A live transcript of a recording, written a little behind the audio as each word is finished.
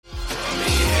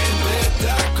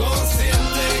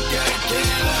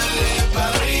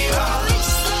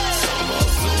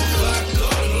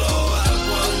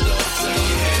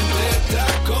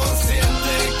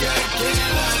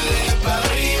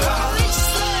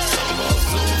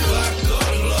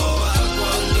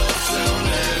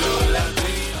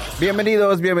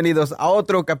Bienvenidos a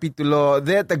otro capítulo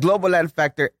de The Global Land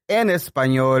Factor en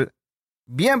español.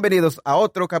 Bienvenidos a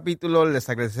otro capítulo. Les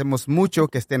agradecemos mucho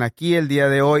que estén aquí el día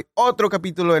de hoy. Otro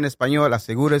capítulo en español.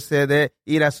 Asegúrese de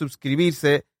ir a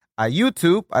suscribirse a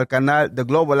YouTube, al canal The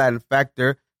Global Land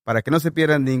Factor, para que no se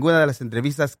pierdan ninguna de las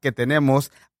entrevistas que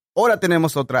tenemos. Ahora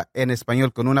tenemos otra en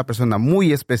español con una persona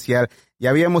muy especial.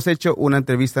 Ya habíamos hecho una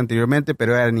entrevista anteriormente,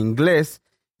 pero era en inglés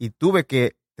y tuve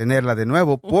que tenerla de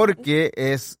nuevo porque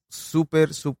es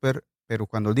súper, pero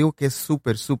cuando digo que es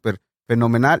súper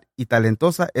fenomenal y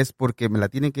talentosa es porque me la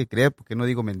tienen que creer, porque no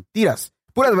digo mentiras,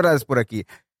 puras verdades por aquí.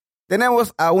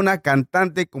 Tenemos a una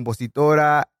cantante,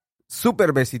 compositora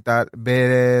súper versátil.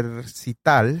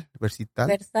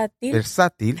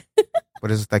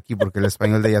 Por eso está aquí, porque el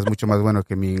español de ella es mucho más bueno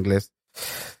que mi inglés.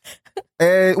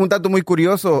 Un dato muy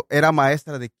curioso, era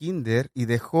maestra de kinder y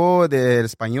dejó de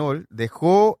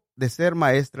ser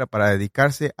maestra para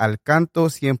dedicarse al canto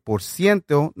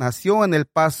 100%. Nació en El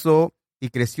Paso y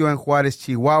creció en Juárez,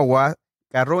 Chihuahua.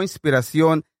 Agarró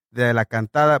inspiración de la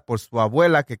cantada por su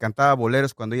abuela, que cantaba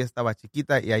boleros cuando ella estaba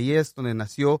chiquita, y ahí es donde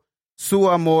nació su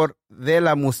amor de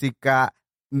la música.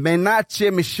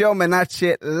 Menache, Michelle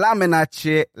Menache,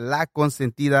 la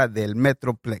consentida del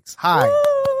Metroplex. Hi.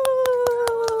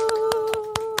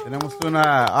 Tenemos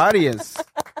una audience.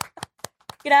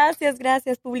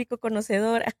 Gracias, público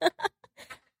conocedor.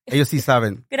 Ellos sí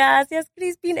saben. Gracias,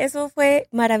 Crispin. Eso fue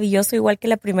maravilloso, igual que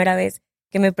la primera vez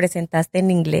que me presentaste en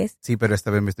inglés. Sí, pero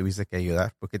esta vez me tuviste que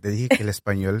ayudar, porque te dije que el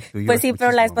español tuyo Pues sí,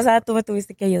 pero la vez pasada mejor. tú me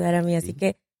tuviste que ayudar a mí, Sí. así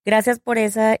que gracias por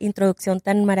esa introducción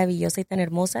tan maravillosa y tan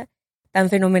hermosa, tan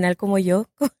fenomenal como yo.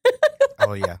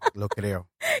 Oh, ya, lo creo.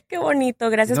 Qué bonito,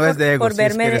 gracias No es de ego, por sí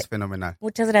verme. es que eres fenomenal.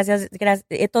 Muchas gracias.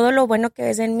 Todo lo bueno que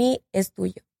ves en mí es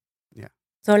tuyo. Yeah.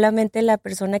 Solamente la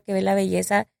persona que ve la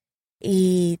belleza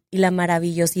y la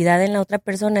maravillosidad en la otra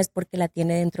persona es porque la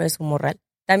tiene dentro de su morral.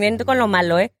 También con lo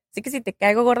malo, ¿eh? Así que si te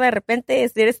caigo gorda de repente,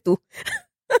 eres tú.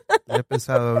 He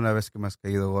pensado una vez que me has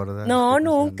caído gorda. No,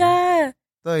 nunca.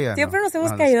 Todavía Siempre no. nos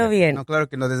hemos No, caído bien. No, claro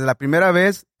que no. Desde la primera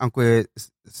vez, aunque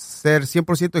ser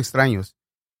 100% extraños,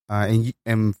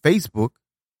 en Facebook,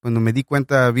 cuando me di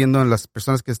cuenta viendo las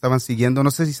personas que estaban siguiendo, no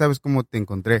sé si sabes cómo te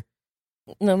encontré.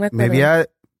 No me Me acuerdo.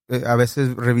 a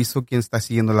veces reviso quién está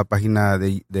siguiendo la página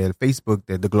del Facebook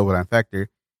de The Global Land Factor,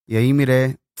 y ahí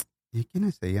miré, ¿y quién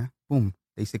es ella? Pum,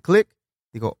 le hice clic,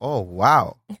 digo, oh,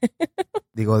 wow.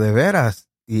 Digo, ¿de veras?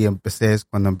 Y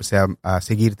cuando empecé a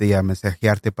seguirte y a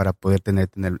mensajearte para poder tener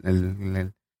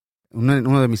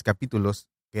uno de mis capítulos,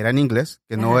 que era en inglés,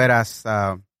 que no Ajá. eras,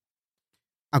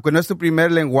 aunque no es tu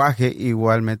primer lenguaje,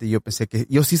 igualmente yo pensé que,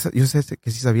 yo sé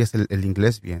que sí sabías el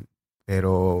inglés bien,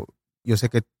 pero yo sé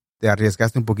que te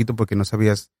arriesgaste un poquito porque no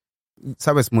sabes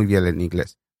muy bien el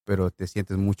inglés, pero te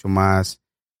sientes mucho más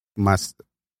Más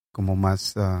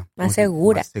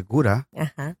segura. más segura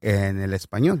Ajá. en el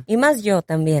español. Y más yo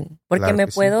también, porque Claro me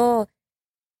que sí. puedo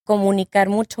comunicar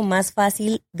mucho más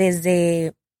fácil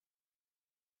desde,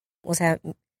 o sea,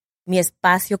 mi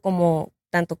espacio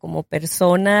tanto como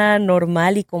persona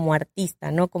normal y como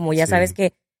artista, ¿no? Como ya Sí. sabes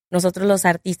que nosotros los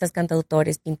artistas,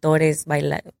 cantautores, pintores,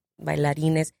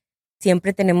 bailarines,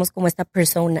 siempre tenemos como esta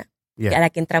persona Yeah. a la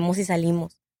que entramos y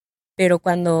salimos. Pero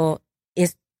cuando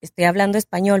estoy hablando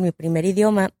español, mi primer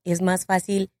idioma, es más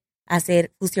fácil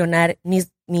fusionar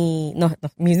mis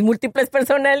múltiples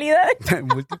personalidades.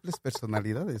 Múltiples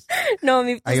personalidades. No, tú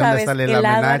Ahí donde sabes, sale el la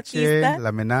lado Menache, artista,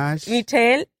 la Menache.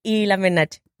 Michelle y la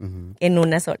Menache Ujú. en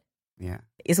una sola. Yeah.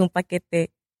 Es un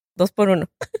paquete 2x1.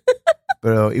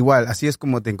 Pero igual, así es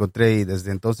como te encontré y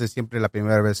desde entonces siempre la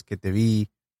primera vez que te vi,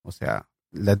 o sea,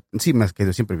 sí me has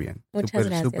quedado siempre bien. Muchas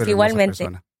gracias. Súper hermosa Igualmente.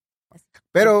 persona.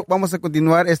 Pero vamos a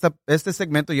continuar. Este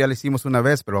segmento ya lo hicimos una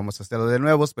vez, pero vamos a hacerlo de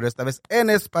nuevo, pero esta vez en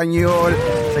español.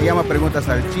 Se llama Preguntas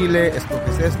al Chile.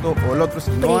 Escoges esto o el otro. Si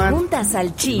no Preguntas al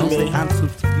no Chile. se han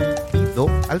suscrito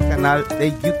al canal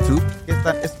de YouTube, ¿qué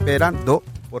están esperando?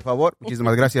 Por favor,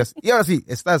 muchísimas gracias. Y ahora sí,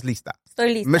 ¿estás lista?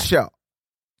 Estoy lista. Michelle,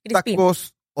 Crispin.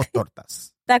 ¿tacos o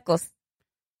tortas? Tacos.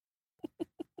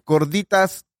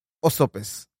 ¿Gorditas o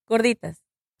sopes? Gorditas.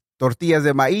 ¿Tortillas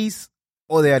de maíz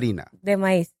o de harina? De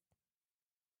maíz.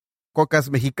 ¿Cocas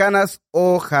mexicanas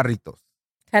o jarritos?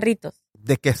 Jarritos.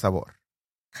 ¿De qué sabor?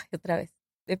 Ay, otra vez.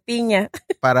 De piña.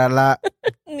 Para la...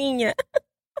 Niña.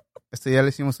 Esto ya lo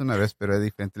hicimos una vez, pero es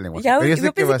diferente el lenguaje. Ya, Pero yo yo sé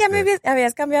que pensé va que a ya me ser.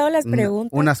 habías cambiado las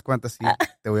preguntas. Unas cuantas sí.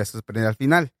 Te voy a sorprender al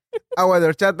final. Agua de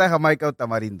horchata, jamaica o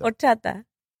tamarindo. Horchata.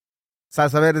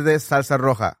 Salsa verde, salsa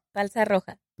roja. Salsa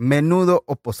roja. Menudo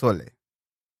o pozole.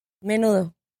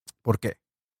 Menudo. ¿Por qué?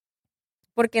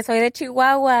 Porque soy de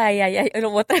Chihuahua y allá,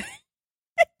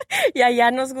 y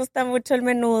allá nos gusta mucho el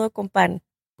menudo con pan.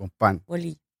 Con pan.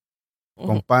 Bolillo.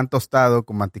 con pan tostado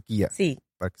con mantequilla. Sí.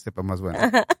 Para que sepa más bueno.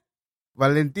 Ajá.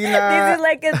 Valentina. This is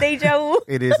like a déjà vu.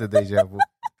 It is a déjà vu.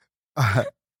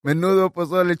 Menudo,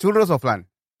 pozole, churros o flan.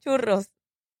 Churros.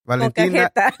 Valentina.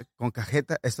 Con cajeta. Con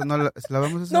cajeta. ¿Esto no lo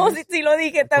vamos a hacer? No, sí lo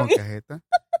dije también. Con cajeta.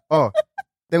 Oh,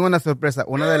 tengo una sorpresa.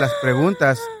 Una de las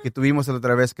preguntas que tuvimos la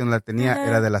otra vez que no la tenía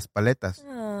era de las paletas.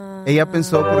 Ella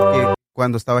pensó porque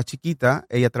cuando estaba chiquita,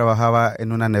 ella trabajaba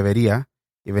en una nevería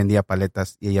y vendía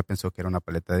paletas y ella pensó que era una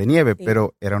paleta de nieve, Sí.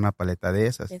 pero era una paleta de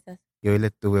esas. Y hoy le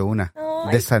tuve una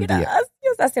Ay, de sandía. Gracias.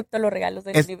 Acepto los regalos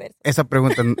del universo. Esa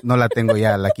pregunta no la tengo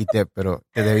ya, la quité, pero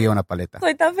te debía una paleta.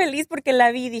 Estoy tan feliz porque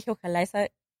la vi y dije, ojalá esa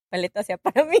paleta sea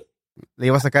para mí. Le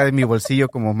iba a sacar de mi bolsillo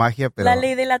como magia, pero... La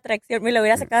ley de la atracción. Me la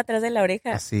hubiera sacado atrás de la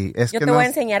oreja. Así, es Yo que te no... voy a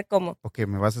enseñar cómo. Ok,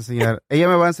 me vas a enseñar... Ella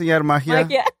me va a enseñar magia.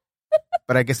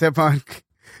 Para que sepan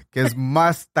que es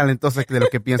más talentosa que de lo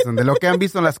que piensan. De lo que han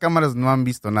visto en las cámaras no han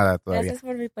visto nada todavía. Gracias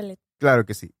por mi paleta. Claro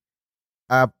que sí.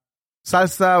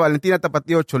 Salsa, Valentina,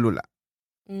 Tapatío o Cholula.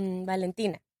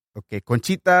 Valentina. Ok,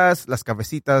 conchitas, las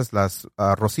cafecitas, las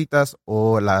rositas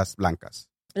o las blancas.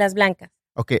 Las blancas.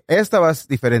 Ok, esta va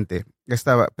diferente.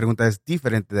 Esta pregunta es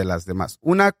diferente de las demás.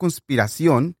 Una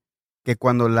conspiración que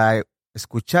cuando la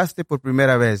escuchaste por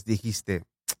primera vez dijiste,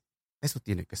 eso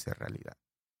tiene que ser realidad.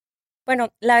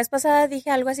 Bueno, la vez pasada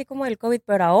dije algo así como del COVID,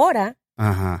 pero ahora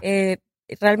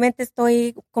realmente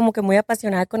estoy como que muy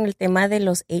apasionada con el tema de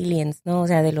los aliens, ¿no? O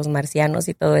sea, de los marcianos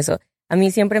y todo eso. A mí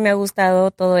siempre me ha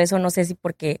gustado todo eso, no sé si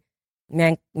porque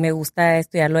me gusta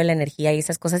estudiar lo de la energía y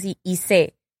esas cosas y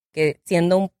sé que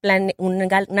siendo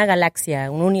una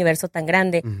galaxia, un universo tan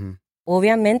grande,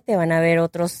 obviamente van a haber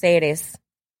otros seres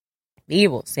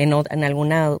vivos en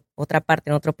alguna otra parte,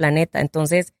 en otro planeta.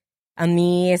 Entonces, a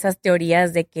mí esas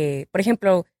teorías de que, por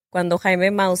ejemplo, cuando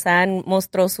Jaime Maussan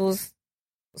mostró sus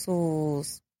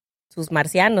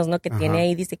marcianos, ¿no? Que tiene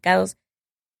ahí disecados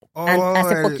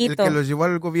hace poquito. El que los llevó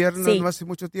al gobierno no hace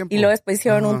mucho tiempo. Y luego después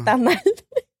hicieron un tamal.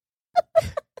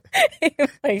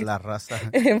 La raza.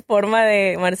 En forma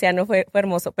de marciano fue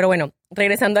hermoso. Pero bueno,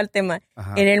 regresando al tema,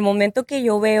 en el momento que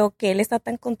yo veo que él está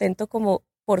tan contento como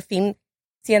por fin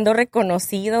siendo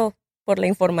reconocido por la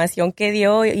información que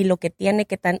dio y lo que tiene,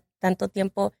 que tanto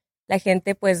tiempo la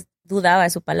gente pues dudaba de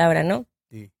su palabra, ¿no?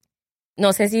 Sí.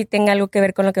 No sé si tenga algo que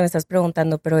ver con lo que me estás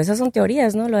preguntando, pero esas son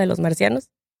teorías, ¿no? Lo de los marcianos.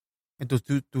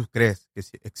 Entonces tú crees que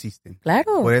sí existen.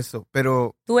 Claro. Por eso,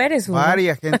 pero tú eres uno.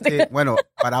 Varia gente, bueno,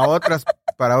 para otros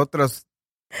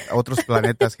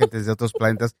planetas, gentes de otros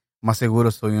planetas, más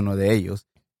seguro soy uno de ellos.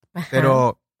 Ajá.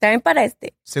 Pero también para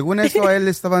según eso, a él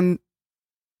estaban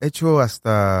hecho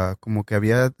hasta como que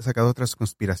había sacado otras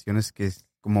conspiraciones que es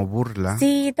como burla.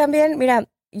 Sí, también, mira,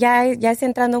 ya es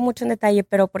entrando mucho en detalle,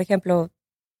 pero por ejemplo,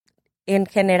 en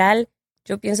general,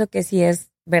 yo pienso que sí es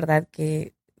verdad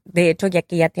que, de hecho, ya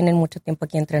tienen mucho tiempo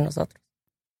aquí entre nosotros.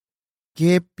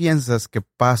 ¿Qué piensas que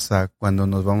pasa cuando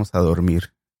nos vamos a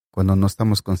dormir? Cuando no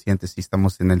estamos conscientes y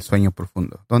estamos en el sueño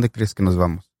profundo. ¿Dónde crees que nos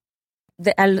vamos?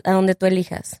 A donde tú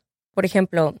elijas. Por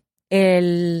ejemplo,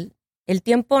 el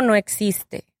tiempo no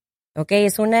existe. ¿Ok?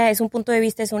 Es un punto de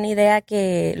vista, es una idea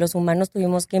que los humanos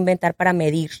tuvimos que inventar para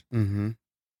medir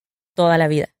toda la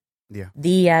vida. Yeah.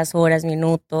 Días, horas,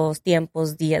 minutos,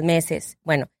 tiempos, días, meses.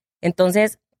 Bueno,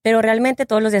 entonces, pero realmente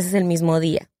todos los días es el mismo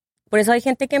día. Por eso hay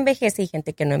gente que envejece y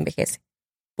gente que no envejece.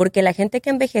 Porque la gente que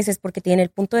envejece es porque tiene el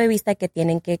punto de vista que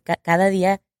tienen que cada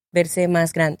día verse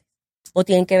más grandes. O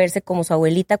tienen que verse como su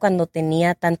abuelita cuando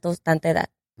tenía tanta edad.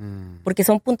 Porque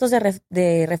son puntos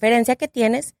de referencia que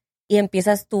tienes y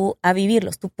empiezas tú a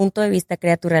vivirlos. Tu punto de vista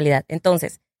crea tu realidad.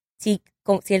 Entonces,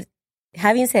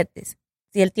 having said this,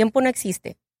 si el tiempo no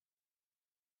existe,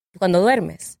 cuando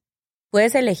duermes,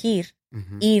 puedes elegir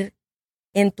ir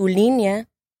en tu línea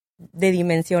de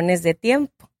dimensiones de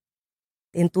tiempo,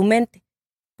 en tu mente.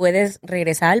 Puedes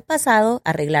regresar al pasado,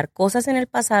 arreglar cosas en el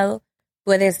pasado,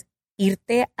 puedes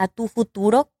irte a tu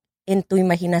futuro en tu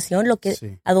imaginación,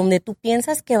 a donde tú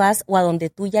piensas que vas o a donde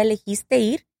tú ya elegiste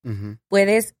ir.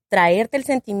 Puedes traerte el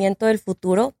sentimiento del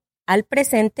futuro al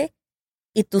presente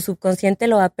y tu subconsciente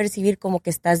lo va a percibir como que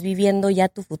estás viviendo ya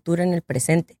tu futuro en el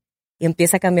presente. Y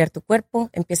empieza a cambiar tu cuerpo,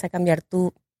 empieza a cambiar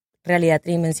tu realidad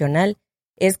tridimensional.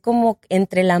 Es como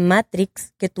entre la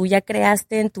Matrix que tú ya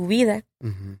creaste en tu vida.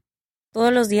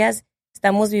 Todos los días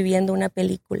estamos viviendo una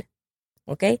película,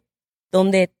 ¿ok?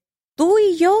 Donde tú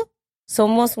y yo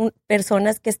somos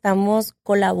personas que estamos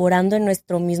colaborando en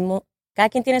nuestro mismo... Cada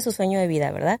quien tiene su sueño de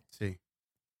vida, ¿verdad? Sí.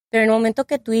 Pero en el momento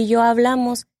que tú y yo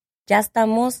hablamos, ya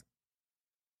estamos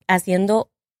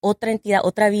haciendo otra entidad,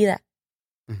 otra vida.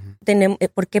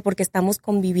 ¿Por qué? Porque estamos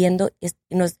conviviendo,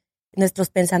 nuestros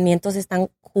pensamientos están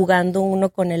jugando uno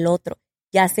con el otro.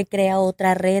 Ya se crea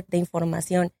otra red de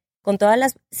información. con todas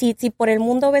las, si por el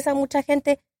mundo ves a mucha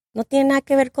gente, no tiene nada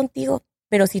que ver contigo,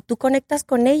 pero si tú conectas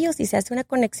con ellos y se hace una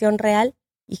conexión real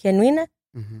y genuina,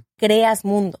 creas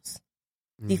mundos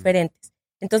diferentes.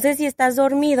 Entonces, si estás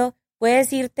dormido,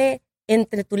 puedes irte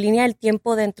entre tu línea del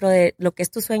tiempo dentro de lo que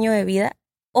es tu sueño de vida,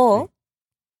 o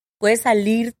puedes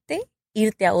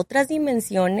irte a otras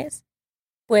dimensiones,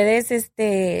 puedes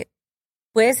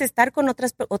estar con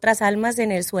otras almas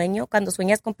en el sueño. Cuando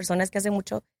sueñas con personas que hace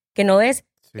mucho que no ves,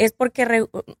 es porque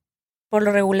por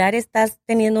lo regular estás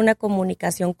teniendo una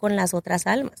comunicación con las otras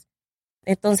almas.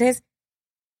 Entonces,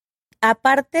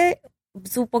 aparte,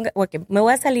 me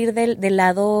voy a salir del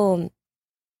lado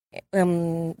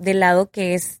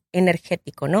que es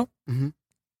energético, ¿no?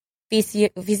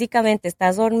 Físicamente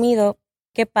estás dormido,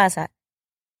 ¿qué pasa?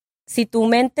 Si tu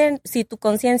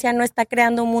conciencia no está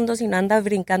creando un mundo, sino andas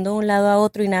brincando de un lado a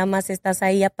otro y nada más estás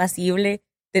ahí apacible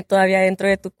todavía dentro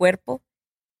de tu cuerpo,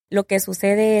 lo que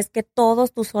sucede es que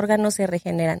todos tus órganos se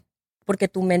regeneran porque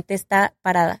tu mente está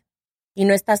parada y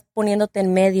no estás poniéndote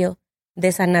en medio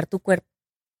de sanar tu cuerpo.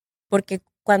 Porque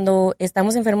cuando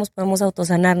estamos enfermos podemos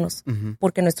autosanarnos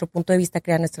porque nuestro punto de vista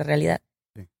crea nuestra realidad.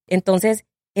 Sí. Entonces,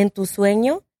 en tu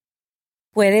sueño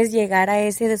puedes llegar a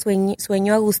ese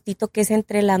sueño a gustito que es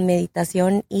entre la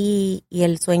meditación y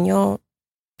el sueño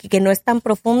que no es tan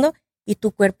profundo, y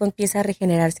tu cuerpo empieza a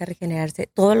regenerarse.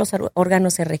 Todos los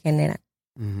órganos se regeneran.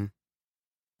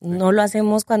 No lo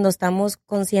hacemos cuando estamos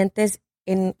conscientes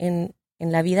en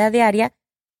la vida diaria,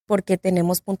 porque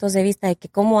tenemos puntos de vista de que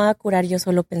cómo va a curar yo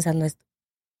solo pensando esto.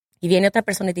 Y viene otra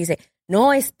persona y te dice,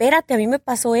 no, espérate, a mí me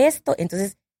pasó esto.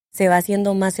 Entonces se va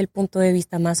haciendo más el punto de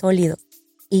vista más sólido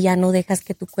y ya no dejas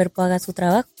que tu cuerpo haga su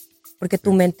trabajo porque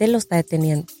tu mente lo está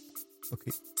deteniendo.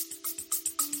 Okay.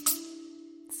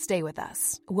 Stay with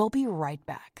us. We'll be right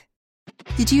back.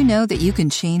 Did you know that you can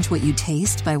change what you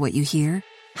taste by what you hear?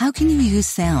 How can you use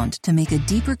sound to make a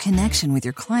deeper connection with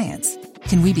your clients?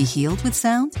 Can we be healed with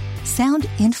sound? Sound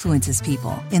influences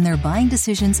people in their buying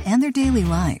decisions and their daily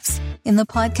lives. In the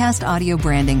podcast Audio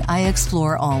Branding, I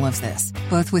explore all of this,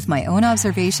 both with my own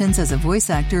observations as a voice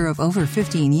actor of over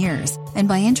 15 years and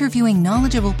by interviewing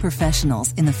knowledgeable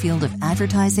professionals in the field of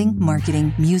advertising,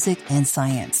 marketing, music, and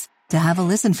science. To have a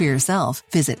listen for yourself,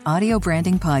 visit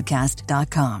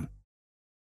audiobrandingpodcast.com.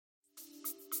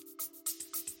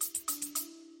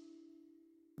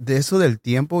 De eso del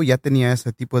tiempo ya tenía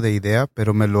ese tipo de idea,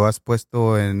 pero me lo has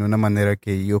puesto en una manera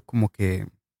que yo como que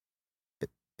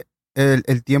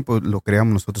el tiempo lo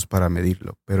creamos nosotros para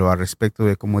medirlo, pero al respecto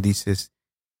de cómo dices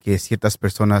que ciertas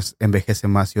personas envejecen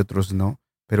más y otros no,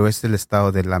 pero es el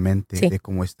estado de la mente, sí, de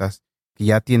cómo estás, que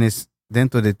ya tienes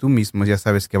dentro de tú mismo, ya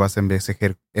sabes que vas a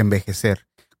envejecer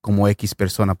como X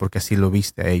persona porque así lo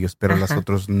viste a ellos, pero las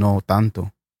otros no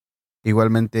tanto.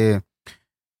 Igualmente,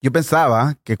 yo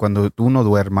pensaba que cuando uno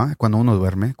duerme,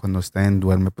 cuando está en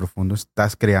duerme profundo,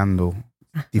 estás creando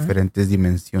diferentes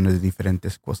dimensiones de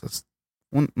diferentes cosas.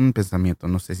 Un pensamiento,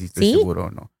 no sé si estoy seguro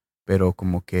o no, pero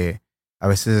como que a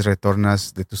veces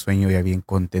retornas de tu sueño ya bien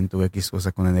contento, X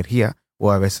cosa con energía,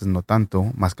 o a veces no tanto,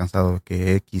 más cansado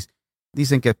que X.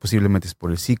 Dicen que posiblemente es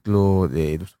por el ciclo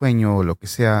de tu sueño o lo que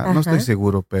sea. No estoy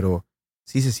seguro, pero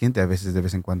sí se siente a veces de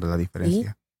vez en cuando la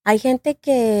diferencia. Sí. Hay gente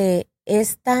que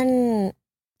es tan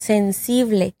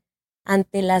sensible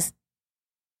ante las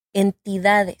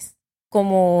entidades,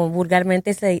 como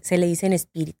vulgarmente se le dicen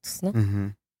espíritus, ¿no?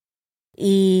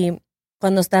 Y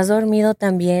cuando estás dormido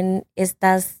también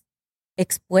estás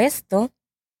expuesto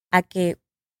a que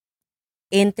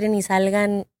entren y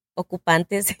salgan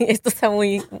ocupantes. Esto está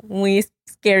muy, muy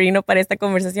scary, ¿no? Para esta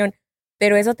conversación.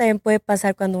 Pero eso también puede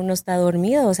pasar cuando uno está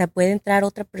dormido. O sea, puede entrar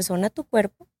otra persona a tu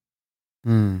cuerpo.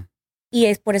 Y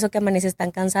es por eso que amaneces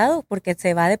tan cansado, porque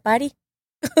se va de party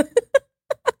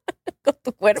con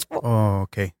tu cuerpo. Oh,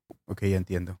 ok, ya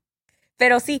entiendo.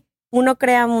 Pero sí, uno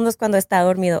crea mundos cuando está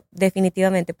dormido,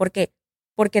 definitivamente. ¿Por qué?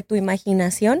 Porque tu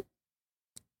imaginación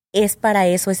es para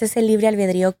eso. Ese es el libre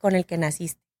albedrío con el que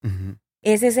naciste.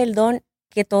 Ese es el don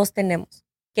que todos tenemos,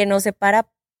 que nos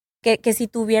separa, que si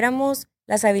tuviéramos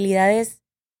las habilidades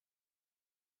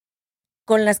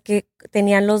con las que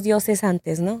tenían los dioses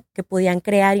antes, ¿no? Que podían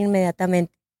crear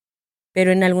inmediatamente.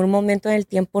 Pero en algún momento del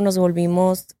tiempo nos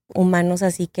volvimos humanos,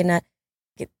 así que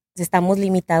estamos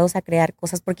limitados a crear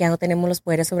cosas porque ya no tenemos los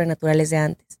poderes sobrenaturales de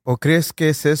antes. ¿O crees que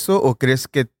es eso? ¿O crees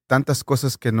que tantas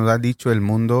cosas que nos ha dicho el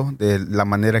mundo de la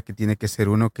manera que tiene que ser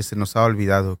uno, que se nos ha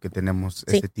olvidado que tenemos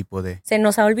ese tipo de... Se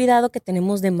nos ha olvidado que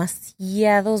tenemos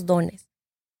demasiados dones,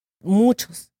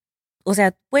 muchos. O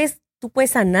sea, tú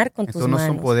puedes sanar con tus manos. No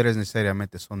son poderes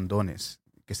necesariamente, son dones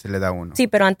que se le da a uno. Sí,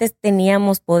 pero antes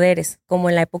teníamos poderes, como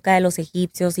en la época de los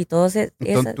egipcios y todos.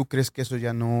 Entonces, ¿tú crees que eso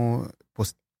ya no...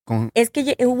 pues Es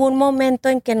que hubo un momento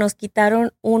en que nos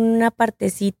quitaron una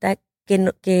partecita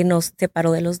que nos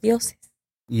separó de los dioses.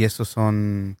 ¿Y esos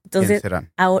son Entonces, quiénes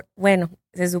serán? ahora, bueno,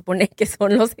 se supone que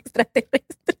son los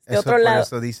extraterrestres de Eso otro por lado.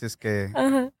 eso dices que...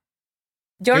 Ajá.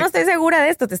 Yo ¿Qué? no estoy segura de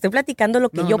esto, te estoy platicando lo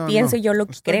que No, yo no, pienso no. y yo lo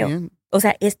que Está creo. bien. O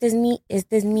sea, este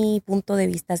es mi punto de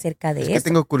vista acerca de Es eso. que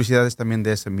tengo curiosidades también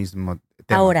de ese mismo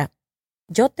tema. Ahora,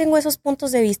 yo tengo esos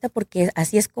puntos de vista porque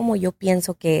así es como yo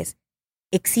pienso que es.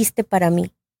 Existe para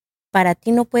mí. Para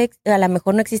ti no puede, a lo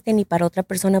mejor no existe ni para otra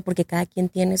persona porque cada quien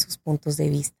tiene sus puntos de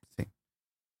vista. Sí.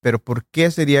 Pero ¿por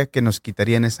qué sería que nos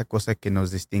quitarían esa cosa que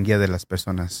nos distinguía de las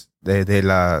personas, de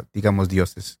la, digamos,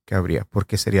 dioses que habría? ¿Por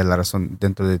qué sería la razón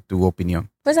dentro de tu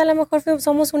opinión? Pues a lo mejor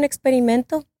somos un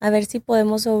experimento, a ver si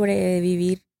podemos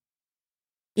sobrevivir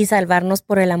y salvarnos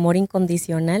por el amor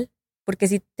incondicional. Porque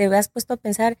si te has puesto a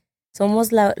pensar, somos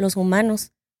los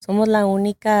humanos, somos la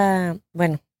única,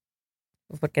 bueno,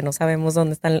 porque no sabemos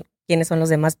dónde están, quiénes son los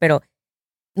demás, pero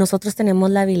nosotros tenemos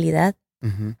la habilidad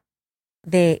Ujú.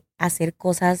 de hacer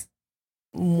cosas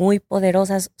muy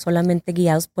poderosas solamente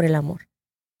guiados por el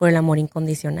amor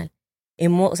incondicional.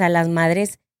 O sea, las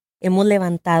madres hemos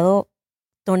levantado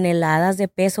toneladas de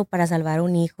peso para salvar a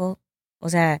un hijo. O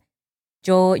sea,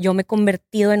 yo me he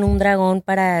convertido en un dragón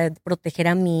para proteger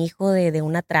a mi hijo de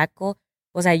un atraco.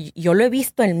 O sea, yo lo he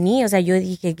visto en mí. O sea, yo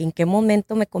dije, ¿en qué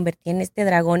momento me convertí en este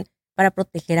dragón para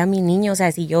proteger a mi niño? O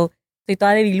sea, si yo estoy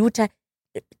toda debilucha,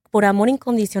 por amor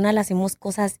incondicional hacemos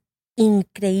cosas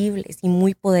increíbles y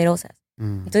muy poderosas.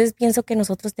 Mm. Entonces pienso que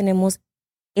nosotros tenemos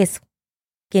eso,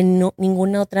 que no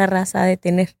ninguna otra raza ha de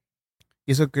tener.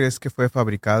 ¿Y eso crees que fue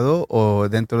fabricado o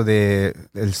dentro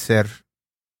del ser,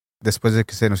 después de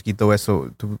que se nos quitó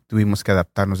eso, tuvimos que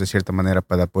adaptarnos de cierta manera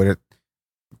para poder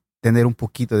tener un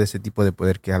poquito de ese tipo de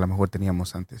poder que a lo mejor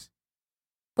teníamos antes?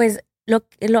 Pues lo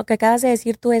que acabas de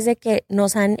decir tú es de que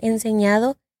nos han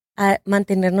enseñado a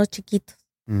mantenernos chiquitos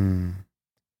Mm.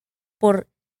 por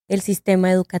el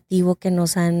sistema educativo que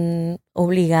nos han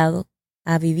obligado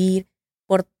a vivir,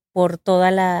 por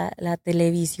toda la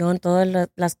televisión, todas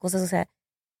las cosas, o sea,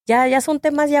 ya son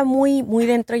temas ya muy, muy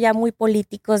dentro, ya muy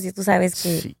políticos, y tú sabes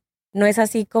que Sí. no es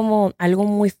así como algo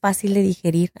muy fácil de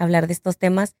digerir hablar de estos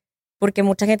temas, porque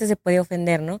mucha gente se puede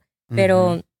ofender, ¿no?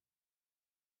 Pero Ujú.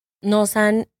 nos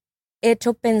han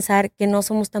hecho pensar que no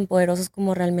somos tan poderosos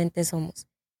como realmente somos.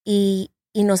 Y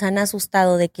nos han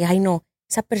asustado de que, ay no,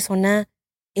 esa persona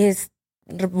es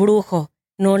brujo,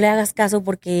 no le hagas caso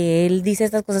porque él dice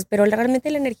estas cosas, pero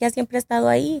realmente la energía siempre ha estado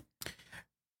ahí.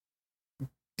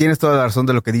 Tienes toda la razón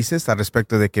de lo que dices al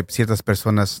respecto de que ciertas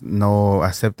personas no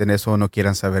acepten eso o no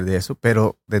quieran saber de eso,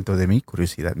 pero dentro de mi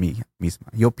curiosidad mía misma,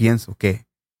 yo pienso que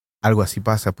algo así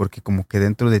pasa porque como que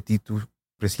dentro de ti tú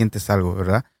presientes algo,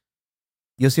 ¿verdad?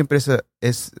 Yo siempre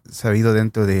he sabido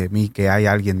dentro de mí que hay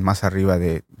alguien más arriba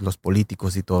de los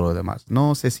políticos y todo lo demás.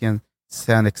 No sé si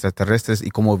sean extraterrestres y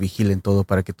cómo vigilen todo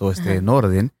para que todo esté Ajá. en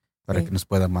orden, para Sí. que nos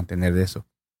puedan mantener de eso.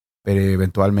 Pero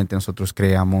eventualmente nosotros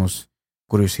creamos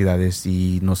curiosidades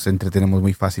y nos entretenemos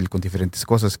muy fácil con diferentes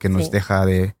cosas que nos Sí. deja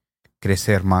de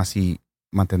crecer más y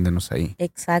mantenernos ahí.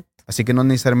 Exacto. Así que no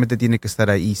necesariamente tiene que estar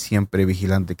ahí siempre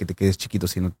vigilante que te quedes chiquito,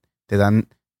 sino te dan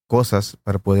cosas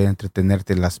para poder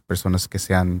entretenerte las personas que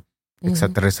sean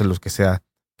extraterrestres, los que sea,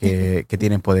 que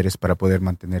tienen poderes para poder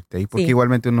mantenerte ahí. Porque Sí.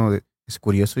 igualmente uno es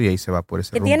curioso y ahí se va por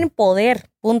ese Que rumbo. tienen poder,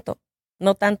 punto.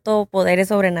 No tanto poderes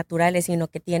sobrenaturales, sino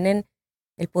que tienen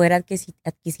el poder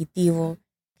adquisitivo,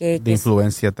 De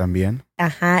influencia también.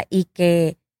 ajá, y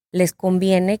que les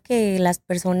conviene que las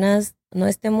personas no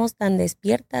estemos tan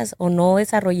despiertas o no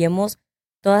desarrollemos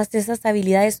todas esas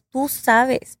habilidades. Tú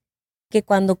sabes que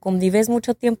cuando convives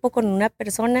mucho tiempo con una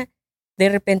persona, de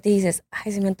repente dices,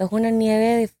 ay, se me antoja una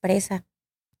nieve de fresa.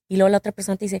 Y luego la otra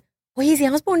persona te dice, oye, si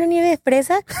vamos por una nieve de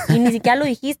fresa, y ni siquiera lo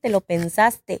dijiste, lo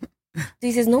pensaste. Tú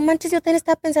dices, no manches, yo también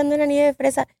estaba pensando en la nieve de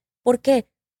fresa. ¿Por qué?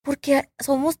 Porque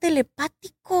somos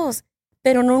telepáticos,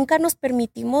 pero nunca nos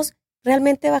permitimos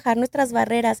realmente bajar nuestras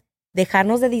barreras,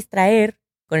 dejarnos de distraer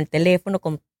con el teléfono,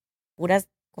 con puras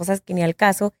cosas que ni al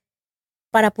caso,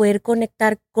 para poder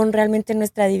conectar con realmente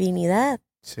nuestra divinidad.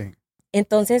 Sí.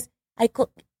 Entonces,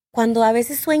 cuando a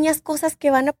veces sueñas cosas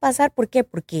que van a pasar, ¿por qué?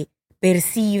 Porque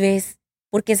percibes,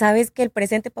 porque sabes que el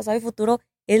presente, pasado y futuro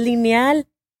es lineal,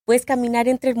 puedes caminar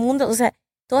entre el mundo, o sea,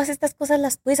 todas estas cosas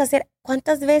las puedes hacer.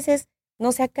 ¿Cuántas veces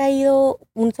no se ha caído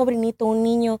un sobrinito, un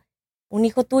niño, un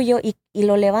hijo tuyo y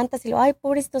lo levantas y lo, ay,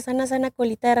 pobrecito, sana, sana,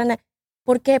 colita de rana?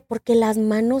 ¿Por qué? Porque las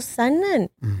manos sanan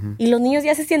Ujú. y los niños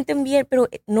ya se sienten bien, pero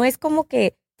no es como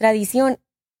que tradición.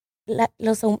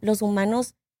 Los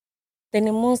humanos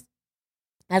tenemos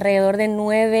alrededor de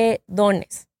 9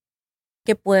 dones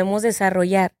que podemos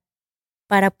desarrollar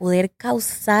para poder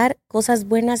causar cosas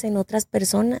buenas en otras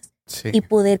personas y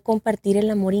poder compartir el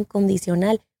amor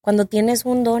incondicional. Cuando tienes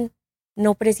un don,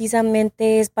 no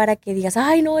precisamente es para que digas,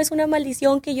 ay, no, es una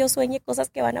maldición que yo sueñe cosas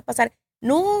que van a pasar.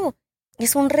 No,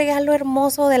 es un regalo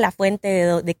hermoso de la fuente,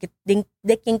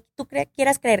 de quien tú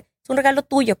quieras creer. Es un regalo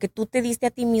tuyo que tú te diste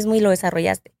a ti mismo y lo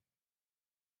desarrollaste.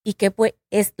 Y que pues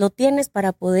lo tienes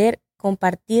para poder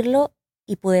compartirlo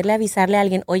y poderle avisarle a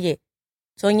alguien, oye,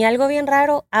 soñé algo bien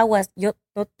raro, aguas, yo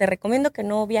te recomiendo que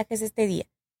no viajes este día.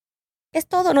 Es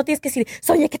todo, no tienes que decir,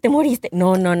 soñé que te moriste.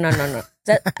 No. O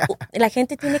sea, la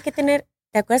gente tiene que tener,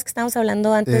 ¿te acuerdas que estábamos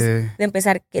hablando antes de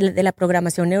empezar de la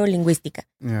programación neurolingüística?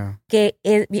 Que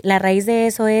la raíz de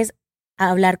eso es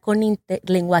hablar con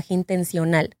lenguaje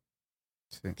intencional.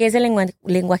 Sí. ¿Qué es el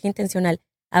lenguaje intencional?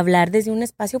 Hablar desde un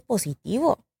espacio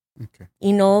positivo.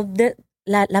 Y no,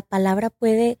 la palabra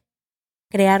puede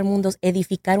crear mundos,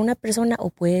 edificar una persona o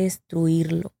puede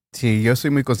destruirlo. Sí, yo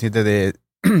soy muy consciente de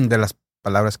las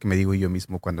palabras que me digo yo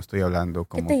mismo cuando estoy hablando.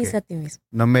 Como ¿qué te dices a ti mismo?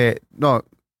 No,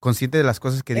 consciente de las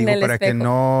cosas que digo para espejo. Que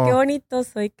no... Qué bonito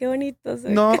soy.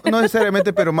 No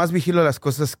necesariamente, pero más vigilo las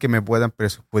cosas que me puedan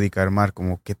perjudicar más,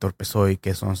 como qué torpe soy,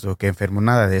 qué sonso, qué enfermo,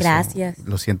 nada de eso. Gracias.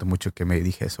 Lo siento mucho que me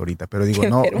dije eso ahorita, pero digo,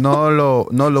 no lo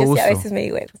yo uso. Sí, a veces me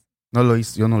digo eso.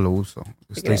 Yo no lo uso.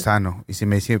 Estoy sano. Y si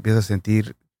me empiezo a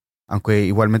sentir, aunque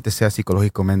igualmente sea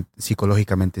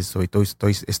psicológicamente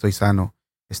estoy sano,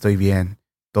 estoy bien,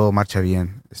 todo marcha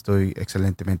bien, estoy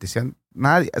excelentemente.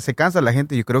 Se cansa la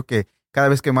gente, yo creo que cada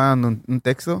vez que mandan un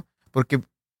texto, porque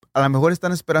a lo mejor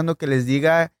están esperando que les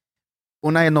diga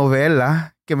una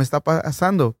novela que me está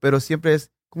pasando, pero siempre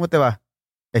es, ¿cómo te va?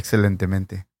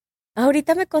 Excelentemente.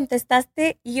 Ahorita me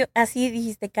contestaste y yo así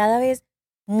dijiste, cada vez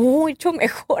mucho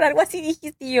mejor, algo así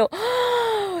dijiste y yo,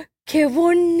 ¡oh, qué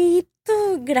bonito!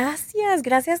 Gracias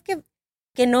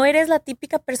que no eres la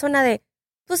típica persona de,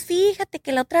 pues fíjate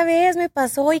que la otra vez me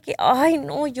pasó y que, ay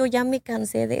no, yo ya me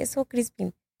cansé de eso,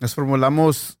 Crispin. Nos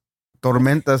formulamos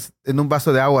tormentas en un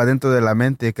vaso de agua dentro de la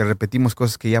mente, que repetimos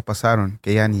cosas que ya pasaron,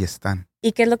 que ya ni están.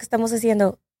 ¿Y qué es lo que estamos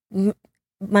haciendo?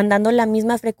 Mandando la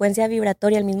misma frecuencia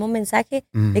vibratoria, el mismo mensaje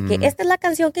de que esta es la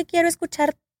canción que quiero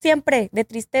escuchar siempre, de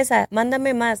tristeza,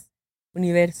 mándame más,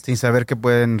 universo. Sin saber que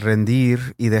pueden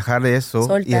rendir y dejar eso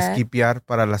soltar y esquipear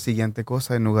para la siguiente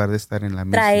cosa en lugar de estar en la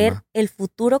misma. Traer el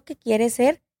futuro que quieres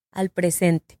ser al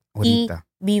presente. Ahorita.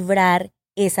 Y vibrar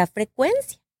esa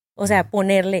frecuencia. O sea,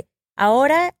 ponerle,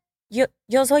 ahora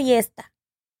yo soy esta.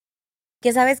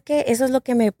 Que sabes que eso es lo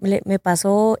que me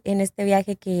pasó en este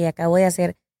viaje que acabo de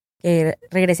hacer, que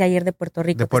regresé ayer de Puerto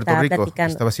Rico. De Puerto Rico,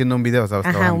 platicando. Estaba haciendo un video.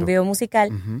 Un video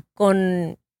musical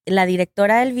con la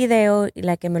directora del video y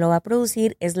la que me lo va a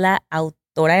producir es la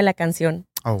autora de la canción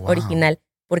original,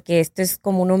 porque esto es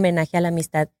como un homenaje a la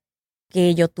amistad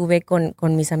que yo tuve con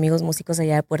mis amigos músicos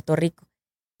allá de Puerto Rico.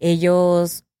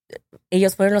 Ellos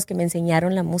fueron los que me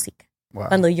enseñaron la música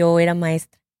cuando yo era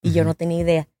maestra y yo no tenía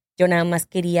idea. Yo nada más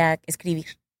quería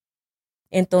escribir.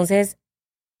 Entonces,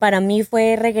 para mí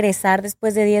fue regresar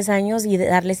después de 10 años y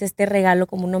darles este regalo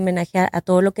como un homenaje a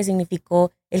todo lo que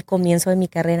significó el comienzo de mi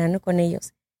carrera, ¿no? Con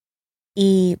ellos.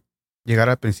 Y llegar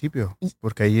al principio,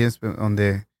 porque ahí es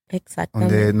donde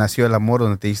nació el amor,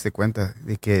 donde te diste cuenta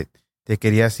de que te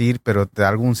querías ir, pero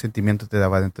algún sentimiento te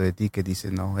daba dentro de ti que dice,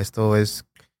 no, esto es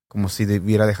como si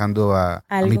estuviera dejando a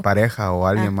mi pareja o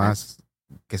a alguien más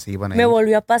que se iban a ir. Me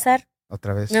volvió a pasar.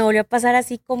 Otra vez. Me volvió a pasar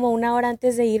así como una hora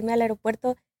antes de irme al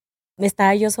aeropuerto. Me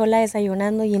estaba yo sola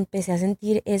desayunando y empecé a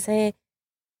sentir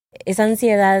esa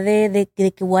ansiedad de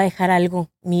que voy a dejar algo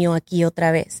mío aquí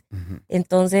otra vez.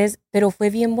 Entonces, pero fue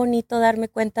bien bonito darme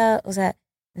cuenta, o sea,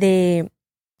 de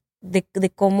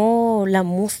cómo la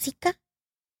música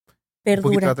perdura.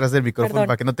 Un poquito atrás del micrófono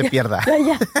para que no te pierda.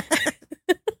 Ya.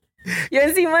 Yo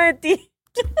encima de ti.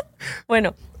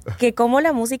 Bueno, que cómo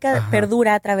la música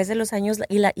perdura a través de los años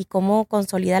y cómo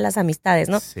consolida las amistades,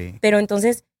 ¿no? Sí. Pero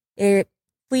entonces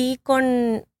fui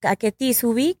con Aketi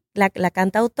Subi, la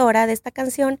cantautora de esta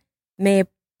canción.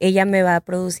 Ella me va a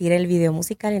producir el video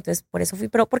musical, entonces por eso fui.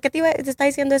 Pero ¿por qué te está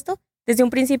diciendo esto desde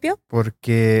un principio?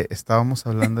 Porque estábamos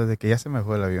hablando de que ya se me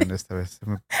fue el avión esta vez.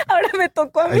 Ahora me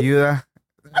tocó a mí. Ayuda.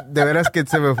 De veras que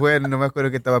se me fue, no me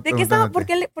acuerdo qué estaba preguntando. ¿De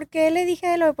qué estaba? ¿Por qué le dije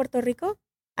de lo de Puerto Rico?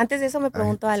 Antes de eso me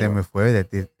preguntó algo. Se me fue de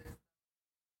ti.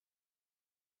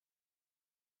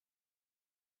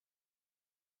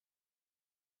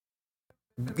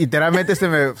 Literalmente se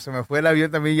me fue el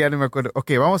avión también, ya no me acuerdo. Ok,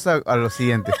 vamos a lo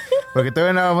siguiente. Porque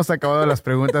todavía no hemos acabado las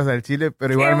preguntas al Chile,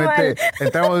 pero igualmente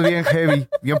entramos bien heavy,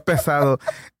 bien pesado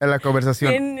en la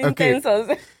conversación. Bien intensos.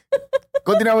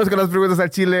 Continuamos con las preguntas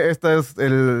al Chile. Esta es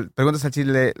Preguntas al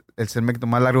Chile, el segmento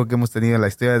más largo que hemos tenido en la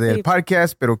historia del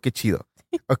podcast, pero qué chido.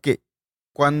 Ok,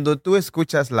 Cuando tú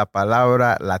escuchas la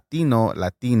palabra latino,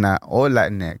 latina o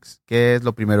Latinx, ¿qué es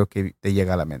lo primero que te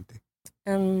llega a la mente?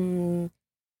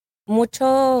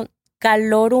 Mucho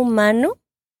calor humano,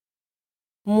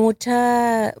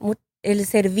 el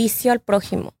servicio al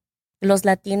prójimo. Los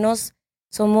latinos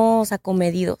somos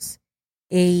acomedidos.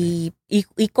 Y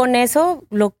con eso,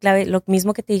 lo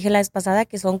mismo que te dije la vez pasada,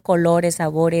 que son colores,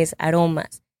 sabores,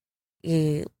 aromas.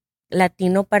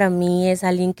 Latino para mí es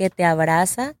alguien que te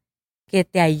abraza, que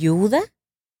te ayuda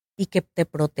y que te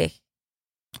protege.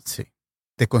 Sí.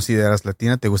 ¿Te consideras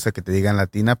latina? ¿Te gusta que te digan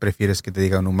latina? ¿Prefieres que te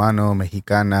digan humano,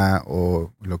 mexicana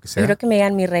o lo que sea? Yo creo que me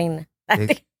digan mi reina.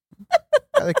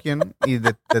 Cada quien y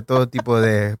de todo tipo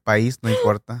de país, no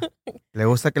importa. Le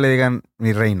gusta que le digan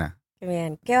mi reina. Que me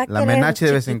digan, ¿qué va a La querer, Menache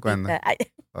de vez en chiquitita? cuando. Ay,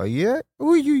 Oye,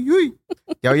 uy.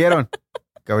 ¿Ya oyeron?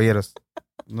 Caballeros,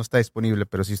 no está disponible,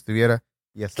 pero si estuviera,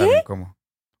 ya saben cómo.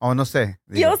 O no sé.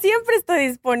 Digo. yo siempre estoy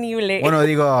disponible. Bueno,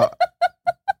 digo,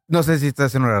 no sé si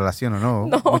estás en una relación o no.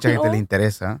 No, Mucha gente no. le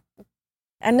interesa.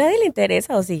 ¿A nadie le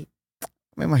interesa o sí?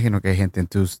 Me imagino que hay gente en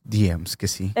tus DMs que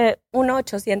sí.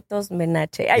 1-800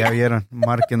 Menache. Ay, Ya vieron,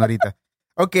 marquen ahorita.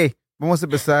 Ok, vamos a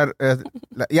empezar.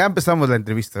 Ya empezamos la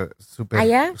entrevista. ¿Ah,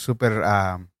 ya? Súper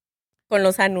con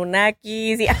los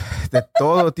Anunnakis. de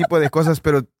todo tipo de cosas,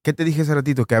 pero ¿qué te dije hace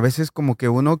ratito? Que a veces como que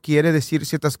uno quiere decir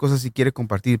ciertas cosas y quiere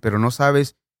compartir, pero no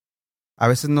sabes, a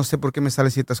veces no sé por qué me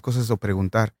salen ciertas cosas o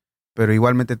preguntar, pero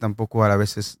igualmente tampoco a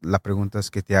veces las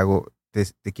preguntas que te hago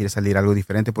te quiere salir algo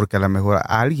diferente porque a lo mejor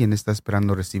alguien está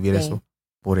esperando recibir eso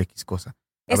por X cosa.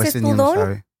 A ¿Ese veces es ni tu uno don?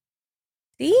 sabe.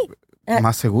 Sí.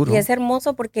 Más seguro. Y es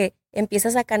hermoso porque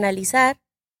empiezas a canalizar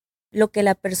lo que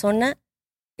la persona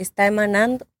está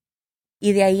emanando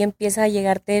y de ahí empieza a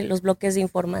llegarte los bloques de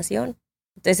información.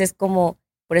 Entonces es como,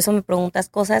 por eso me preguntas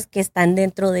cosas que están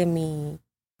dentro de mi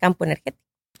campo energético.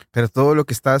 Pero todo lo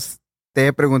que te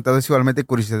he preguntado es igualmente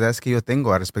curiosidades que yo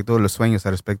tengo al respecto de los sueños,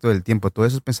 al respecto del tiempo. Todos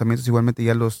esos pensamientos igualmente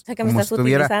ya los... O sea, que me estás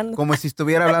utilizando. Como si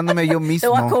estuviera hablándome yo mismo. Te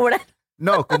voy a cobrar.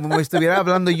 No, como me estuviera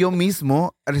hablando yo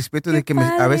mismo al respecto de que a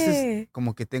padre. veces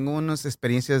como que tengo unas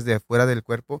experiencias de afuera del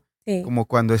cuerpo, Sí. como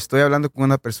cuando estoy hablando con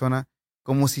una persona,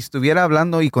 como si estuviera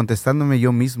hablando y contestándome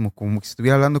yo mismo, como si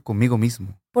estuviera hablando conmigo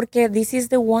mismo. Porque this is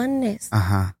the oneness.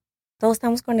 Ajá. Todos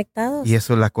estamos conectados. Y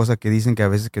eso es la cosa que dicen que a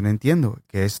veces que no entiendo,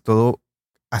 que es todo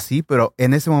así, pero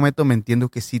en ese momento me entiendo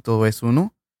que sí todo es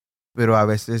uno, pero a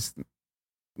veces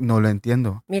no lo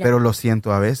entiendo. Mira, pero lo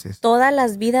siento a veces. Todas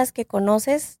las vidas que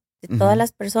conoces, de todas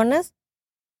las personas,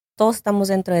 todos estamos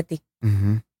dentro de ti.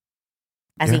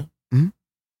 Así.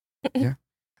 Ya.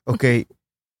 Ok.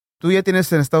 Tú ya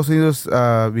tienes en Estados Unidos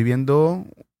viviendo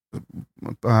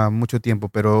mucho tiempo,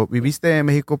 pero viviste en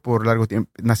México por largo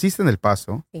tiempo. Naciste en El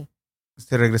Paso. Sí.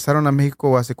 ¿Se regresaron a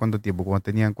México hace cuánto tiempo? ¿Cuando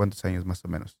tenían cuántos años más o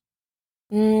menos?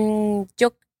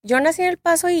 Yo nací en El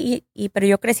Paso, pero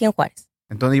yo crecí en Juárez.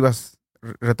 Entonces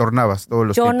retornabas todos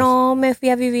los tiempos. Yo no me fui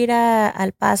a vivir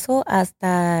al Paso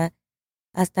hasta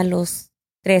los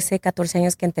 13, 14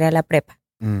 años que entré a la prepa.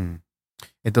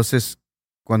 Entonces,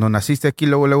 cuando naciste aquí,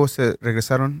 luego se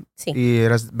regresaron. Sí. ¿Y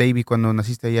eras baby cuando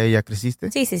naciste allá y ya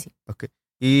creciste? Sí, sí, sí. Okay.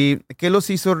 ¿Y qué los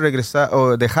hizo regresar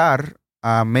o dejar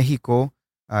a México,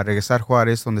 a regresar a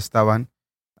Juárez, donde estaban?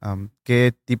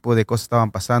 ¿Qué tipo de cosas estaban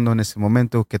pasando en ese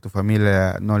momento que tu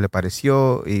familia no le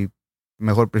pareció y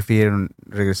mejor prefirieron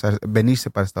venirse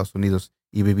para Estados Unidos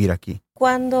y vivir aquí?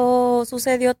 Cuando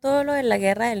sucedió todo lo de la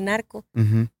guerra del narco,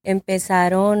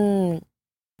 empezaron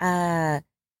a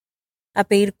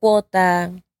pedir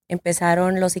cuota,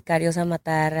 empezaron los sicarios a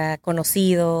matar a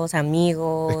conocidos,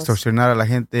 amigos. Extorsionar a la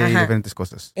gente y diferentes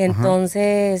cosas.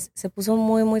 Entonces se puso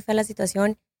muy, muy fea la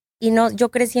situación. Y yo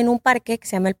crecí en un parque que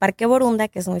se llama el Parque Borunda,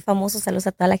 que es muy famoso. Saludos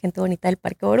a toda la gente bonita del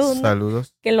Parque Borunda.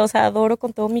 Saludos. Que los adoro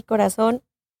con todo mi corazón.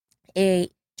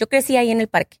 Yo crecí ahí en el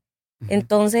parque.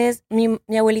 Entonces, mi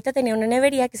abuelita tenía una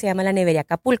nevería que se llama la Nevería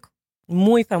Acapulco.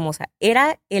 Muy famosa.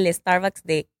 Era el Starbucks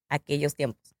de aquellos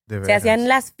tiempos. Se hacían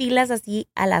las filas así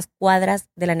a las cuadras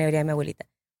de la nevería de mi abuelita.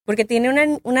 Porque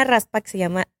tiene una raspa que se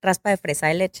llama raspa de fresa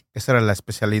de leche. ¿Esa era la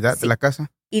especialidad de la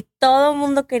casa? Y todo el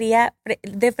mundo quería,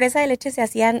 de fresa de leche se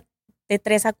hacían de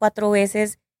 3 a 4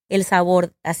 veces el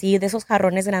sabor, así de esos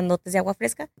jarrones grandotes de agua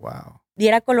fresca. Wow. Y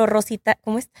era color rosita,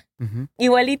 ¿cómo está?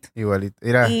 Igualito.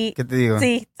 Era, ¿qué te digo?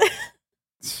 Sí,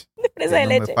 de fresa de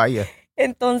leche. Me falla.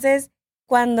 Entonces,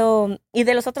 y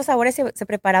de los otros sabores se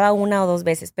preparaba 1 o 2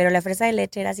 veces, pero la fresa de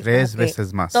leche era así 3 como que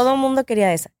veces más. todo el mundo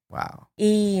quería esa. Wow.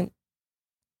 Y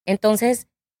entonces,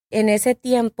 en ese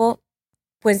tiempo,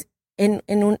 pues,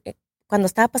 cuando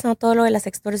estaba pasando todo lo de las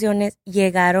extorsiones,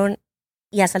 llegaron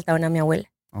y asaltaron a mi abuela.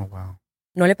 Oh, wow.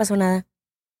 No le pasó nada,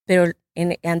 pero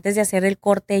antes de hacer el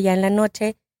corte ya en la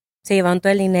noche, se llevaron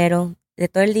todo el dinero, de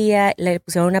todo el día, le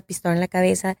pusieron una pistola en la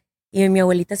cabeza y mi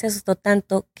abuelita se asustó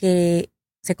tanto que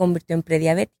se convirtió en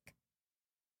prediabética.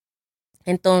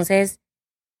 Entonces,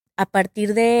 a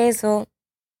partir de eso,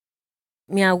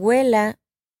 mi abuela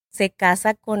se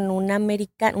casa con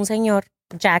un señor,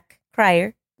 Jack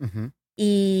Cryer, Ujú.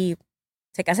 y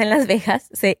se casa en Las Vegas,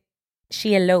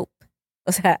 she eloped,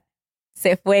 o sea,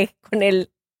 se fue con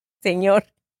el señor,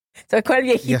 se fue con el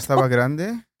viejito. ¿Ya estaba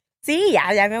grande? Sí,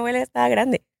 ya mi abuela estaba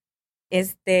grande.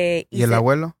 ¿Y el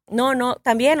abuelo? No,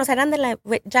 también, o sea,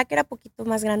 Jack era poquito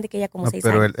más grande que ella, como No, 6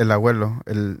 pero años. el abuelo,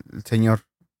 el señor.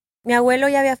 Mi abuelo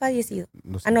ya había fallecido.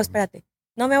 No Ah, no, espérate.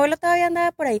 No, mi abuelo todavía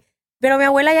andaba por ahí. Pero mi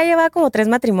abuela ya llevaba como 3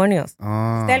 matrimonios.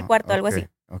 Está el cuarto, algo así.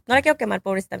 Ok. No la quiero quemar,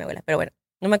 pobrecita mi abuela, pero bueno,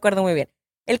 no me acuerdo muy bien.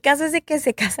 El caso es de que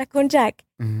se casa con Jack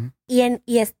Ujú.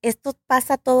 esto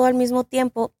pasa todo al mismo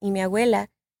tiempo y mi abuela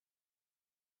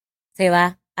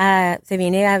se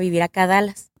viene a vivir acá a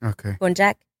Dallas Ok. con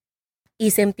Jack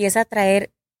y se empieza a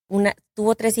traer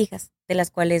tuvo 3 hijas, de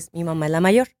las cuales mi mamá es la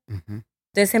mayor. Ujú.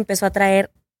 Entonces empezó a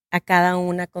traer a cada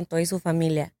una con toda su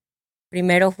familia.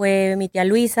 Primero fue mi tía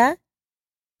Luisa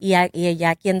y ella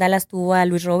aquí en Dallas tuvo a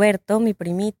Luis Roberto, mi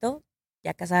primito,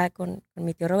 ya casada con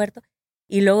mi tío Roberto.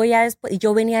 Y luego ya después,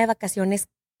 yo venía de vacaciones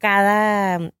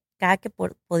cada que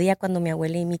podía cuando mi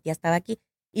abuela y mi tía estaba aquí.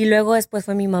 Y luego después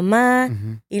fue mi mamá,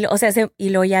 Ujú. y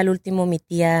luego ya al último mi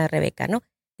tía Rebeca, ¿no?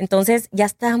 Entonces ya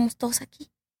estábamos todos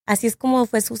aquí. Así es como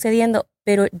fue sucediendo.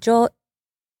 Pero yo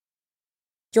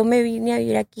me vine a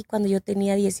vivir aquí cuando yo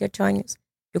tenía 18 años.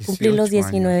 Yo cumplí los 18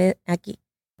 años. 19 aquí.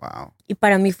 Wow. Y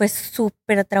para mí fue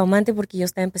súper traumante porque yo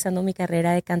estaba empezando mi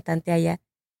carrera de cantante allá.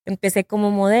 Empecé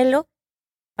como modelo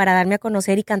para darme a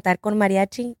conocer y cantar con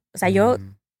mariachi. O sea, yo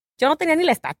no tenía ni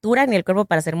la estatura ni el cuerpo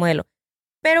para ser modelo.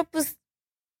 Pero pues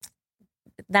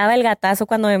daba el gatazo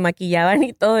cuando me maquillaban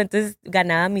y todo. Entonces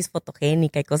ganaba mis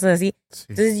fotogénica y cosas así. Sí.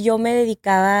 Entonces yo me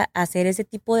dedicaba a hacer ese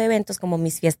tipo de eventos como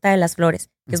mis Fiesta de las Flores,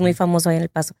 que es muy famoso ahí en El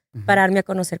Paso, Ujú. para darme a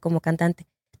conocer como cantante.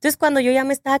 Entonces cuando yo ya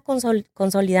me estaba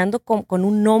consolidando con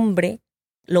un nombre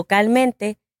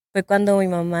localmente, fue cuando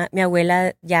mi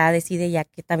abuela ya decide ya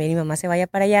que también mi mamá se vaya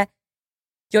para allá.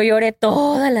 Yo lloré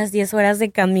todas las 10 horas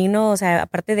de camino, o sea,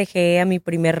 aparte dejé a mi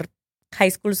primer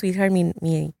high school sweetheart,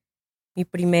 mi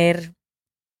primer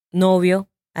novio,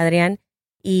 Adrián,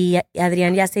 y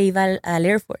Adrián ya se iba al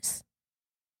Air Force.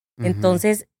 Ujú.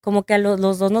 Entonces, como que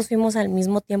los dos nos fuimos al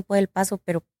mismo tiempo del Paso,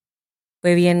 pero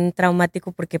fue bien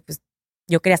traumático porque pues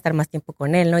yo quería estar más tiempo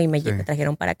con él, ¿no? Y me Sí.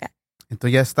 trajeron para acá.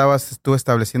 Entonces ya estabas tú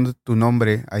estableciendo tu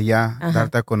nombre allá, Ajá.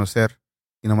 darte a conocer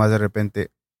y nomás de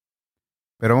repente.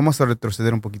 Pero vamos a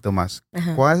retroceder un poquito más.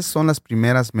 Ajá. ¿Cuáles son las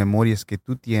primeras memorias que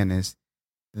tú tienes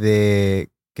de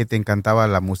que te encantaba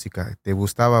la música, te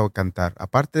gustaba cantar?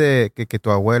 Aparte de que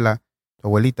tu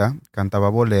abuelita cantaba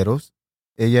boleros,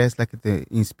 ella es la que te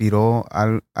inspiró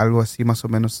algo así más o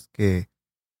menos que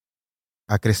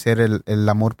a crecer el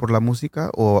amor por la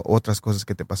música o otras cosas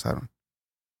que te pasaron.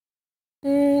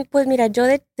 Pues mira, yo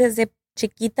desde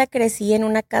chiquita crecí en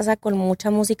una casa con mucha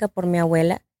música por mi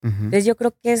abuela. Ujú. Entonces yo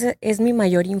creo que esa es mi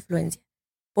mayor influencia.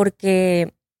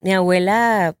 Porque mi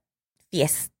abuela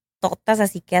fiestotas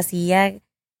así que hacía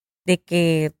de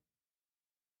que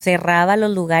cerraba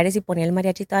los lugares y ponía el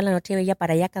mariachi toda la noche y ella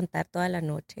para ella cantar toda la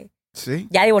noche. Sí.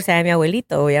 Ya divorciada de mi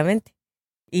abuelito, obviamente.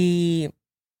 Y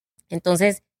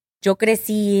entonces yo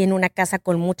crecí en una casa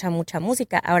con mucha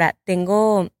música. Ahora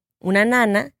tengo una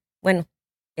nana, bueno,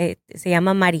 se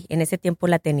llama Mari, en ese tiempo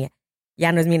la tenía.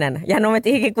 Ya no es mi nana, ya no me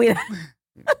tiene que cuidar.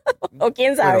 O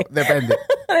quién sabe. Bueno, depende.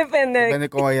 Depende. Depende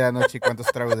cómo vaya la noche y cuántos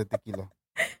tragos de tequila.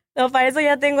 No, para eso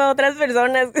ya tengo a otras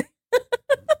personas.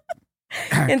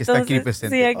 Que está aquí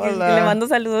presente. Sí, aquí Hola. le mando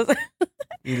saludos.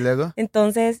 ¿Y luego?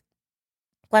 Entonces,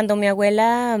 cuando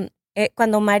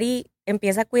cuando Mari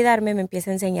empieza a cuidarme, me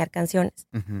empieza a enseñar canciones.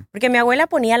 Ujú. Porque mi abuela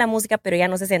ponía la música, pero ella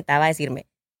no se sentaba a decirme,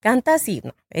 canta así.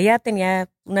 No, ella tenía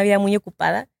una vida muy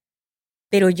ocupada,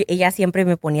 pero ella siempre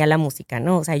me ponía la música,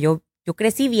 ¿no? O sea, yo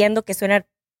crecí viendo que eso era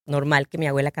normal que mi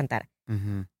abuela cantara.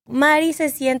 Ujú. Mari se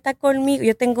sienta conmigo,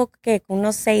 yo tengo que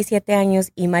unos 6, 7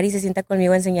 años, y Mari se sienta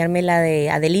conmigo a enseñarme la de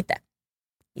Adelita.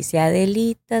 Y si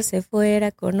Adelita se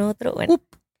fuera con otro, bueno.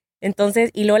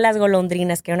 Entonces, y luego Las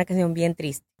Golondrinas, que era una canción bien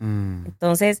triste. Mm.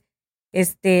 Entonces,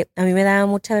 a mí me daba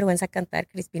mucha vergüenza cantar,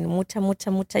 Crispin, mucha.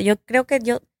 Yo creo que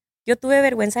yo tuve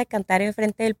vergüenza de cantar en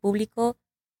frente del público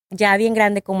ya bien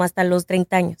grande, como hasta los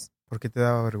 30 años. ¿Por qué te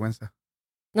daba vergüenza?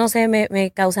 No sé,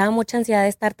 me causaba mucha ansiedad de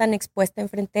estar tan expuesta en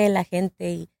frente de la gente,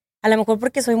 y a lo mejor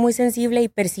porque soy muy sensible y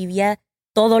percibía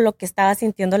todo lo que estaba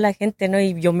sintiendo la gente, ¿no?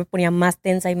 Y yo me ponía más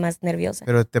tensa y más nerviosa.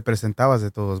 Pero te presentabas de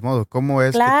todos modos. ¿Cómo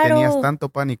es Claro. que tenías tanto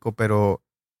pánico, pero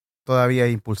todavía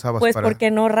impulsabas Pues para...?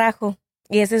 porque no rajo.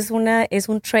 Y ese es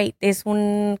un trait,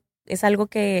 es algo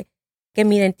que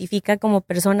me identifica como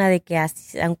persona, de que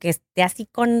aunque esté así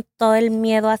con todo el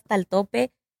miedo hasta el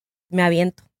tope, me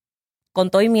aviento, con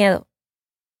todo y miedo.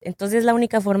 Entonces es la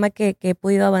única forma que he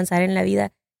podido avanzar en la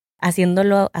vida,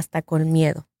 haciéndolo hasta con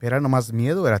miedo. ¿Era nomás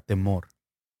miedo o era temor?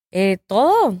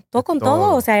 Todo con todo.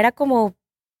 Todo. O sea, era como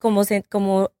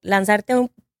lanzarte a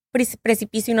un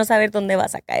precipicio y no saber dónde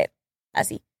vas a caer.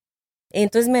 Así.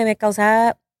 Entonces me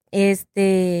causaba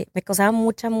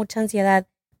mucha ansiedad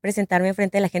presentarme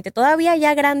frente a la gente. Todavía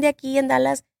ya grande aquí en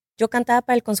Dallas, yo cantaba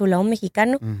para el consulado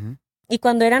mexicano. Ujú. Y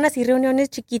cuando eran así reuniones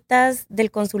chiquitas del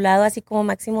consulado, así como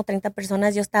máximo 30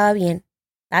 personas, yo estaba bien,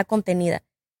 estaba contenida.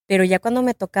 Pero ya cuando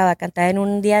me tocaba cantar en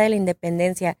un día de la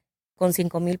independencia con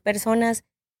 5,000 personas,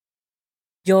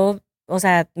 yo, o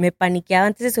sea, me paniqueaba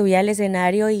antes de subir al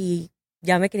escenario y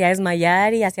ya me quería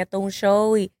desmayar y hacía todo un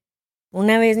show. Y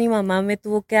una vez mi mamá me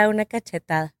tuvo que dar una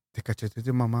cachetada. Te cacheteó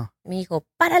tu mamá. Me dijo,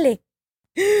 párale.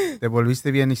 Te volviste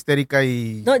bien histérica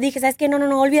y... No, dije, ¿sabes qué? No,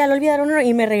 olvídalo. No.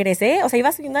 Y me regresé. O sea,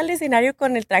 iba subiendo al escenario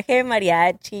con el traje de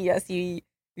mariachi, así,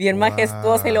 bien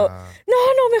majestuoso. Y no,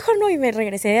 mejor no. Y me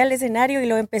regresé al escenario y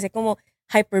luego empecé como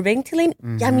hyperventilating.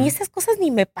 Y a mí esas cosas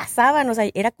ni me pasaban. O sea,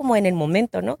 era como en el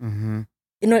momento, ¿no? Ujú.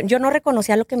 Y yo no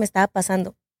reconocía lo que me estaba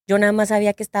pasando. Yo nada más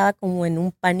sabía que estaba como en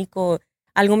un pánico.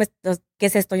 ¿Qué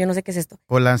es esto? Yo no sé qué es esto.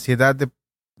 Por la ansiedad de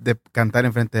cantar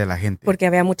enfrente de la gente. Porque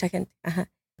había mucha gente. Ajá.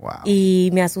 Wow.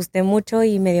 Y me asusté mucho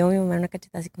y me dio mi mamá una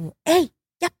cachetada así como, ¡ey,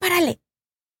 ya párale!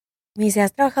 Me dice,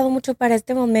 has trabajado mucho para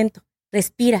este momento,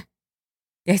 respira.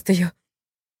 Y ahí estoy yo.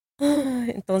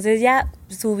 Entonces ya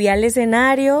subí al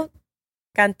escenario,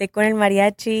 canté con el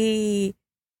mariachi,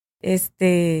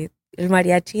 el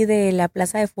mariachi de la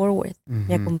plaza de Fort Worth.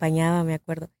 Me Ujú. acompañaba, me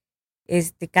acuerdo.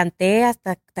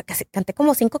 Canté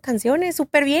como 5 canciones,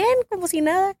 súper bien, como si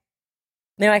nada.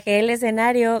 Me bajé del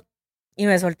escenario y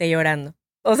me solté llorando.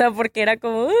 O sea, porque era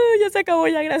como, ya se acabó,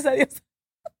 ya, gracias a Dios.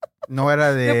 No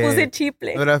era de... Me puse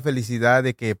chiple. No era felicidad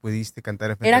de que pudiste cantar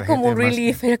enfrente de Era la gente. como un más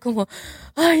relief, era como,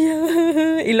 ay,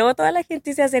 y luego toda la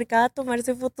gente se acercaba a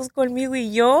tomarse fotos conmigo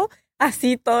y yo,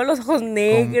 así, todos los ojos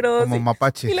negros. Como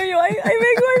mapache. Y luego yo, ay,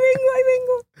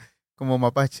 vengo. Como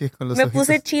mapache con los Me ojitos.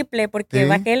 puse chiple porque ¿Sí?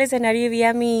 bajé del escenario y vi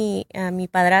a mi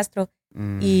padrastro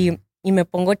y me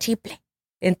pongo chiple.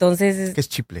 Entonces, ¿Qué es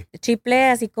chiple? chiple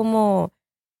así como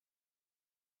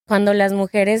cuando las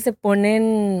mujeres se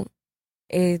ponen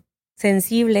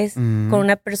sensibles con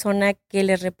una persona que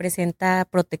les representa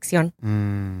protección.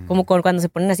 Como cuando se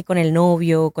ponen así con el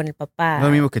novio, con el papá. No es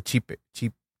lo mismo que chipil.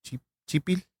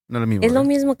 No es lo mismo. Es lo ¿verdad?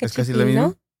 mismo que ¿Es casi chipil, lo mismo?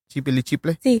 ¿no? ¿Chipil y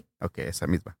chiple? Sí. Ok, esa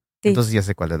misma. Sí. Entonces ya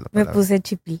sé cuál es la Me palabra. puse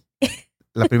chipil.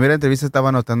 La primera entrevista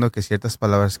estaba notando que ciertas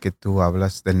palabras que tú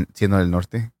hablas siendo del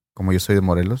norte, como yo soy de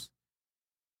Morelos,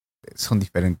 son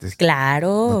diferentes.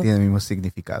 Claro. No tienen el mismo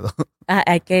significado.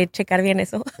 Hay que checar bien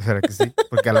eso. ¿Será que sí?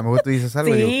 Porque a lo mejor tú dices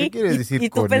algo y digo, ¿qué quieres decir y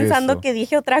tú con pensando eso? que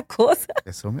dije otra cosa.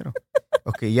 Eso, mero.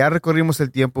 Ok, ya recorrimos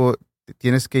el tiempo.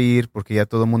 Tienes que ir porque ya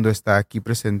todo el mundo está aquí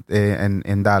presente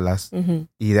en Dallas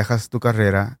y dejas tu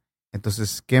carrera.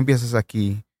 Entonces, ¿qué empiezas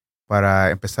aquí para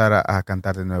empezar a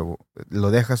cantar de nuevo? ¿Lo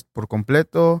dejas por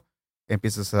completo?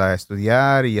 ¿Empiezas a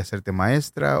estudiar y hacerte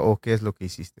maestra? ¿O qué es lo que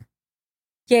hiciste?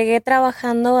 Llegué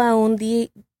trabajando a un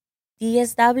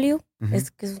DSW,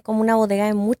 que es como una bodega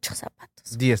de muchos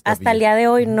zapatos. DSW. Hasta el día de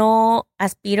hoy no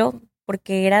aspiro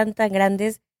porque eran tan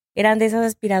grandes, eran de esas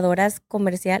aspiradoras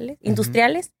comerciales,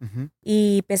 industriales,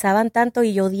 y pesaban tanto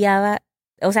y yo odiaba,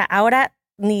 o sea, ahora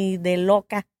ni de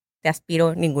loca te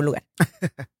aspiro en ningún lugar.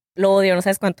 Lo odio, no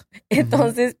sabes cuánto.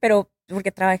 Entonces, pero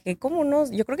porque trabajé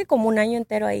yo creo que como un año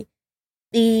entero ahí.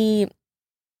 Y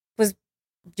pues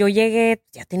yo llegué,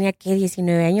 ya tenía que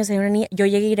 19 años, era una niña, yo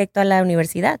llegué directo a la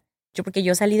universidad. Porque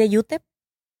yo salí de UTEP,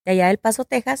 de allá del Paso,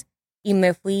 Texas, y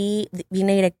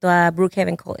vine directo a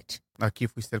Brookhaven College. Aquí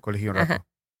fuiste al colegio un rato. Ajá.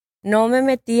 No me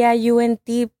metí a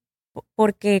UNT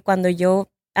porque cuando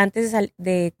antes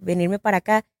de venirme para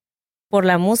acá, por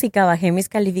la música bajé mis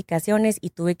calificaciones y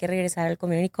tuve que regresar al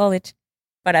Community College.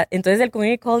 Entonces del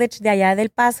Community College de allá del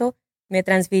Paso me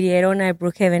transfirieron a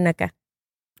Brookhaven acá.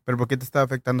 ¿Pero por qué te estaba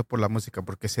afectando por la música?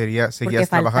 ¿Porque seguías Porque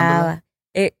trabajando?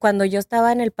 Cuando yo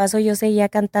estaba en El Paso, yo seguía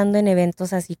cantando en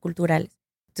eventos así culturales.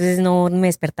 Entonces no me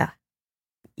despertaba.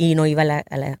 Y no iba a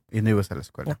la... Y no ibas a la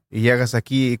escuela. No. Y llegas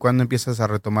aquí, ¿y cuándo empiezas a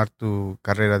retomar tu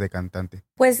carrera de cantante?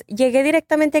 Pues llegué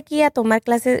directamente aquí a tomar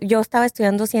clases. Yo estaba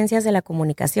estudiando ciencias de la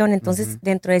comunicación. Entonces,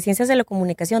 dentro de ciencias de la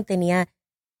comunicación tenía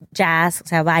jazz, o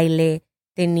sea, baile,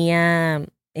 tenía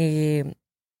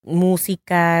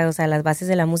música, o sea, las bases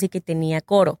de la música y tenía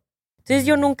coro. Entonces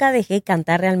yo nunca dejé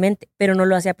cantar realmente, pero no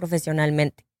lo hacía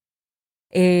profesionalmente.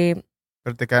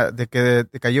 Pero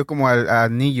te cayó como al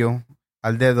anillo,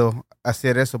 al dedo,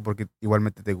 hacer eso porque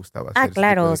igualmente te gustaba hacer ese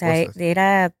Claro, tipo de o sea, cosas.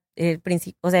 era el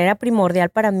principio, o sea, era primordial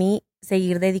para mí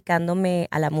seguir dedicándome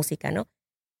a la música, ¿no?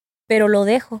 Pero lo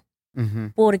dejo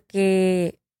Ujú.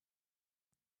 porque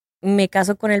me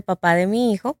caso con el papá de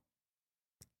mi hijo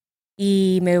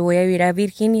y me voy a vivir a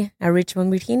Virginia, a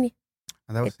Richmond, Virginia.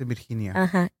 Andabas en Virginia.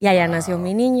 Ajá, y allá nació Wow.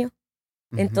 mi niño.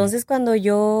 Ujú. Entonces, cuando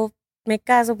yo me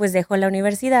caso, pues dejo la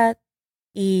universidad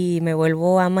y me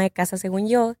vuelvo ama de casa según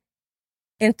yo.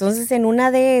 Entonces, en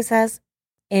una de esas,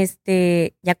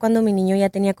 ya cuando mi niño ya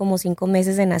tenía como 5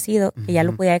 meses de nacido, que ya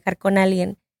lo Ujú. podía dejar con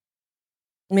alguien,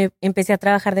 me empecé a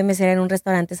trabajar de mesera en un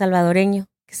restaurante salvadoreño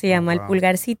que se Oh, llama El wow.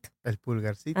 Pulgarcito. El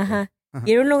pulgarcito. Ajá. Ajá.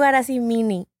 Y era un lugar así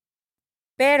mini.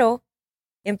 Pero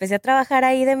empecé a trabajar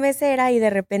ahí de mesera y de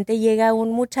repente llega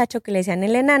un muchacho que le decían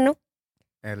el enano,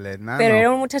 El pero enano.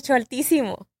 era un muchacho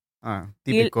altísimo.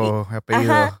 Típico Ajá,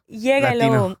 apellido llega y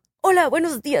latino. luego, hola,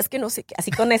 buenos días, que no sé qué, así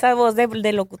con esa voz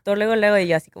de locutor, luego, y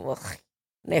yo así como, "Ay,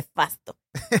 nefasto".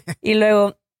 Y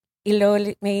luego,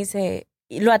 me dice,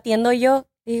 y lo atiendo yo,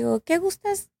 digo, ¿qué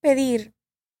gustas pedir?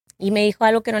 Y me dijo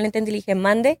algo que no le entendí, le dije,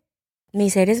 mande. Me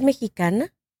dice, ¿eres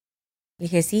mexicana? Le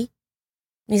dije, sí.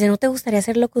 Me dice, ¿no te gustaría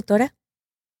ser locutora?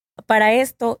 Para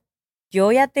esto,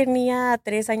 yo ya tenía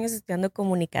 3 años estudiando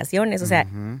comunicaciones, o sea,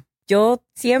 Ujú. yo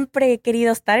siempre he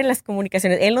querido estar en las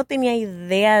comunicaciones. Él no tenía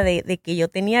idea de que yo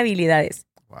tenía habilidades.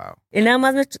 Wow. Él nada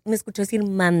más me escuchó decir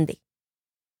mande.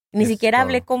 Ni Eso es siquiera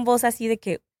hablé todo. con voz así de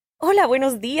que, hola,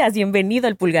 buenos días, bienvenido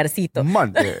al Pulgarcito.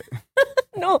 Mande.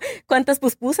 No, ¿cuántas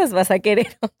puspusas vas a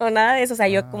querer? O nada de eso. O sea,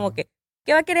 yo como Wow. que,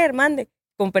 ¿qué va a querer? Mande.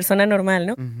 Como persona normal,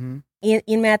 ¿no? Ujú. Y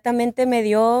inmediatamente me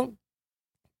dio,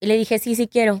 y le dije, sí, sí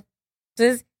quiero.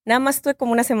 Entonces, nada más estuve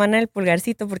como una semana en el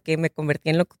Pulgarcito porque me convertí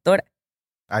en locutora.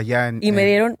 Allá en, Y me en,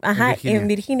 dieron, en ajá, en Virginia.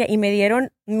 Virginia, y me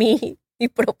dieron mi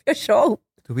propio show.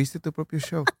 ¿Tuviste tu propio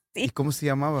show? ¿Y Sí, cómo se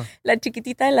llamaba? la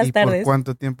chiquitita de las ¿Y por tardes.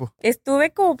 cuánto tiempo?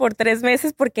 Estuve como por 3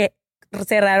 meses porque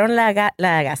cerraron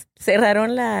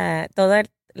cerraron toda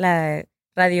la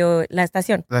radio, la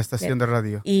estación. La estación de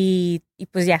radio. Y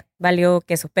pues ya, valió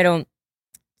queso. Pero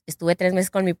estuve 3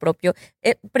 meses con mi propio.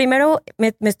 Primero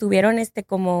me estuvieron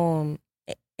como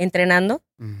entrenando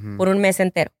Ujú. por un mes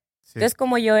entero. Sí. Entonces,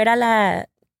 como yo era la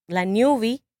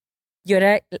newbie, yo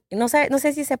era, no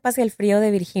sé si sepas el frío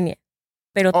de Virginia,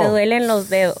 pero te Oh, duelen los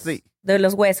dedos, sí. de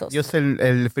los huesos. Yo sé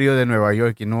el frío de Nueva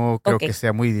York y no creo Ok. que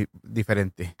sea muy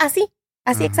diferente. Así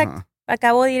exacto. Ajá.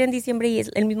 Acabo de ir en diciembre y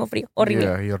es el mismo frío, horrible.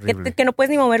 Yeah, y horrible. Que no puedes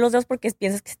ni mover los dedos porque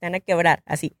piensas que se te van a quebrar,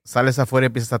 así. Sales afuera y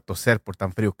empiezas a toser por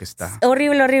tan frío que está.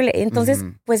 Horrible, horrible. Entonces,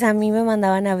 Ujú. pues a mí me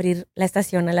mandaban a abrir la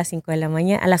estación a las 5 de la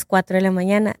mañana, a las 4 de la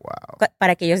mañana, Wow.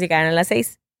 para que ellos llegaran a las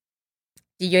 6.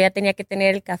 Y yo ya tenía que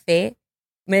tener el café.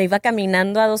 Me iba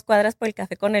caminando a 2 cuadras por el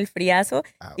café con el friazo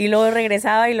y luego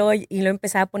regresaba y luego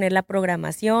empezaba a poner la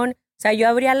programación. O sea, yo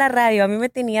abría la radio, a mí me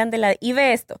tenían y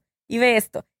ve esto, y ve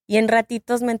esto. Y en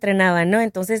ratitos me entrenaban, ¿no?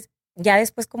 Entonces, ya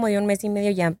después como de un mes y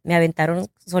medio ya me aventaron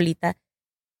solita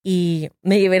y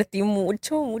me divertí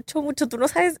mucho, mucho, mucho. Tú no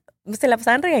sabes, se la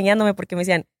pasaban regañándome porque me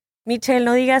decían, Michelle,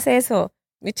 no digas eso,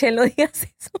 Michelle, no digas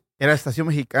eso. ¿Era estación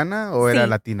mexicana o era Sí,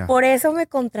 latina? por eso me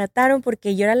contrataron,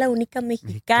 porque yo era la única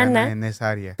mexicana, en esa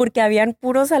área. porque habían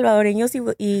puros salvadoreños y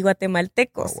Oh,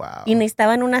 guatemaltecos wow. y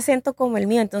necesitaban un acento como el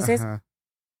mío. Entonces, Ajá.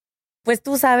 pues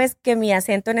tú sabes que mi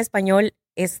acento en español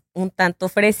es un tanto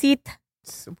fresita.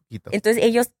 Un poquito. Entonces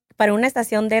ellos, para una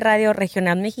estación de radio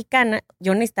regional mexicana,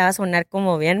 yo necesitaba sonar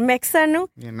como bien mexano.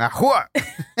 En Ajua.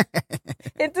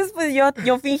 Entonces pues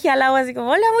yo fingí al agua así como,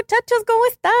 hola muchachos, ¿cómo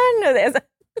están? O sea,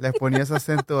 Le ponías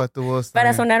acento a tu voz para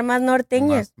también. sonar más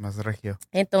norteña. Más regio.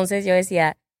 Entonces yo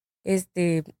decía,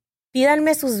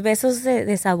 pídanme sus besos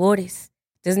de sabores.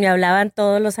 Entonces me hablaban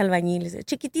todos los albañiles,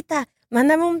 chiquitita,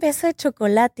 mándame un beso de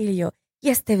chocolate. Y yo, y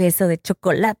este beso de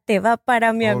chocolate va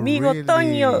para mi Oh, amigo really?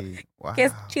 Toño, Wow. que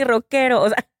es chirroquero. O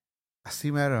sea,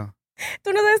 Así mero.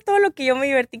 tú no sabes todo lo que yo me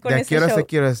divertí con ¿De ese qué hora show. se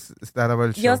quiere estar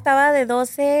el show? Yo estaba de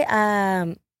 12 a,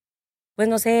 pues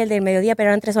no sé, el del mediodía, pero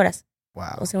eran 3 horas. Wow.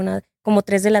 O sea, como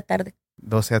 3 de la tarde.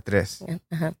 12 a 3.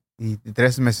 Ajá. Y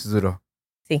 3 meses duró.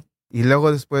 Sí. Y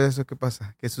luego después de eso, ¿qué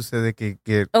pasa? ¿Qué sucede? Que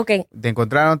Ok, te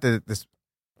encontraron,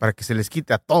 para que se les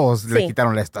quite a todos, le Sí,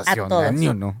 quitaron la a estación. todos. Ni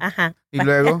uno. Ajá. Y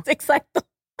luego, Exacto.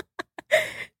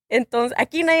 Entonces,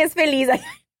 aquí nadie es feliz.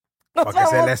 Nos para que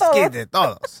se vamos les todos. quite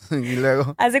todos. Y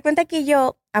luego, Haz de cuenta que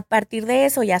yo, a partir de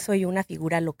eso, ya soy una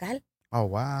figura local. oh,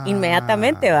 wow.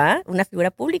 Inmediatamente, ¿va? Una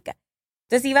figura pública.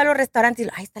 Entonces iba a los restaurantes y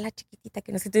ahí está la chiquitita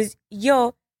que no sé. Entonces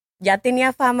yo ya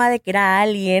tenía fama de que era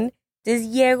alguien.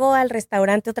 Entonces llego al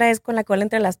restaurante otra vez con la cola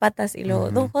entre las patas y luego,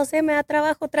 Ujú. don José, me da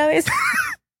trabajo otra vez.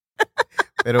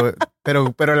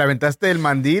 Pero le aventaste el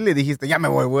mandil y dijiste, ya me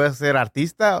voy a ser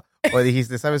artista. O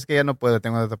dijiste, ¿sabes qué? Ya no puedo,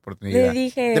 tengo otra oportunidad. Le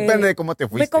dije... Depende de cómo te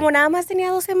fuiste. Como nada más tenía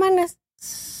 2 semanas.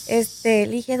 Le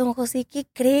dije, don José, ¿qué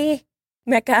cree?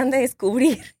 Me acaban de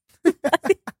descubrir.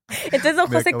 Entonces don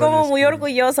José como muy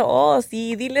orgulloso. Oh,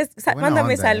 sí, diles,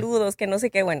 mándame saludos, que no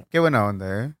sé qué, bueno. Qué buena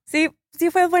onda, ¿eh? Sí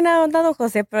fue buena onda don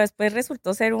José, pero después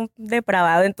resultó ser un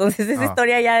depravado. Entonces esa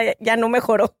historia ya no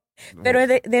mejoró. Pero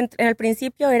en el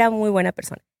principio era muy buena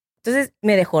persona. Entonces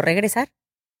me dejó regresar.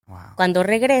 Wow. Cuando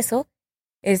regreso,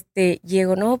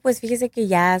 llego, no, pues fíjese que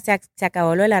ya se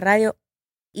acabó lo de la radio.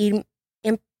 Y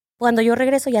cuando yo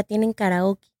regreso ya tienen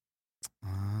karaoke.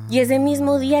 Y ese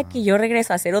mismo día que yo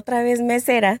regreso a ser otra vez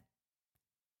mesera,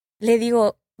 le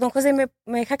digo, don José, ¿me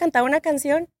deja cantar una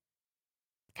canción?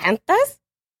 ¿Cantas?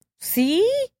 Sí.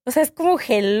 O sea, es como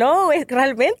hello,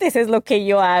 realmente eso es lo que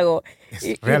yo hago.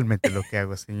 Es realmente lo que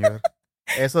hago, señor.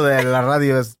 Eso de la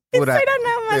radio es pura eso era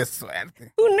nada más de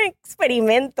suerte. Un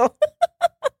experimento.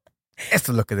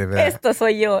 Esto es lo que debe dar. Esto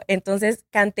soy yo. Entonces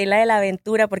canté la de la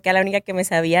aventura porque era la única que me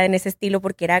sabía en ese estilo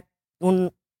porque era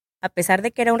a pesar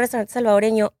de que era un restaurante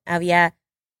salvadoreño, había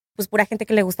pues pura gente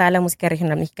que le gustaba la música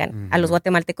regional mexicana. Uh-huh. A los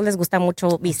guatemaltecos les gusta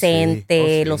mucho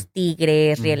Vicente, Los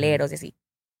Tigres, Rieleros y así.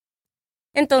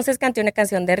 Entonces canté una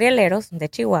canción de Rieleros, de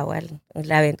Chihuahua,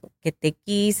 la aventura. Que te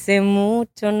quise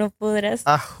mucho, no podrás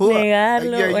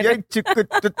negarlo.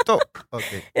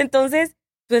 Okay. Entonces,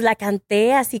 pues la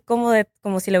canté así como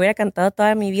si lo hubiera cantado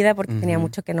toda mi vida porque tenía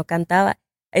mucho que no cantaba.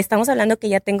 Estamos hablando que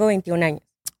ya tengo 21 años.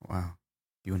 Wow,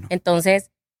 21.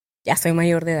 Entonces, ya soy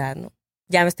mayor de edad, ¿no?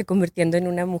 Ya me estoy convirtiendo en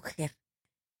una mujer.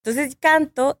 Entonces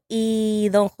canto y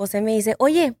don José me dice,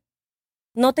 oye,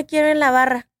 no te quiero en la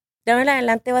barra. De ahora en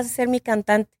adelante vas a ser mi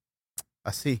cantante.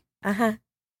 ¿Así? Ajá.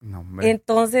 No, hombre.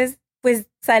 Entonces, pues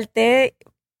salté.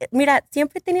 Mira,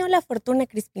 siempre he tenido la fortuna,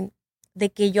 Crispin,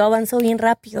 de que yo avanzo bien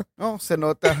rápido. No, se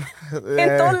nota.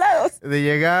 En todos lados. De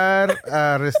llegar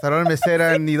a restaurante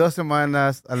mesera ni 2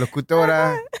 semanas, a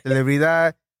locutora,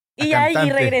 celebridad, a cantante.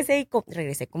 Y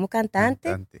regresé como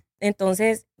cantante.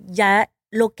 Entonces, ya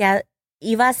lo que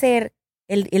iba a hacer,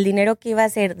 el dinero que iba a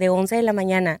hacer de 11 de la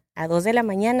mañana a 2 de la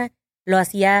mañana, lo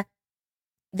hacía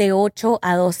de 8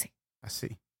 a 12.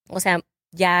 Así. O sea,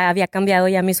 ya había cambiado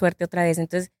ya mi suerte otra vez.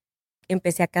 Entonces,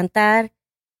 empecé a cantar.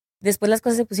 Después las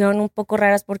cosas se pusieron un poco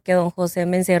raras porque don José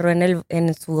me encerró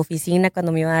en su oficina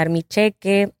cuando me iba a dar mi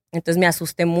cheque. Entonces me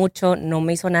asusté mucho, no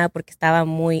me hizo nada porque estaba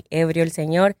muy ebrio el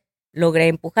señor. Logré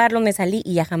empujarlo, me salí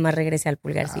y ya jamás regresé al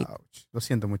Pulgarcito. Ouch. Lo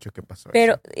siento mucho que pasó.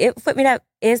 Pero mira,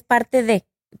 es parte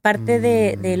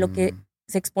de lo que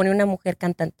se expone una mujer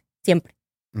cantante, siempre.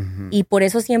 Uh-huh. Y por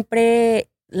eso siempre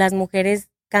las mujeres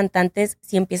cantantes,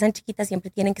 si empiezan chiquitas,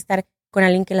 siempre tienen que estar con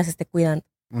alguien que las esté cuidando.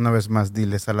 Una vez más,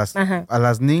 diles a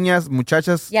las niñas,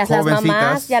 muchachas, y a jovencitas. las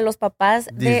mamás y a los papás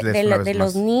de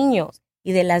los niños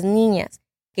y de las niñas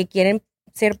que quieren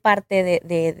ser parte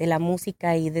de la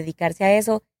música y dedicarse a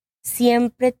eso,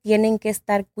 siempre tienen que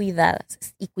estar cuidadas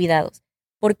y cuidados.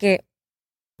 Porque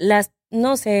las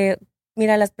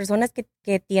personas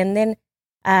que tienden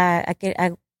a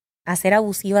ser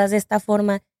abusivas de esta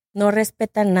forma no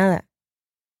respetan nada.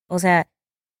 O sea,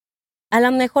 a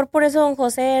lo mejor por eso don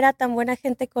José era tan buena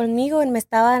gente conmigo, me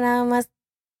estaba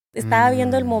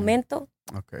viendo el momento.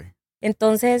 Okay.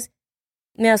 Entonces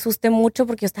me asusté mucho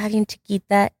porque yo estaba bien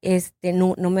chiquita,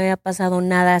 no me había pasado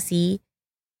nada así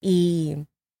y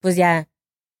pues ya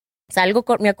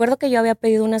me acuerdo que yo había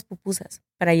pedido unas pupusas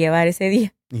para llevar ese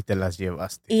día. Y te las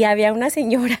llevaste. Y había una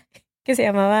señora que se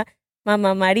llamaba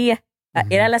Mamá María,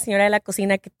 era la señora de la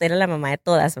cocina que era la mamá de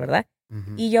todas, ¿verdad?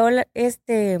 Uh-huh. Y yo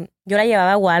la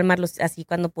llevaba a Walmart así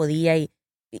cuando podía y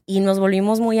nos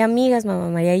volvimos muy amigas, Mamá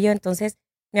María y yo. Entonces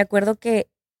me acuerdo que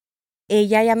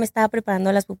ella ya me estaba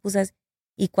preparando las pupusas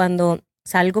y cuando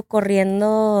salgo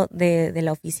corriendo de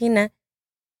la oficina,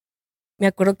 me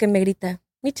acuerdo que me grita,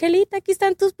 Michelita, aquí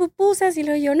están tus pupusas. Y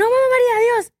luego yo, no, Mamá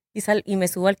María, adiós. Y me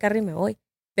subo al carro y me voy.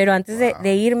 Pero antes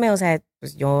de irme, o sea,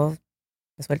 pues yo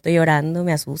me suelto llorando,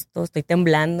 me asusto, estoy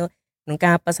temblando, nunca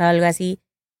me ha pasado algo así.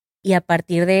 Y a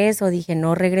partir de eso dije,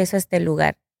 no regreso a este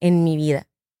lugar en mi vida.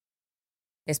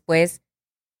 Después,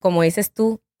 como dices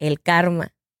tú, el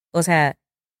karma. O sea,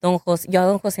 yo a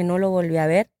don José no lo volví a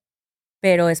ver,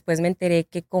 pero después me enteré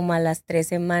que como a las 3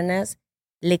 semanas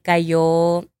le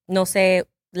cayó, no sé,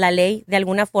 la ley de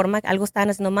alguna forma, algo estaban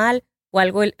haciendo mal o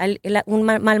algo, un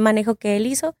mal manejo que él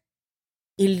hizo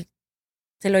y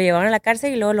se lo llevaron a la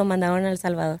cárcel y luego lo mandaron a El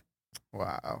Salvador.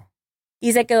 Wow.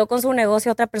 Y se quedó con su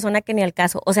negocio otra persona que ni al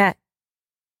caso. O sea,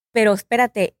 pero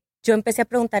espérate, yo empecé a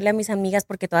preguntarle a mis amigas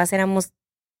porque todas éramos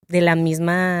de la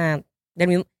misma,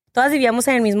 todas vivíamos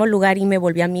en el mismo lugar y me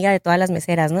volví amiga de todas las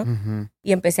meseras, ¿no? Ujú.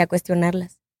 Y empecé a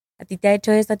cuestionarlas. A ti te ha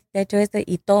hecho esto, a ti te ha hecho esto.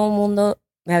 Y todo el mundo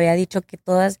me había dicho que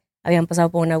todas habían pasado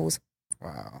por un abuso.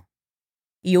 Wow.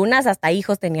 Y unas hasta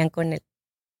hijos tenían con él.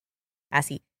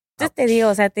 Así. Entonces te digo,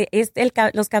 o sea,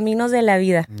 los caminos de la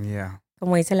vida, Yeah.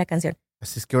 como dice la canción.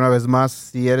 Así es que una vez más,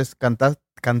 si eres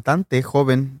cantante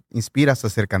joven, inspiras a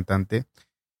ser cantante,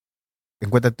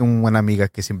 encuéntrate una buena amiga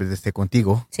que siempre esté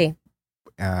contigo. Sí.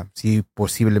 Si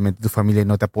posiblemente tu familia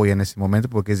no te apoya en ese momento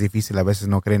porque es difícil, a veces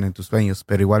no creen en tus sueños,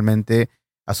 pero igualmente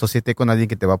asóciate con alguien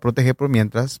que te va a proteger por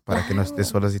mientras para que no estés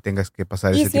Claro. solas y tengas que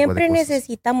pasar Y ese tipo de siempre cosas.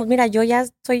 necesitamos, mira, yo ya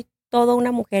soy toda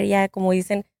una mujer, ya como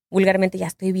dicen vulgarmente, ya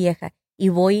estoy vieja.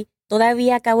 Y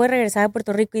todavía acabo de regresar a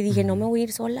Puerto Rico y dije, no me voy a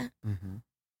ir sola. Ujú.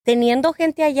 Teniendo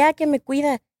gente allá que me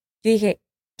cuida, yo dije,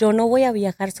 yo no voy a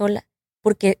viajar sola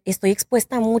porque estoy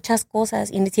expuesta a muchas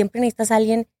cosas y siempre necesitas a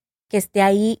alguien que esté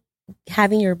ahí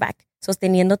having your back,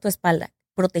 sosteniendo tu espalda,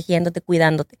 protegiéndote,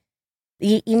 cuidándote.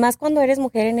 Y más cuando eres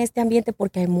mujer en este ambiente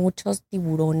porque hay muchos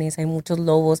tiburones, hay muchos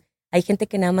lobos, hay gente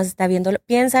que nada más está viendo,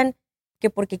 piensan que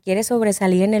porque quiere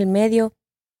sobresalir en el medio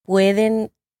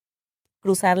pueden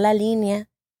cruzar la línea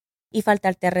y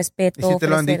faltarte a ¿Y respeto, si te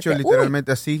lo han dicho ofrecerte.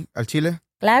 literalmente así al chile?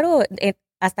 Claro,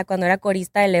 hasta cuando era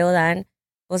corista de Leo Dan,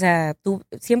 o sea,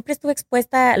 siempre estuve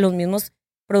expuesta a los mismos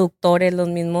productores, los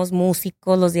mismos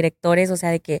músicos, los directores, o sea,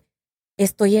 de que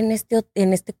estoy en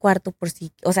este cuarto por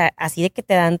si, o sea, así de que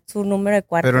te dan su número de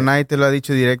cuarto. Pero nadie te lo ha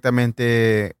dicho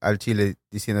directamente al chile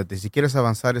diciéndote, si quieres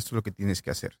avanzar, esto es lo que tienes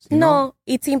que hacer. Si No,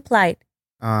 it's implied,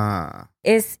 ah,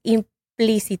 es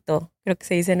implícito, creo que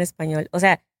se dice en español. O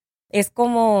sea, es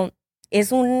como,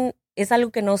 es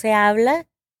algo que no se habla,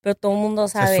 pero todo el mundo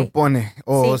se sabe. supone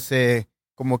o Sí.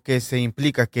 como que se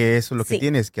implica que eso es lo que Sí.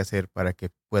 tienes que hacer para que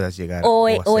puedas llegar O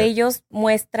hacer. ellos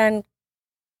muestran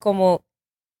como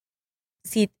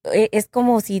es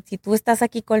como si tú estás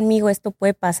aquí conmigo, esto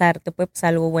puede pasar, te puede pasar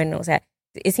algo bueno. O sea,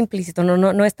 es implícito,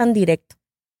 no es tan directo.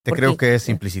 Te porque- creo que es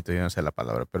implícito, yo no sé la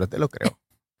palabra, pero te lo creo.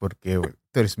 Porque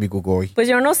tú eres mi Google. Pues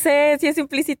yo no sé si es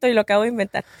implícito y lo acabo de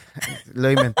inventar.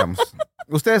 Lo inventamos.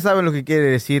 Ustedes saben lo que quiere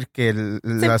decir que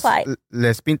Implied.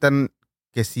 les pintan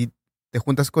que si te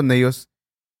juntas con ellos,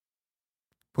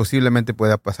 posiblemente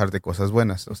pueda pasarte cosas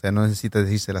buenas. O sea, no necesitas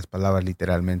decirse las palabras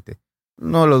literalmente.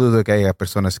 No lo dudo que haya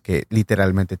personas que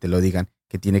literalmente te lo digan,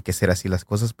 que tiene que ser así las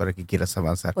cosas para que quieras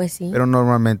avanzar. Pues sí. Pero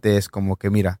normalmente es como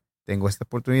que, mira, tengo esta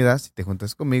oportunidad, si te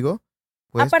juntas conmigo,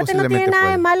 pues Aparte no tiene posiblemente nada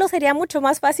de pueda. malo, sería mucho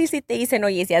más fácil si te dicen,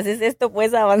 oye, si haces esto,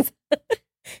 puedes avanzar.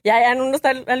 ya uno está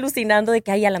alucinando de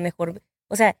que hay a lo mejor,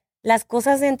 o sea, las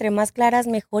cosas entre más claras,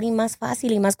 mejor y más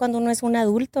fácil, y más cuando uno es un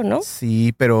adulto, ¿no?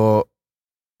 Sí, pero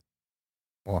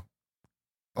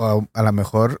o a lo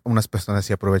mejor unas personas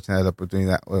sí aprovechan de la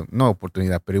oportunidad, o no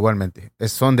oportunidad, pero igualmente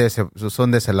son de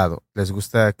ese lado. Les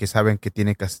gusta que saben que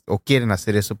tienen que o quieren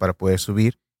hacer eso para poder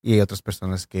subir y hay otras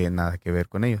personas que nada que ver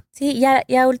con ello. Sí,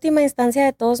 y a última instancia,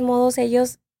 de todos modos,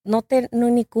 ellos no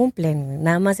ni cumplen,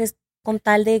 nada más es con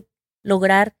tal de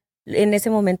lograr en ese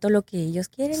momento lo que ellos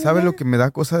quieren. ¿Sabes lo que me da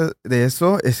cosa de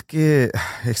eso? Es que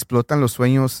explotan los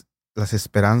sueños, las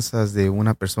esperanzas de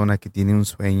una persona que tiene un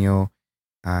sueño,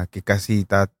 que casi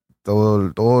está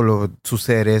su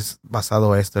ser es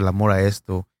basado a esto, el amor a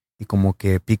esto, y como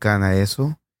que pican a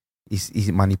eso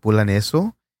y manipulan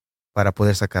eso para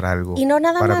poder sacar algo Y no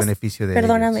nada para más, beneficio de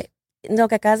perdóname, ellos. lo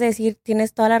que acabas de decir,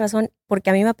 tienes toda la razón, porque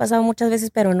a mí me ha pasado muchas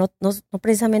veces, pero no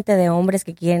precisamente de hombres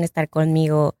que quieren estar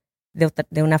conmigo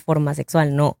de una forma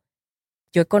sexual, no.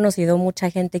 Yo he conocido mucha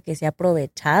gente que se ha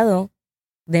aprovechado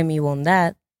de mi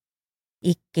bondad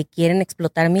y que quieren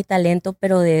explotar mi talento,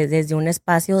 pero desde un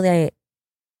espacio de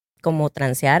como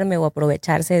transearme o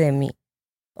aprovecharse de mí.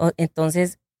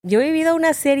 Entonces, yo he vivido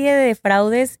una serie de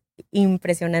fraudes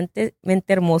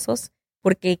impresionantemente hermosos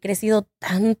porque he crecido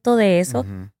tanto de eso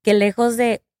Ujú. que lejos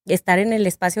de estar en el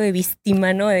espacio de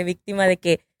víctima, ¿no? De víctima de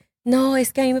que, no,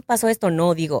 es que a mí me pasó esto.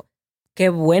 No, digo, qué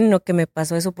bueno que me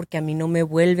pasó eso porque a mí no me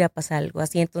vuelve a pasar algo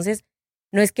así. Entonces,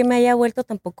 no es que me haya vuelto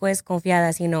tampoco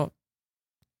desconfiada, sino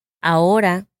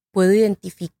ahora puedo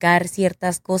identificar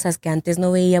ciertas cosas que antes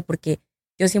no veía porque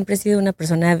yo siempre he sido una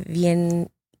persona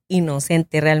bien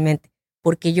inocente realmente,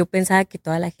 porque yo pensaba que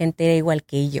toda la gente era igual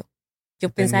que yo. Yo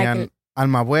pensaba Tenían que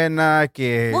alma buena,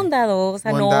 que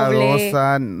bondadosa, noble.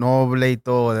 bondadosa, noble y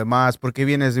todo demás, porque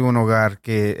vienes de un hogar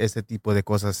que ese tipo de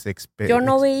cosas se Yo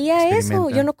no veía eso,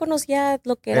 experimentan. yo no conocía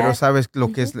lo que era. Pero sabes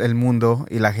lo que es el mundo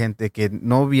y la gente que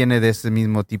no viene de ese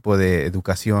mismo tipo de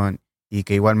educación y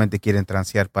que igualmente quieren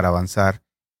transear para avanzar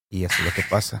y eso es lo que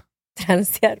pasa.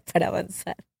 Transear para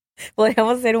avanzar.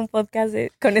 Podríamos hacer un podcast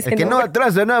con ese El que no nombre.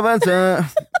 atrasa no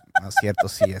avanza. No es cierto,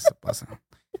 sí, eso pasa.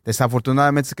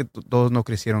 Desafortunadamente es que todos no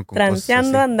crecieron con Transeando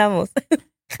cosas así. andamos.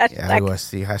 Hashtag. Algo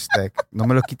así, hashtag. No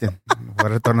me lo quiten. Voy a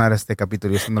retornar a este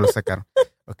capítulo y eso no lo sacaron.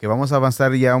 Ok, vamos a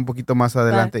avanzar ya un poquito más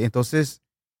adelante. Entonces,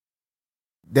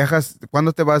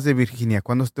 ¿cuándo te vas de Virginia?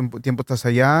 ¿Cuánto tiempo estás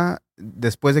allá?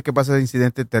 Después de que pasa el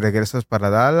incidente, ¿te regresas para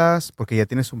Dallas? Porque ya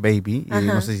tienes un baby y Ajá.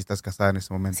 no sé si estás casada en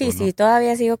ese momento. Sí, ¿no? sí,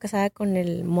 todavía sigo casada con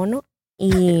el mono.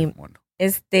 Y Bueno,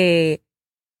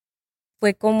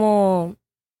 fue como,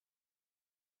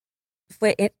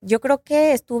 yo creo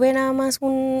que estuve nada más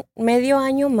un medio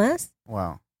año más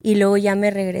wow. y luego ya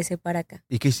me regresé para acá.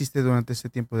 ¿Y qué hiciste durante ese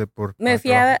tiempo de Me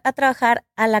fui a trabajar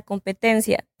a la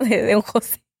competencia de don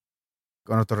José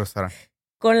con otro restaurante?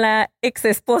 con la ex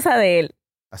esposa de él.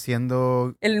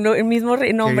 ¿Haciendo El mismo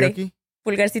nombre. karaoke?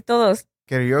 Pulgarcito 2.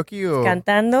 ¿Karaoke o...?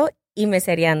 Cantando y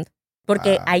mesereando.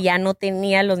 Porque Ah. allá no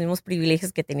tenía los mismos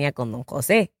privilegios que tenía con don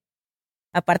José.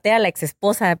 Aparte era la ex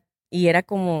esposa y era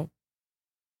como...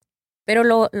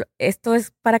 Pero esto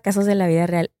es para casos de la vida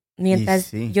real. Mientras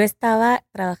sí. yo estaba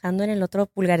trabajando en el otro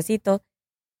Pulgarcito,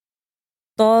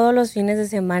 todos los fines de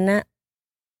semana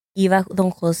iba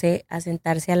don José a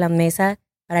sentarse a la mesa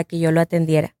para que yo lo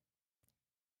atendiera.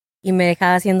 Y me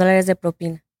dejaba $100 de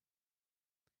propina.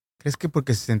 ¿Crees que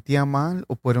porque se sentía mal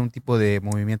o por un tipo de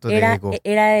movimiento de ego?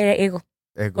 Era de ego.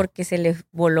 Ego. Porque se le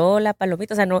voló la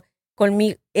palomita. O sea, no,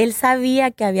 conmigo. Él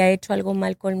sabía que había hecho algo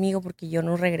mal conmigo porque yo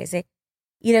no regresé.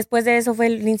 Y después de eso fue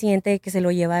el incidente de que se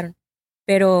lo llevaron.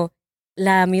 Pero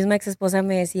la misma ex esposa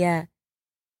me decía,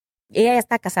 ella ya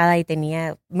está casada y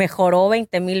mejoró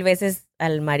 20,000 veces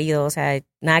al marido. O sea,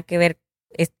 nada que ver.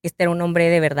 Este era un hombre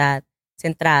de verdad,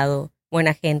 centrado,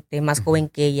 buena gente, más joven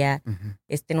que ella.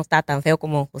 No estaba tan feo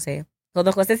como José.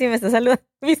 Don José, si me está saludando,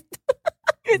 ¿viste?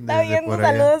 Me está Desde viendo, por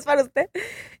allá. saludos para usted.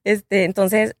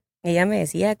 Entonces, ella me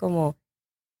decía como,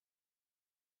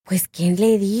 pues, ¿quién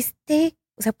le diste?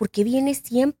 O sea, ¿por qué viene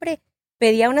siempre?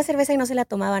 Pedía una cerveza y no se la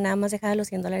tomaba, nada más dejaba los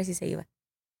 $100 y se iba.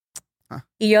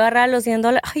 Y yo agarraba los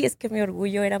 $100, ay, es que mi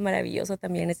orgullo era maravilloso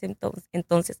también ese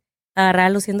entonces. Agarraba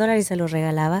los $100 y se los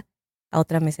regalaba a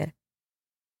otra mesera.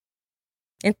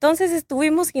 Entonces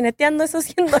estuvimos jineteando esos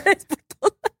 $100 por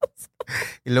todos lados.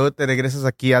 ¿Y luego te regresas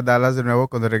aquí a Dallas de nuevo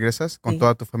cuando regresas con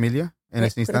toda tu familia en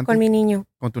ese instante? Con mi niño.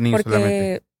 Con tu niño porque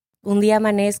solamente. Un día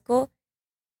amanezco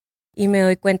y me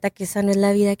doy cuenta que esa no es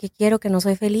la vida que quiero, que no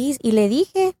soy feliz. Y le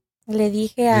dije Le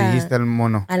dijiste al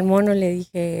mono. Al mono le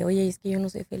dije, oye, es que yo no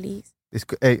soy feliz.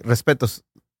 Respetos,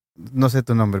 no sé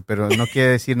tu nombre, pero no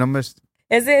quiere decir nombres.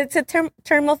 Es a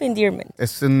term of endearment.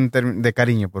 Es un término de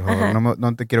cariño, por favor.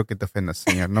 No te quiero que te ofendas,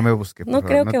 señor. No me busque, por No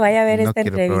favor. creo que vaya a ver esta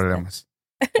entrevista. Problemas.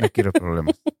 No quiero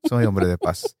problemas. Soy hombre de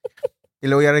paz. Y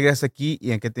luego ya regresas aquí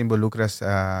y ¿en qué te involucras?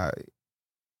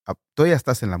 Tú ya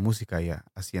estás en la música ya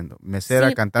haciendo. Mesera,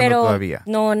 sí, cantando pero todavía.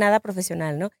 No, nada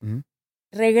profesional, ¿no? Uh-huh.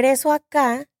 Regreso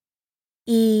acá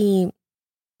y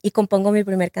compongo mi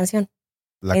primer canción.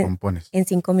 La compones. En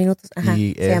 5 minutos. Ajá.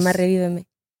 Se llama Revíveme.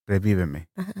 Revíveme.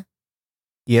 Ajá.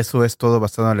 ¿Y eso es todo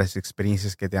basado en las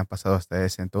experiencias que te han pasado hasta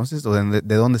ese entonces? ¿O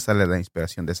de dónde sale la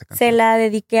inspiración de esa canción? Se la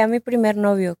dediqué a mi primer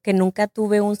novio, que nunca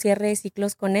tuve un cierre de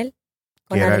ciclos con él,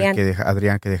 con que Adrián. Era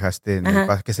Adrián que dejaste en el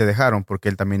paz, que se dejaron porque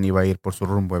él también iba a ir por su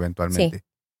rumbo eventualmente.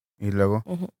 Sí. Y luego,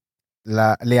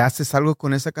 ¿le haces algo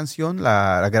con esa canción?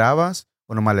 ¿La grabas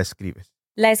o nomás la escribes?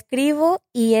 La escribo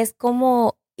y es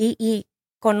como, y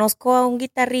conozco a un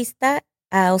guitarrista,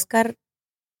 a Oscar,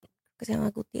 que se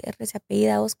llama Gutiérrez, se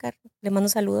apellida Oscar, le mando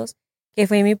saludos, que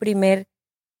fue mi primer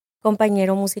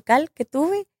compañero musical que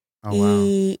tuve.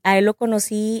 Y a él lo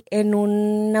conocí en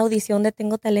una audición de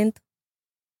Tengo Talento,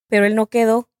 pero él no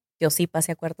quedó. Yo sí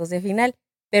pasé a cuartos de final,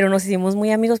 pero nos hicimos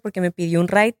muy amigos porque me pidió un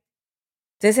ride.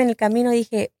 Entonces en el camino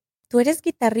dije, ¿tú eres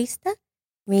guitarrista?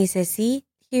 Me dice, sí.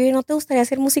 Dije, ¿no te gustaría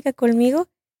hacer música conmigo?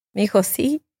 Me dijo,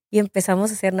 sí. Y empezamos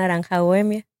a hacer Naranja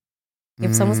Bohemia. Y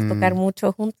empezamos a tocar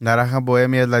mucho juntos. Naranja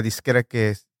Bohemia es la disquera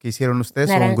que hicieron ustedes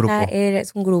o un grupo.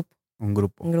 Es un grupo. Un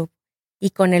grupo. Y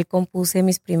con él compuse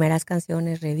mis primeras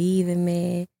canciones,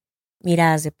 Revíveme,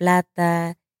 Miradas de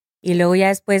Plata. Y luego ya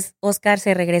después Oscar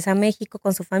se regresa a México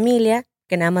con su familia,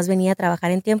 que nada más venía a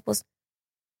trabajar en tiempos.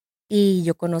 Y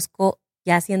yo conozco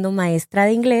ya siendo maestra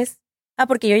de inglés.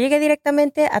 Porque yo llegué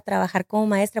directamente a trabajar como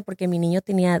maestra porque mi niño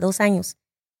tenía 2 años.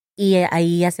 Y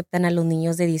ahí aceptan a los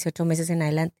niños de 18 meses en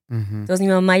adelante. Entonces mi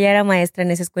mamá ya era maestra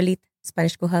en esa escuelita,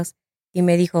 Spanish Schoolhouse. Y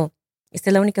me dijo, esta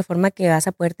es la única forma que vas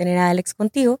a poder tener a Alex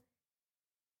contigo.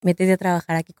 Métete a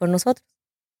trabajar aquí con nosotros.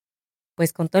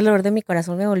 Pues con todo el dolor de mi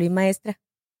corazón me volví maestra.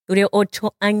 Duré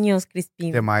 8 años,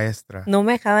 Crispín. De maestra. No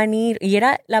me dejaban ir. Y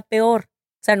era la peor.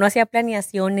 O sea, no hacía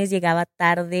planeaciones, llegaba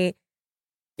tarde.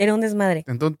 Era un desmadre.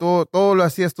 Entonces todo lo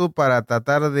hacías tú para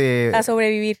tratar de... A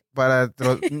sobrevivir.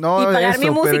 No Y pagar mi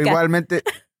eso, pero música. igualmente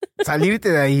salirte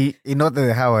de ahí y no te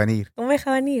dejaban ir. No me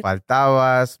dejaban ir.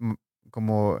 Faltabas,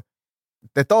 como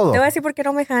de todo. Te voy a decir por qué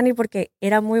no me dejaban ir, porque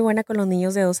era muy buena con los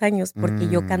niños de 2 años, porque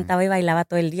yo cantaba y bailaba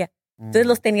todo el día. Entonces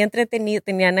los tenía entretenidos,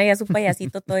 tenían ahí a su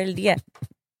payasito todo el día.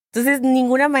 Entonces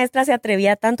ninguna maestra se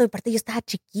atrevía tanto. Y aparte yo estaba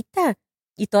chiquita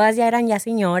y todas ya eran ya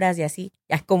señoras y así,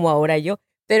 ya como ahora yo.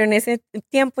 Pero en ese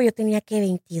tiempo yo tenía que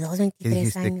 22, ¿Qué 23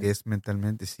 dijiste años. que es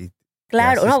mentalmente? Sí.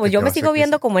 Claro, no, pues yo me vas a sigo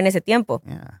viendo crecer. como en ese tiempo,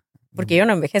 Ya. porque yo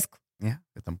no envejezco. Ya,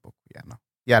 yo tampoco, ya no.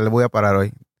 Ya, le voy a parar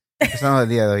hoy. Empezando el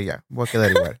día de hoy ya, voy a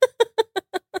quedar igual.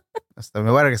 Hasta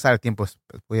me voy a regresar al tiempo,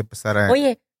 voy a empezar a...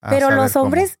 Oye, a pero saber los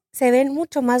hombres se ven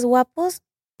mucho más guapos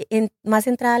más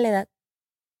entrada a la edad.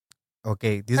 Ok,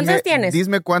 ¿Cuántos años tienes?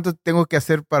 dime cuánto tengo que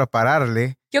hacer para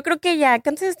pararle. Yo creo que ya.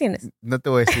 ¿Cuántos años tienes? No te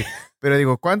voy a decir. Pero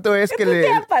digo, ¿cuánto es que le...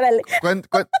 Ya, párale.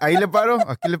 ¿Ahí le paro?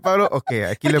 ¿Aquí le paro? Ok,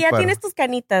 aquí Porque le ya paro. tienes tus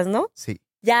canitas, ¿no? Sí,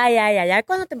 Ya.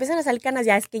 Cuando te empiezan a salir canas,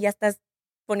 ya es que ya estás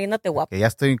poniéndote guapo. que ya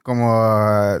estoy como...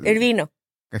 El vino.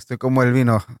 Estoy como el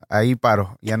vino. Ahí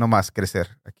paro. Ya no más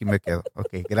crecer. Aquí me quedo. Ok,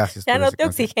 gracias. Ya por no ese te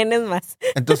consejo. oxigenes más.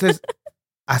 Entonces,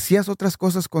 ¿hacías otras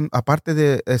cosas aparte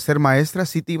de ser maestra?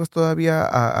 ¿Sí te ibas todavía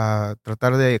a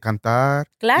tratar de cantar?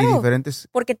 Claro. Y diferentes...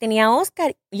 Porque tenía a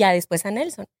Oscar y ya después a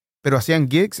Nelson. ¿Pero hacían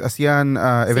gigs? ¿Hacían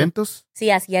Sí. eventos?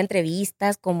 Sí, hacía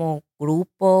entrevistas como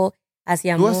grupo. ¿Tú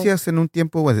Hacíamos... hacías en un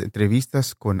tiempo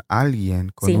entrevistas con alguien?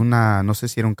 Con Sí. no sé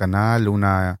si era un canal, un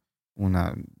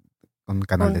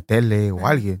canal de tele o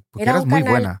alguien. Porque Era eras un muy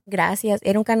canal, buena. gracias.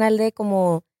 Era un canal de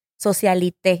como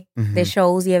socialité, de Ujú.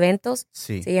 shows y eventos.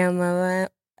 Sí. Se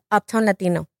llamaba Uptown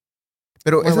Latino.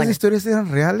 Pero Muy ¿esas buena. historias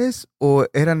eran reales o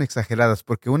eran exageradas?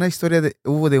 Porque una historia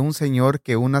hubo de un señor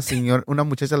que una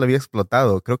muchacha lo había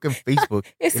explotado, creo que en Facebook.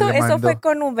 y Eso le mandó. fue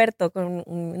con Humberto, con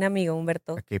un amigo,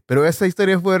 Humberto. Ok, pero esa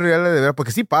historia fue real de verdad,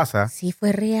 porque sí pasa. Sí, fue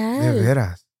De real.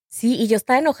 veras. Sí, y yo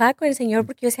estaba enojada con el señor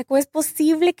porque yo decía, ¿cómo es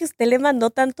posible que usted le mandó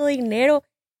tanto dinero?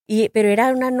 Pero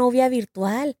era una novia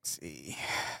virtual. Sí.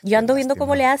 Yo ando Qué viendo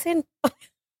cómo le lástima. hacen.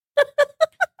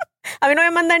 A mí no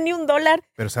me mandan ni $1.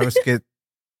 Pero sabes que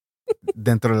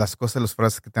dentro de las cosas, las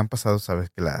frases que te han pasado, sabes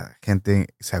que la gente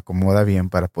se acomoda bien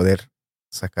para poder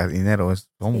sacar dinero.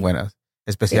 Son Sí. buenas.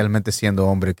 Especialmente siendo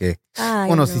hombre, que Ay,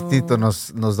 unos no.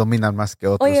 instintos nos dominan más que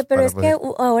otros. Oye, pero para es que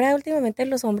poder- ahora últimamente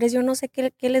los hombres, yo no sé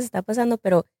qué les está pasando,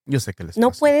 pero Yo sé que les no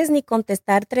pasa. puedes ni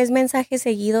contestar 3 mensajes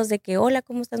seguidos de que, hola,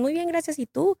 ¿cómo estás? Muy bien, gracias. ¿Y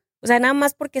tú? O sea, nada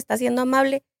más porque estás siendo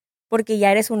amable, porque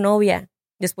ya eres su novia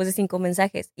después de 5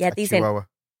 mensajes. Y ya A te dicen, Chihuahua.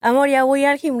 amor, ya voy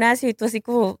al gimnasio. Y tú así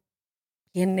como,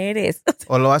 ¿quién eres?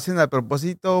 O lo hacen a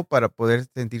propósito para poder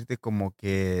sentirte como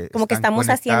que Como que están estamos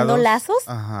haciendo conectados. lazos.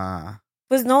 Ajá.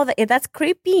 Pues no, that's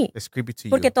creepy. Es creepy to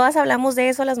Porque you. todas hablamos de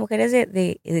eso, las mujeres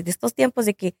de estos tiempos,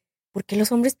 de que, ¿por qué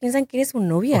los hombres piensan que eres su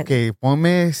novia? Ok,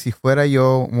 ponme si fuera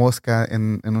yo mosca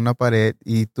en una pared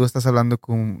y tú estás hablando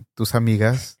con tus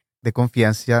amigas de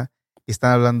confianza y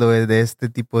están hablando de este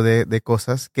tipo de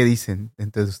cosas. ¿Qué dicen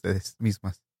entre ustedes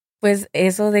mismas? Pues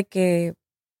eso de que,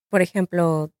 por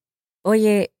ejemplo,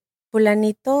 oye,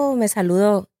 fulanito me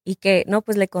saludó y que, no,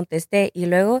 pues le contesté y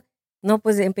luego, no,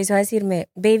 pues empezó a decirme,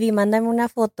 baby, mándame una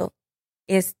foto.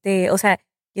 O sea,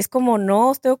 y es como,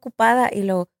 no, estoy ocupada y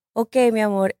ok, mi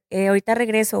amor, ahorita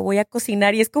regreso, voy a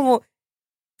cocinar y es como,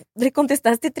 le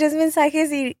contestaste 3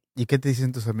 mensajes y ¿Y qué te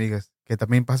dicen tus amigas? ¿Que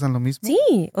también pasan lo mismo?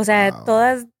 sí, o sea, Wow.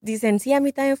 todas dicen, sí, a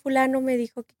mí también fulano me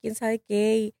dijo que quién sabe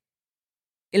qué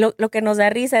y lo que nos da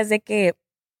risa es de que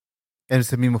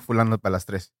Ese mismo fulano para las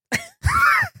 3.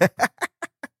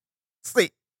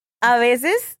 Sí, a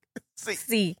veces sí.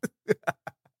 sí.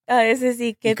 A veces sí,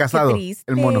 Y qué casado, triste.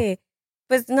 el mono.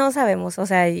 Pues no sabemos, o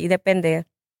sea, y depende.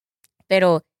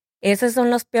 Pero esos son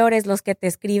los peores, los que te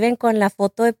escriben con la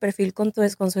foto de perfil con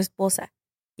su esposa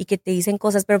y que te dicen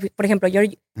cosas. Pero, por ejemplo, yo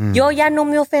ya no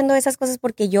me ofendo de esas cosas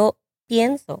porque yo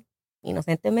pienso,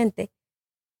 inocentemente,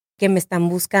 que me están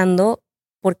buscando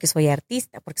porque soy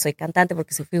artista, porque soy cantante,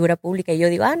 porque soy figura pública. Y yo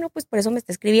digo, no, pues por eso me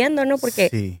está escribiendo, ¿no? Porque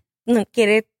Sí. no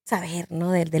quiere saber,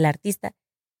 ¿no? Del artista.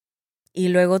 Y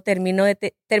luego termino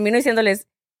diciéndoles,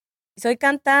 soy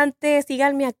cantante,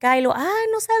 síganme acá. Y no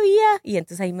sabía. Y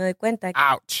entonces ahí me doy cuenta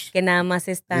Ouch. que nada más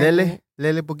están...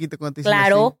 Lele poquito cuando te dicen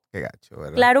Claro. así. Qué gacho,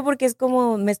 ¿verdad? Claro, porque es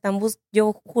como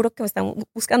yo juro que me están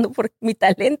buscando por mi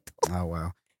talento. Ah, wow.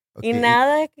 Ok, Y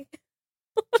nada.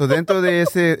 So, dentro de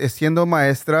ese, siendo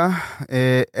maestra,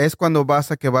 es cuando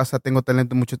tengo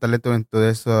talento, mucho talento en toda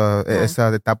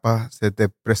esa etapa, ¿se te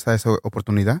presta esa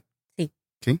oportunidad? Sí.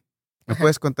 ¿Sí? ¿Me Ajá.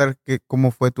 puedes contar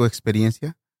cómo fue tu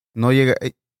experiencia?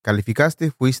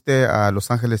 ¿Calificaste? ¿Fuiste a Los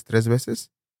Ángeles 3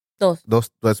 veces? 2.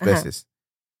 Dos Ajá. veces.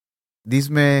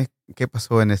 Dime qué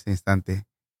pasó en ese instante.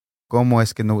 ¿Cómo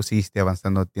es que no seguiste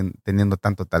avanzando teniendo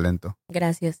tanto talento?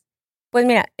 Gracias. Pues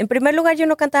mira, en primer lugar yo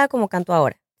no cantaba como canto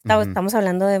ahora. Ujú. Estamos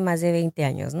hablando de más de 20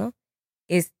 años, ¿no?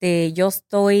 Yo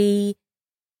estoy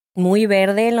muy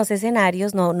verde en los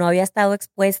escenarios, no había estado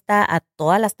expuesta a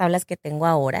todas las tablas que tengo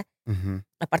ahora. Ujú.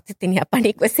 Aparte tenía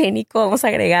pánico escénico, vamos a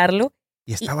agregarlo.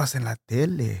 Y Y, estabas en la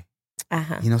tele.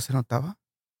 ajá, ¿Y no se notaba?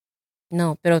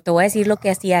 no, pero te voy a decir lo que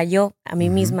Wow. hacía yo a mí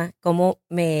Ujú. misma, cómo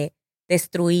me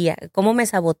destruía, cómo me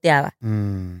saboteaba.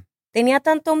 Mm. Tenía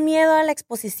tanto miedo a la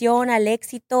exposición, al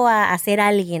éxito, a ser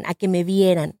alguien, a que me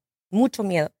vieran. Mucho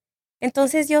miedo.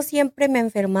 Entonces yo siempre me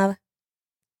enfermaba.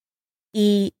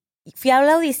 Y fui a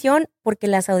la audición porque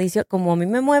las audiciones, como a mí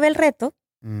me mueve el reto,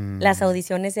 las Mm.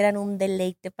 audiciones eran un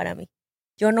deleite para mí.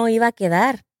 Yo no iba a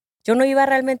quedar. Yo no iba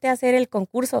realmente a hacer el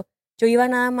concurso. Yo iba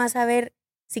nada más a ver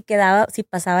si quedaba, si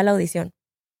pasaba la audición.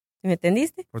 ¿Me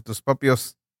entendiste? Por tus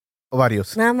propios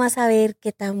ovarios. Nada más a ver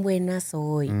qué tan buena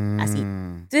soy. Así.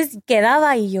 Mm. Entonces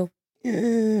quedaba y yo,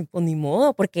 pues ni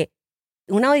modo, porque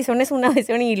una audición es una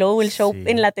audición y luego el show en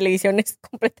Sí, la televisión es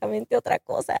completamente otra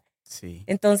cosa. sí.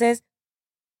 Entonces,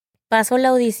 paso la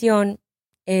audición,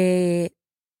 eh,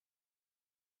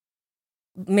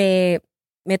 me,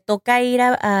 me toca ir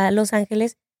a Los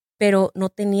Ángeles, pero no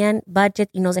tenían budget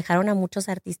y nos dejaron a muchos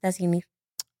artistas sin ir.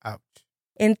 Ouch.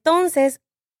 Entonces,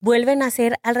 vuelven a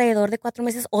hacer alrededor de 4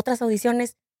 meses otras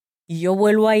audiciones y yo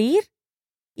vuelvo a ir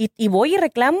y voy y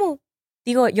reclamo.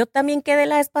 Digo, yo también quedé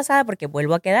la vez pasada porque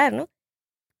vuelvo a quedar, ¿no?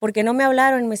 Porque no me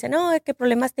hablaron y me dicen, no, es que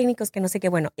problemas técnicos, que no sé qué.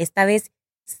 Bueno, esta vez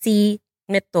sí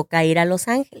me toca ir a Los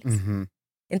Ángeles. Ujú.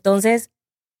 Entonces,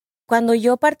 cuando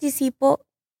yo participo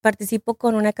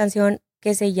con una canción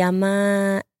que se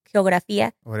llama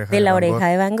Geografía Oreja de de la Van Gogh. oreja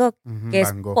de Van Gogh, Ujú, que es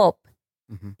Van Gogh. pop.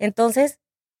 Ujú, Entonces,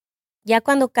 ya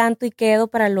cuando canto y quedo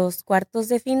para los cuartos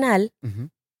de final, ujú.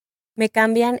 me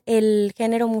cambian el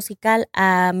género musical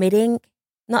a merengue,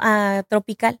 no, a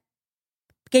tropical.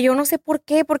 Que yo no sé por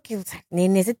qué, porque o sea,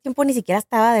 en ese tiempo ni siquiera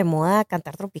estaba de moda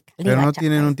cantar tropical ni Pero no bachata.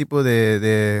 tienen un tipo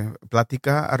de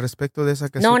plática al respecto de esa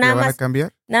canción No, que la van a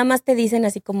cambiar. nada más te dicen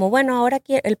así como, bueno,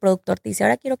 el productor te dice,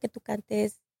 ahora quiero que tú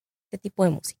cantes este tipo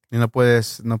de música. Y no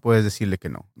puedes decirle que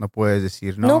no. No puedes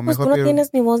decir, no, No, pues tú mejor no quiero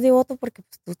tienes ni voz ni voto porque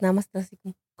pues, tú nada más estás así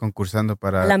como concursando a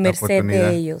para la la merced de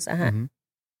oportunidad. ellos, ajá. Ujú.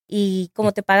 Y ¿Y,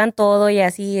 como te pagan todo y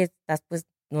así estás, pues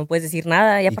no puedes decir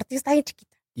nada. Y y, aparte yo estaba bien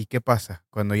chiquita. y qué pasa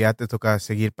cuando ya te toca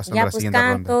seguir pasando a Ya la pues siguiente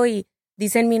ronda? canto y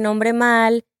dicen mi nombre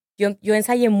mal. Yo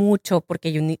ensayé mucho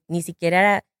porque yo ni siquiera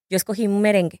era, yo escogí un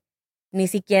merengue, ni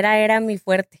siquiera era mi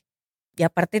fuerte. Y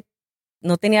aparte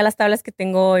no tenía las tablas que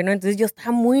tengo hoy, ¿no? Entonces yo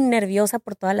estaba muy nerviosa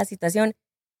por toda la situación.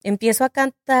 Empiezo a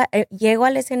cantar, llego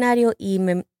al escenario y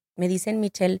me dicen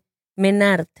Michelle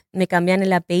Menard, me cambian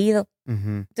el apellido.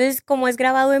 Ujú. Entonces, como es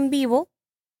grabado en vivo,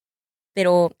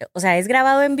 pero, o sea, es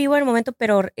grabado en vivo en el momento,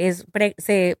 pero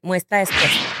se muestra después.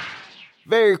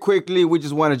 Very quickly, we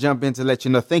just want to jump in to let you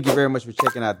know. Thank you very much for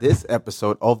checking out this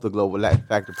episode of the Global Latin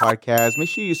Factor podcast. Make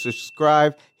sure you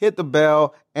subscribe, hit the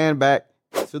bell, and back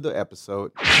to the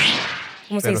episode.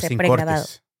 ¿Cómo se Pero dice? sin Pregrabado.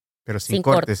 cortes. Pero sin Sin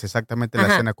cortes, cortes. exactamente la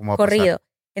Ajá, escena como va a pasar. corrido.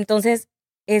 Entonces,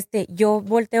 yo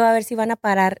volteo a ver si van a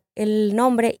parar el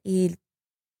nombre y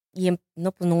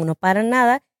no, pues no paran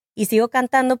nada. Y sigo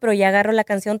cantando, pero ya agarro la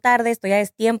canción tarde, estoy a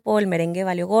destiempo, el merengue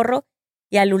valió gorro.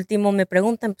 Y al último me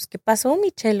preguntan, pues, ¿qué pasó,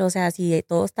 Michelle? O sea, si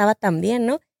todo estaba tan bien,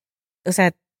 ¿no? O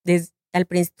sea, desde al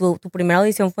principio, tu primera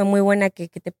audición fue muy buena, ¿qué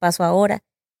te pasó ahora?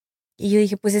 Y yo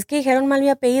dije, pues es que dijeron mal mi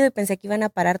apellido y pensé que iban a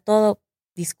parar todo,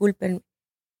 disculpen.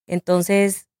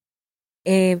 Entonces,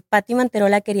 Patti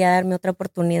Manterola quería darme otra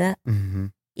oportunidad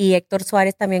Ujú. y Héctor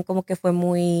Suárez también como que fue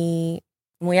muy,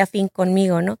 muy afín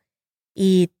conmigo, ¿no?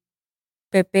 Y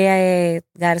Pepe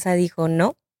Garza dijo,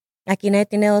 no, aquí nadie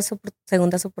tiene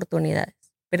segundas oportunidades,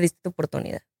 perdiste tu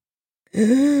oportunidad.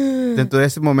 Dentro de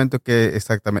ese momento que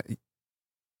exactamente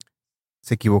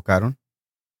se equivocaron,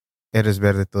 eres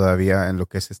verde todavía en lo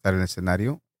que es estar en el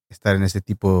escenario, estar en ese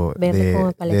tipo Verde como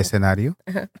de paleta. escenario.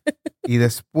 Ajá. Y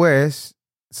después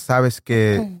sabes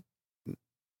que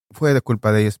fue de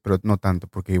culpa de ellos, pero no tanto,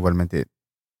 porque igualmente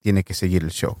tiene que seguir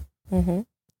el show. Ujú.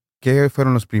 ¿Qué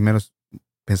fueron los primeros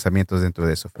pensamientos dentro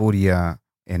de eso? Furia,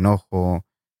 enojo,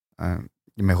 ah,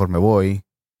 mejor me voy.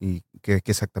 ¿Y qué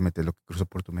exactamente es lo que cruzó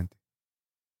por tu mente?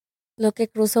 Lo que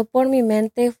cruzó por mi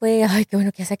mente fue, ay, qué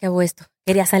bueno que ya se acabó esto.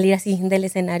 Quería salir así del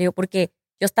escenario porque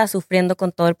yo estaba sufriendo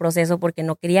con todo el proceso porque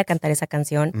no quería cantar esa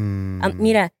canción. Mm.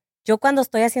 Mira, yo cuando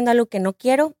estoy haciendo algo que no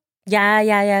quiero, ya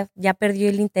perdí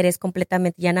el interés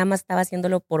completamente. Ya nada más estaba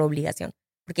haciéndolo por obligación,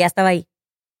 porque ya estaba ahí.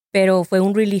 Pero fue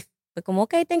un relief. Fue como,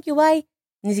 ok, thank you, bye.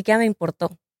 Ni siquiera me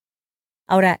importó.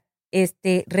 Ahora,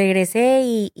 regresé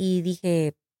y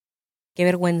dije, qué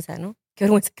vergüenza, ¿no? Qué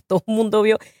vergüenza que todo el mundo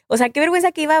vio. O sea, qué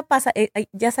vergüenza que iba a pasar.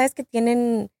 Ya sabes que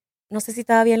tienen, no sé si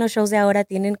todavía en los shows de ahora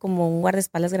tienen como un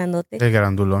guardaespaldas grandote El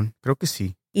grandulón, creo que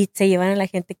sí. y se llevan a la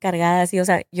gente cargada así. O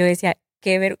sea, yo decía,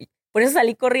 qué vergüenza. Por eso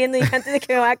salí corriendo y dije, antes de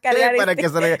que me vaya a cargar. Para que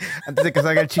salga, antes de que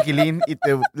salga el chiquilín y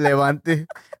te levante,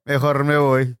 mejor me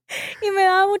voy. Y me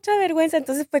daba mucha vergüenza.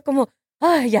 Entonces fue como,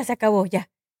 ay, ya se acabó, ya.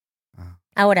 Ah.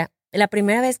 Ahora, la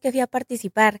primera vez que fui a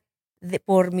participar,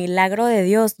 por milagro de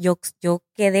Dios, yo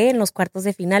quedé en los cuartos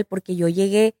de final porque yo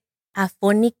llegué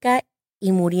afónica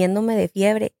y muriéndome de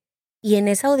fiebre. Y en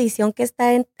esa audición que está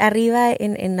arriba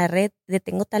en la red de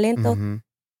Tengo Talento, Ujú.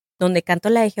 donde canto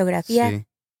la de geografía, Sí.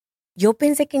 yo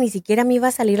pensé que ni siquiera me iba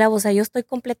a salir la voz. O sea, yo estoy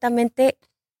completamente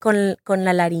con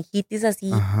la laringitis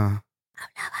así. Ajá.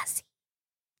 Hablaba así.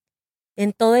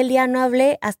 En todo el día no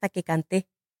hablé hasta que canté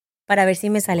para ver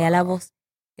si me salía la Wow. voz.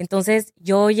 Entonces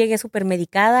yo llegué súper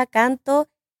medicada, canto.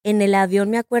 En el avión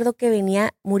me acuerdo que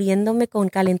venía muriéndome con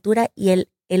calentura y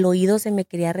el oído se me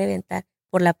quería reventar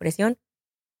por la presión.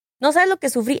 No sabes lo que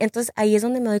sufrí. Entonces ahí es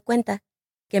donde me doy cuenta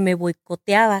que me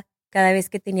boicoteaba cada vez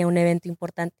que tenía un evento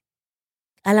importante.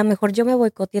 A lo mejor yo me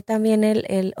boicoteé también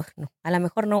no, a lo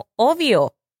mejor no,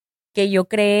 obvio que yo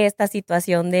creé esta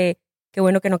situación de qué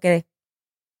bueno que no quedé.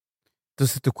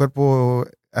 Entonces tu cuerpo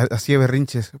hacía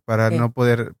berrinches para Sí,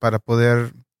 para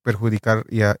poder perjudicar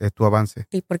tu avance.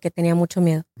 sí, porque tenía mucho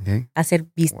miedo ¿Sí? a ser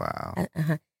vista. Wow.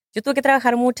 Ajá. Yo tuve que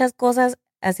trabajar muchas cosas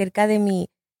acerca de mi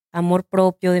amor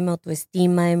propio, de mi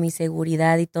autoestima, de mi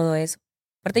seguridad y todo eso.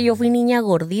 Aparte, yo fui niña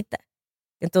gordita.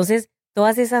 Entonces,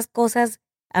 todas esas cosas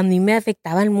a mí me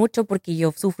afectaban mucho porque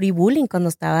yo sufrí bullying cuando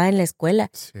estaba en la escuela.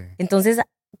 Sí. Entonces,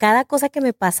 cada cosa que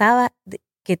me pasaba,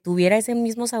 que tuviera ese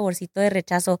mismo saborcito de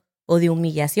rechazo o de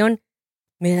humillación,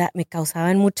 me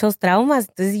causaban muchos traumas.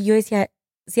 Entonces, yo decía,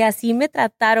 si así me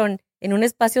trataron en un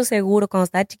espacio seguro cuando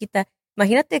estaba chiquita,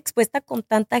 imagínate expuesta con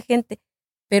tanta gente.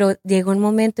 Pero llegó un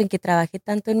momento en que trabajé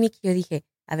tanto en mí que yo dije,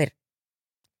 a ver,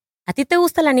 ¿a ti te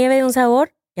gusta la nieve de un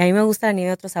sabor? Y a mí me gusta la nieve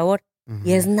de otro sabor.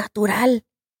 Y es Ujú. natural,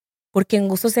 porque en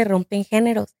gusto se rompen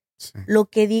géneros. Sí. Lo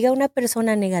que diga una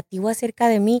persona negativo acerca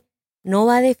de mí no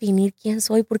va a definir quién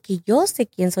soy, porque yo sé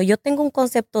quién soy. Yo tengo un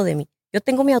concepto de mí. Yo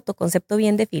tengo mi autoconcepto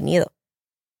bien definido.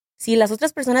 Si las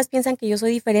otras personas piensan que yo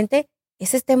soy diferente,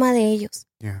 ese es tema de ellos.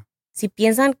 Yeah. Si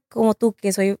piensan como tú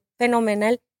que soy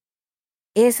fenomenal,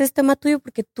 ese es tema tuyo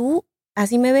porque tú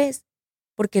así me ves,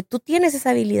 porque tú tienes esa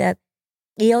habilidad.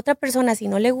 Y a otra persona, si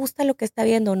no le gusta lo que está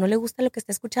viendo, no le gusta lo que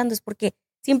está escuchando, es porque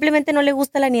simplemente no le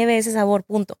gusta la nieve de ese sabor,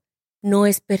 punto. No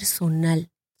es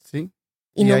personal. Sí.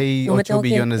 Y Y no, hay no me 8 tengo que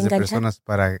billones de enganchar. personas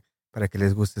para que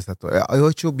les guste esa Hay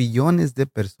 8 billones de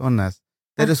personas,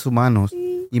 Ah, seres humanos,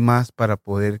 sí. y más para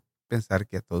poder pensar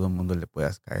que a todo el mundo le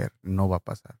puedas caer. No va a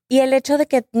pasar. Y el hecho de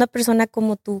que una persona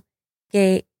como tú,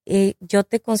 que yo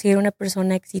te considero una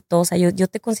persona exitosa, yo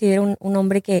te considero un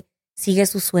hombre que sigue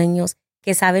sus sueños,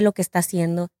 que sabe lo que está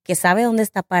haciendo, que sabe dónde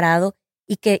está parado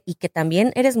y que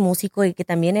también eres músico y que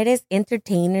también eres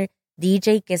entertainer,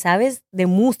 DJ, que sabes de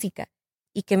música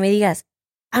y que me digas,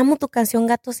 amo tu canción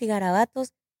Gatos y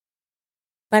Garabatos,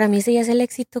 para mí ese ya es el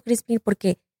éxito, Crispin,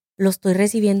 porque lo estoy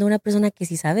recibiendo una persona que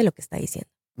sí sabe lo que está diciendo.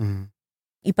 Ujú.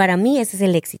 Y para mí ese es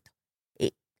el éxito.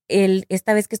 Y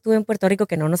esta vez que estuve en Puerto Rico,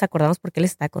 que no nos acordamos por qué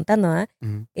les estaba contando, ¿verdad?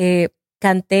 Ujú.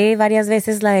 Canté varias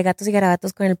veces la de Gatos y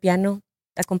Garabatos con el piano,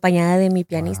 acompañada de mi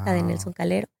pianista, de Wow. Nelson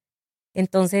Calero.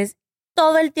 Entonces,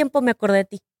 todo el tiempo me acordé de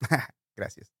ti.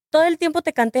 Gracias. Todo el tiempo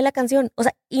te canté la canción. O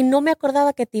sea, y no me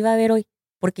acordaba que te iba a ver hoy,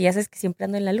 porque ya sabes que siempre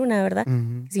ando en la luna, ¿verdad?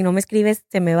 Ujú. Si no me escribes,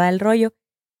 se me va el rollo.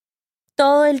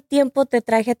 Todo el tiempo te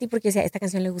traje a ti porque decía, esta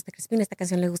canción le gusta a Crispín, esta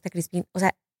canción le gusta a Crispín. O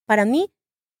sea, para mí,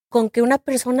 con que una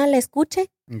persona la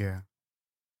escuche, Yeah.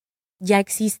 ya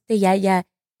existe, ya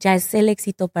es el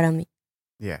éxito para mí.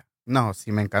 Yeah. No,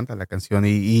 sí me encanta la canción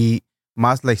y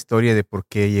más la historia de por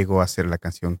qué llegó a ser la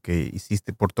canción que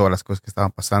hiciste, por todas las cosas que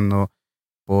estaban pasando,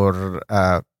 por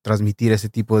transmitir ese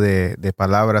tipo de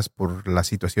palabras, por las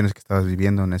situaciones que estabas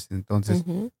viviendo en ese entonces.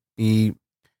 Ujú. Y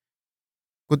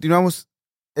continuamos.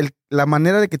 La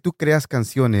manera de que tú creas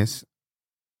canciones,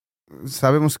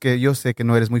 sabemos que yo sé que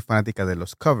no eres muy fanática de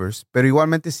los covers, pero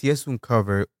igualmente si es un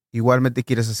cover, igualmente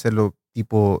quieres hacerlo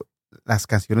tipo las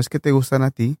canciones que te gustan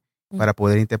a ti Mm. para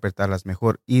poder interpretarlas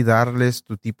mejor y darles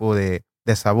tu tipo de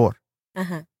sabor.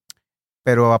 Ajá.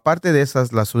 Pero aparte de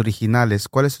esas, las originales,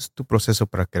 ¿cuál es tu proceso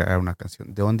para crear una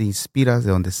canción? ¿De dónde inspiras?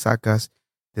 ¿De dónde sacas?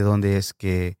 ¿De dónde es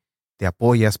que te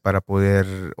apoyas para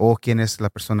poder, o quién es la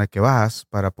persona que vas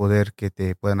para poder que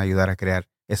te puedan ayudar a crear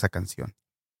esa canción?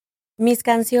 Mis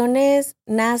canciones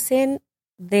nacen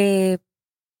de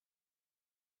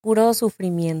puro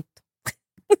sufrimiento.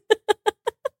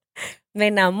 Me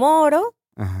enamoro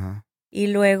Ajá. y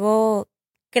luego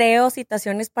creo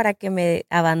situaciones para que me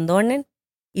abandonen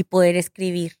y poder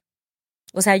escribir.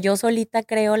 O sea, yo solita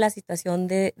creo la situación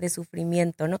de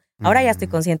sufrimiento, ¿no? Ahora ya estoy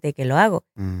consciente de que lo hago.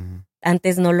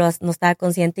 Antes no estaba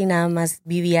consciente y nada más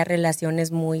vivía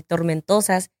relaciones muy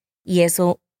tormentosas y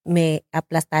eso me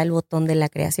aplastaba el botón de la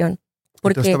creación.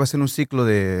 Porque, Entonces estabas en un ciclo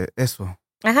de eso.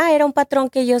 ajá, era un patrón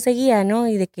que yo seguía, ¿no?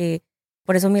 Y de que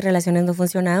por eso mis relaciones no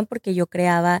funcionaban porque yo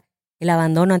creaba el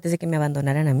abandono antes de que me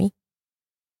abandonaran a mí.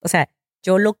 O sea,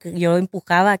 yo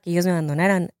empujaba a que ellos me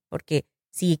abandonaran porque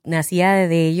si nacía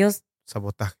de ellos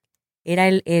Sabotaje. era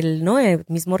el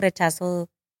mismo rechazo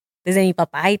desde mi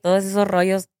papá y todos esos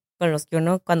rollos con los que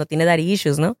uno cuando tiene daddy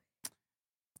issues, ¿no?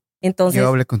 Entonces, Yo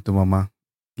hablé con tu mamá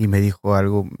y me dijo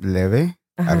algo leve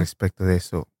al ajá, respecto de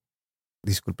eso.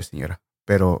 Disculpe, señora,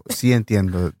 pero sí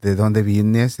entiendo de dónde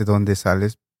vienes, de dónde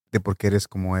sales, de por qué eres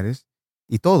como eres.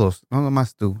 Y todos, no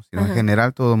nomás tú, sino en ajá,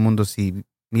 general todo el mundo, si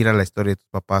mira la historia de tus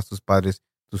papás, tus padres,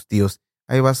 tus tíos,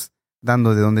 ahí vas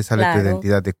dando de dónde sale tu claro.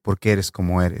 identidad, de por qué eres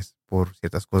como eres, por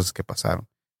ciertas cosas que pasaron.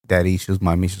 Daddy issues,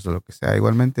 mom issues o lo que sea.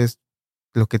 Igualmente es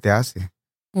lo que te hace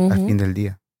al Ujú. fin del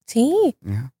día. Sí,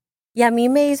 ¿Ya? y a mí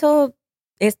me hizo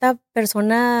esta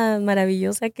persona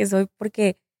maravillosa que soy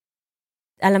porque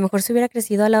a lo mejor si hubiera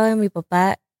crecido al lado de mi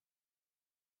papá,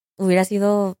 hubiera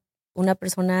sido una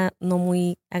persona no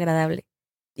muy agradable.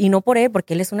 Y no por él,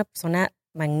 porque él es una persona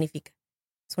magnífica,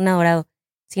 es un adorado,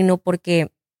 sino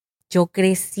porque yo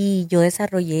crecí, yo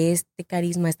desarrollé este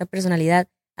carisma, esta personalidad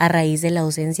a raíz de la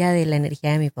ausencia de la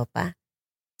energía de mi papá.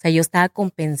 O sea, yo estaba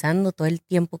compensando todo el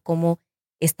tiempo cómo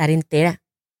estar entera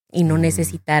y no Mm.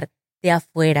 necesitar de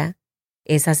afuera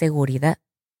esa seguridad.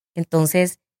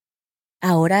 Entonces,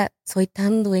 ahora soy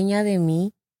tan dueña de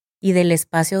mí y del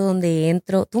espacio donde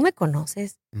entro. Tú me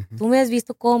conoces, Ujú. tú me has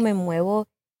visto cómo me muevo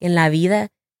en la vida,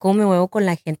 cómo me muevo con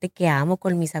la gente que amo,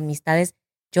 con mis amistades.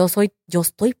 Yo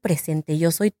estoy presente,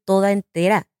 yo soy toda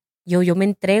entera. Yo me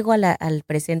entrego al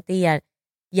presente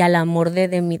y al amor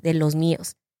de los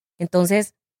míos.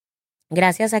 Entonces,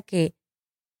 gracias a que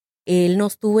él no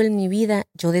estuvo en mi vida,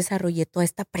 yo desarrollé toda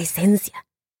esta presencia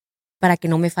para que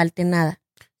no me falte nada.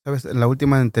 Sabes, en la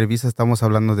última entrevista estamos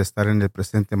hablando de estar en el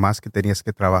presente más que tenías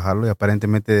que trabajarlo y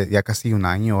aparentemente ya casi un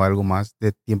año o algo más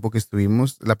de tiempo que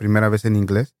estuvimos, la primera vez en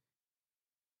inglés,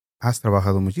 has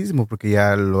trabajado muchísimo porque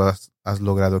ya has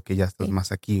logrado que ya estás Sí,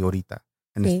 más aquí ahorita,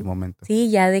 en este sí, momento.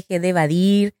 sí, ya dejé de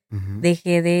evadir, Ujú.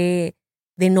 dejé de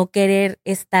no querer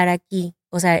estar aquí.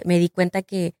 O sea, me di cuenta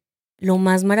que lo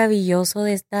más maravilloso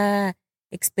de esta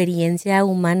experiencia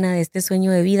humana, de este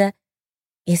sueño de vida,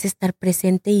 es estar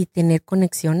presente y tener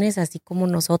conexiones, así como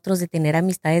nosotros, de tener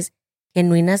amistades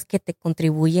genuinas que te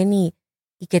contribuyen y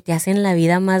que te hacen la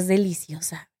vida más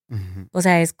deliciosa. Ujú. O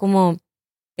sea, es como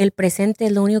el presente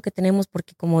es lo único que tenemos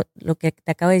porque como lo que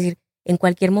te acabo de decir, en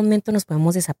cualquier momento nos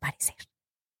podemos desaparecer.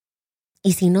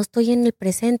 Y si no estoy en el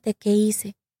presente, ¿qué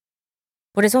hice?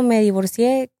 Por eso me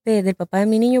divorcié del papá de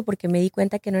mi niño porque me di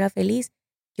cuenta que no era feliz.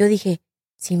 Yo dije,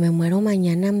 si me muero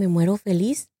mañana, me muero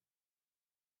feliz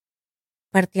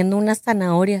partiendo unas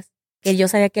zanahorias que yo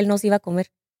sabía que él no se iba a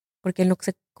comer porque él no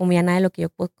se comía nada de lo que yo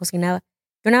cocinaba.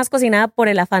 Yo nada más cocinaba por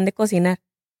el afán de cocinar.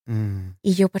 Mm.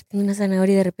 Y yo partiendo una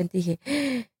zanahoria y de repente dije,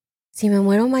 si me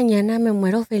muero mañana, me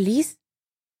muero feliz.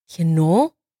 Dije,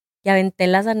 no. Y aventé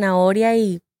la zanahoria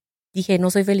y dije, no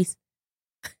soy feliz.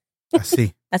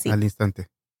 Así, Así. al instante.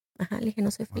 Ajá, le dije,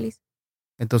 no soy Wow. feliz.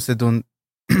 Entonces,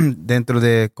 dentro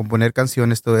de componer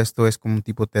canciones, todo esto es como un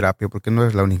tipo de terapia, porque no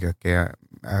es la única que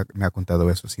me ha contado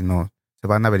eso, sino se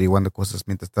van averiguando cosas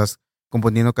mientras estás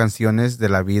componiendo canciones de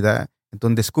la vida,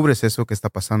 entonces descubres eso que está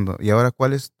pasando. Y ahora,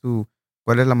 cuál es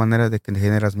la manera de que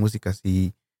generas músicas?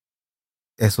 Y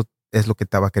eso es lo que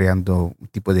estaba creando un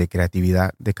tipo de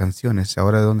creatividad de canciones.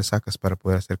 Ahora, ¿de dónde sacas para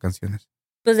poder hacer canciones?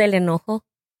 Pues del enojo.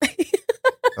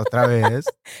 Otra vez.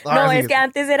 Ahora No, sí, es que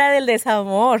antes era del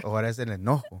desamor. ahora es el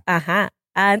enojo. Ajá.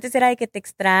 Antes era de que te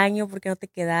extraño porque no te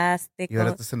quedaste. Y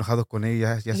ahora estás enojado con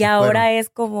ellas, ya Y se fueron. ahora es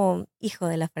como, hijo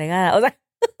de la fregada. O sea,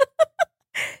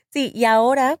 sí, y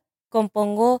ahora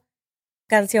compongo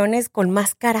canciones con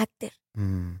más carácter.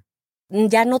 Mm.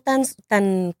 Ya no tan,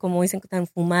 como dicen, tan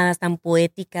fumadas, tan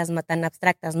poéticas, tan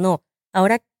abstractas. No.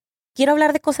 Ahora quiero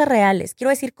hablar de cosas reales. Quiero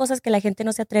decir cosas que la gente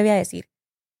no se atreve a decir.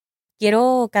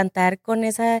 Quiero cantar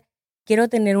quiero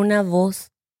tener una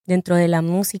voz dentro de la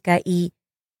música y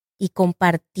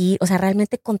compartir, o sea,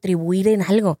 realmente contribuir en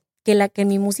algo, que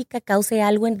mi música cause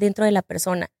algo dentro de la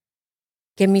persona,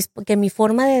 que mi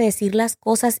forma de decir las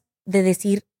cosas, de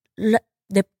decir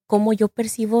de cómo yo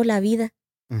percibo la vida,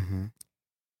 Ujú.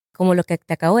 como lo que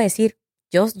te acabo de decir,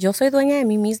 yo soy dueña de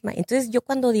mí misma, entonces yo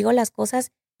cuando digo las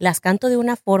cosas, las canto de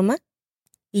una forma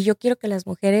y yo quiero que las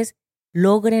mujeres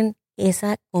logren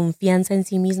esa confianza en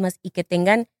sí mismas y que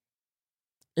tengan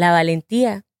la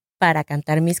valentía para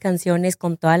cantar mis canciones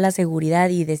con toda la seguridad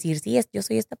y decir, sí, yo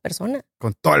soy esta persona.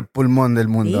 Con todo el pulmón del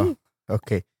mundo. Sí.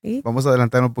 Ok. Sí. Vamos a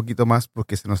adelantar un poquito más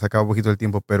porque se nos acaba un poquito el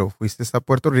tiempo, pero fuiste a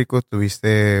Puerto Rico,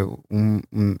 tuviste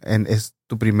es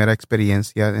tu primera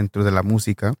experiencia dentro de la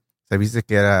música, sabiste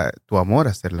que era tu amor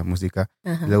hacer la música,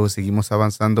 Ajá. y luego seguimos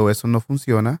avanzando, eso no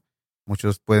funciona,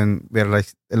 muchos pueden ver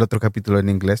el otro capítulo en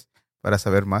inglés para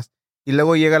saber más, y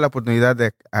luego llega la oportunidad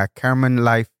de a Carmen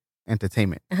Life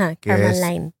Entertainment, Ajá, que Carmen es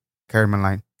Line. Carmen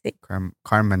Line, Sí.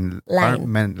 Carmen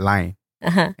Line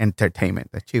Ajá. Entertainment.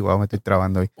 Chihuahua, me estoy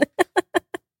trabando hoy.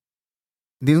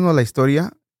 Dinos la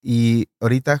historia y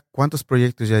ahorita, ¿cuántos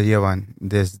proyectos ya llevan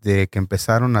desde que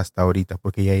empezaron hasta ahorita?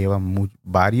 Porque ya llevan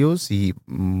varios y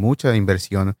mucha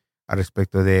inversión al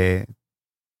respecto de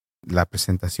la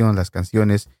presentación, las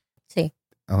canciones, Sí.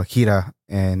 gira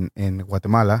en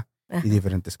Guatemala Ajá. y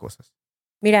diferentes cosas.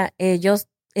 Mira, yo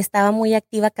estaba muy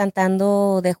activa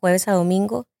cantando de jueves a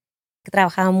domingo, que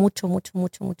trabajaba mucho.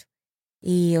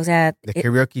 Y, o sea, De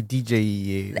karaoke, DJ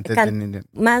y entretenimiento.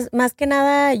 más que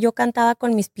nada yo cantaba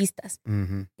con mis pistas.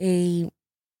 Ujú.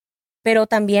 Pero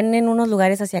también en unos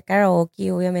lugares hacía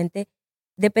karaoke, obviamente,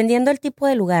 dependiendo del tipo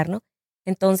de lugar, ¿no?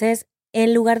 Entonces,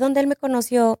 el lugar donde él me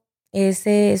conoció,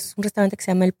 ese es un restaurante que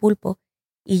se llama El Pulpo,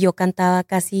 y yo cantaba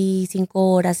casi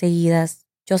 5 horas seguidas,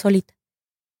 yo solita.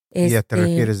 ¿Y te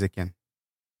refieres de quién?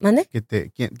 ¿Mande?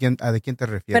 ¿De quién te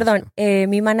refieres? Perdón, tú?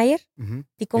 mi manager, Ujú.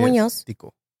 Tico Es Muñoz,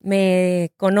 Tico.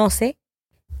 me conoce,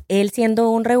 él siendo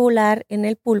un regular en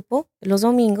El Pulpo los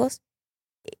domingos,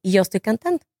 y yo estoy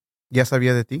cantando. ¿Ya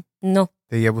sabía de ti? No,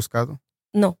 ¿Te había buscado?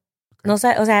 no, Ok. no, o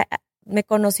sea, me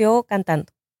conoció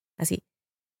cantando, así.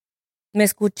 Me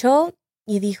escuchó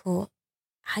y dijo,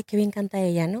 ay, qué bien canta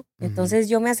ella, ¿no? Ujú. Entonces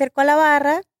yo me acerco a la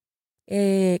barra,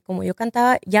 como yo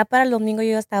cantaba, ya para el domingo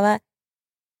yo ya estaba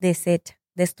deshecha,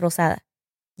 destrozada.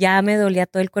 Ya me dolía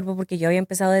todo el cuerpo porque yo había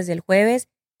empezado desde el jueves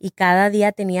y cada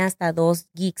día tenía hasta 2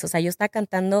 gigs. O sea, yo estaba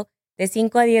cantando de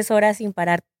 5 a 10 horas sin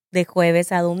parar de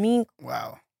jueves a domingo.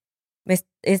 Wow.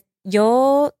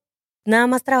 Yo nada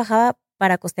más trabajaba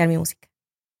para costear mi música.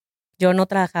 Yo no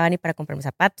trabajaba ni para comprarme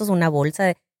zapatos, una bolsa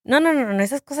de... No,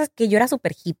 esas cosas que yo era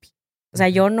súper hippie. O sea,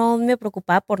 yo no me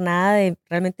preocupaba por nada de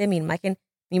realmente de mi imagen.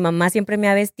 Mi mamá siempre me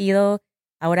ha vestido,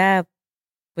 ahora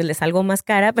pues le salgo más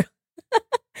cara,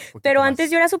 pero antes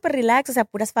yo era súper relax, o sea,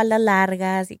 puras faldas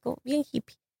largas y como bien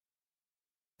hippie.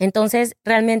 Entonces,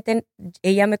 realmente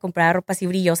ella me compraba ropa así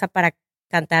brillosa para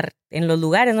cantar en los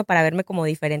lugares, ¿no? Para verme como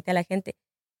diferente a la gente.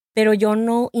 Pero yo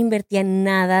no invertía en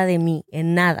nada de mí,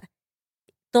 en nada.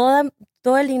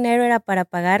 Todo el dinero era para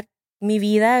pagar mi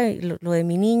vida, lo de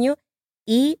mi niño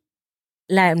y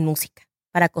la música,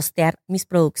 para costear mis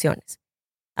producciones.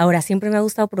 Ahora, siempre me ha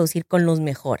gustado producir con los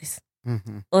mejores.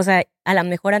 Ujú. O sea, a lo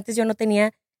mejor antes yo no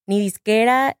tenía ni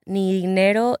disquera, ni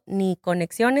dinero, ni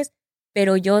conexiones,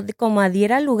 pero yo como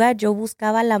adhiera al lugar, yo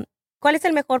buscaba ¿cuál es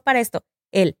el mejor para esto?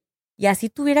 Él. Y así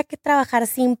tuviera que trabajar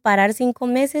sin parar 5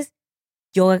 meses,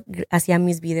 yo hacía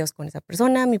mis videos con esa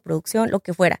persona, mi producción, lo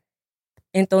que fuera.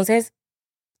 Entonces,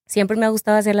 siempre me ha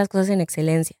gustado hacer las cosas en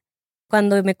excelencia.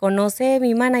 Cuando me conoce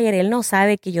mi manager, él no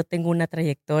sabe que yo tengo una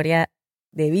trayectoria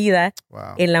de vida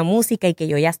Wow. en la música y que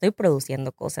yo ya estoy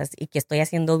produciendo cosas y que estoy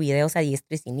haciendo videos a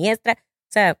diestra y siniestra.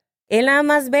 O sea, él nada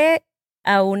más ve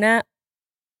a una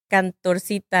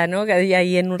cantorcita, ¿no?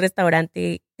 Ahí en un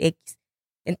restaurante X.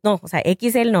 No, o sea,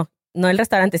 X él no el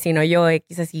restaurante, sino yo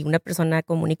X así, una persona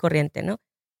común y corriente, ¿no?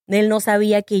 Él no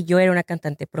sabía que yo era una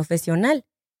cantante profesional.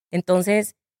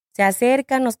 Entonces, se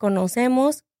acerca, nos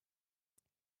conocemos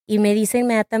y me dice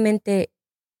inmediatamente,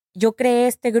 yo creé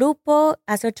este grupo,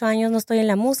 hace 8 años no estoy en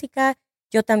la música,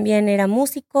 yo también era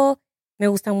músico, me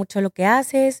gusta mucho lo que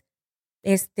haces,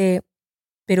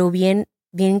 pero bien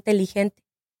inteligente.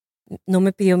 No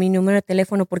me pidió mi número de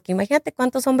teléfono porque imagínate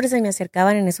cuántos hombres se me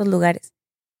acercaban en esos lugares.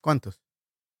 ¿Cuántos?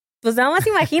 Pues nada más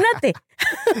imagínate.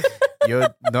 Yo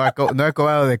no he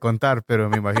acabado de contar, pero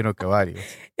me imagino que varios.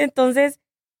 Entonces,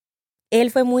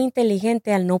 él fue muy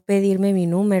inteligente al no pedirme mi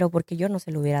número porque yo no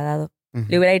se lo hubiera dado. Ujú.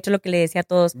 Le hubiera dicho lo que le decía a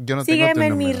todos. Yo no tengo tu Sígueme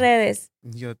en mis número. redes.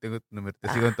 Yo no tengo tu número. Te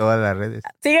sigo en todas las redes.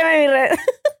 Sígueme en mis redes.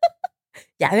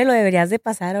 Ya me lo deberías de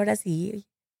pasar ahora sí.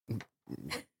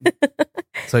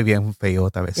 Soy bien feo,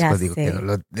 tal vez. Ya Pues digo sé. que no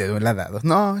lo he dado.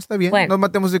 No, está bien. Bueno. Nos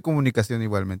matemos de comunicación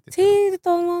igualmente. Sí, de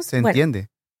todos modos. Se Bueno, entiende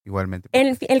igualmente.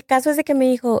 el caso es de que me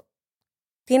dijo,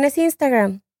 ¿tienes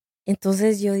Instagram?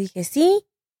 Entonces yo dije, sí,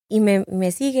 y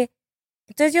me sigue.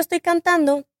 Entonces yo estoy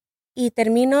cantando y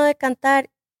termino de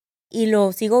cantar y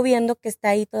lo sigo viendo que está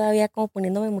ahí todavía como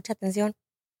poniéndome mucha atención.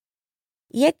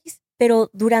 y X. Pero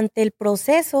durante el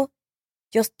proceso,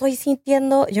 yo estoy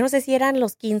sintiendo, yo no sé si eran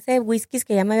los 15 whiskies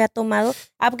que ya me había tomado.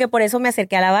 Porque por eso me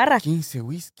acerqué a la barra. 15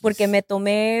 whiskies. Porque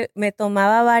me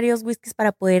tomaba varios whiskies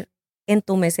para poder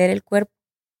entumecer el cuerpo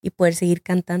y poder seguir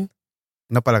cantando.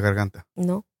 No para la garganta.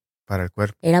 No. Para el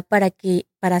cuerpo. Era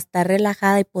para estar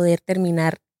relajada y poder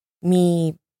terminar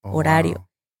mi horario. Wow.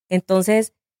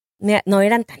 Entonces, no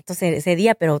eran tantos ese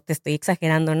día, pero te estoy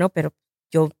exagerando, ¿no? Pero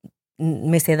yo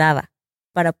me sedaba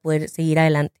para poder seguir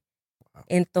adelante. Wow.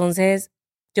 Entonces,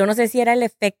 yo no sé si era el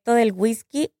efecto del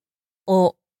whisky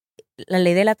o la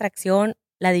ley de la atracción,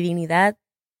 la divinidad.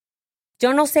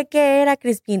 Yo no sé qué era,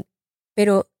 Crispin,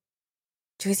 pero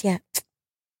yo decía,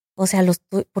 o sea,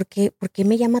 ¿por qué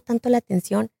me llama tanto la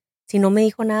atención si no me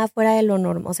dijo nada fuera de lo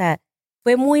normal? O sea,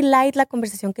 fue muy light la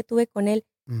conversación que tuve con él.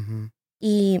 Uh-huh.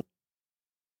 Y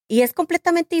es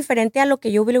completamente diferente a lo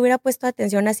que yo le hubiera puesto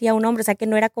atención así a un hombre. O sea, que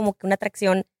no era como que una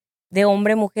atracción de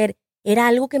hombre-mujer. Era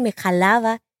algo que me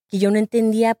jalaba, que yo no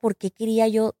entendía por qué quería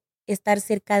yo estar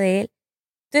cerca de él.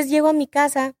 Entonces llego a mi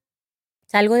casa,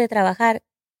 salgo de trabajar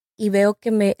y veo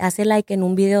que me hace like en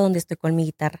un video donde estoy con mi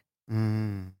guitarra.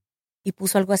 Y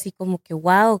puso algo así como que,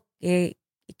 wow, que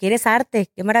eres arte,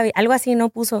 qué maravilla. Algo así, ¿no?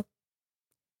 Puso.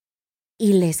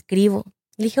 Y le escribo.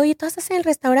 Le dije, oye, ¿tú estás en el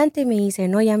restaurante? Y me dice,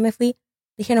 no, ya me fui.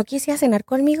 Dije, ¿no quieres ir a cenar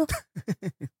conmigo?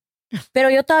 Pero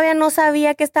yo todavía no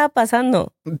sabía qué estaba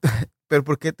pasando. ¿Pero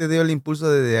por qué te dio el impulso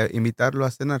de invitarlo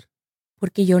a cenar?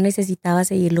 Porque yo necesitaba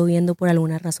seguirlo viendo por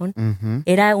alguna razón. Uh-huh.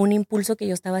 Era un impulso que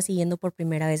yo estaba siguiendo por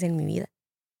primera vez en mi vida.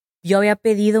 Yo había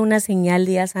pedido una señal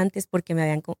días antes porque me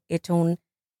habían hecho un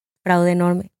fraude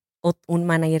enorme, o un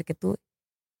manager que tuve.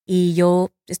 Y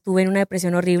yo estuve en una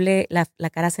depresión horrible, la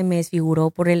cara se me desfiguró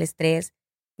por el estrés,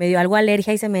 me dio algo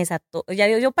alergia y se me desató.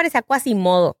 Yo parecía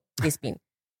Quasimodo, Crispin.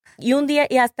 Y un día,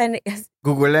 y hasta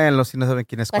Googleenlo si no saben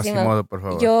quién es Quasimodo, por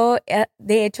favor. Yo,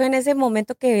 de hecho, en ese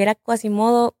momento que era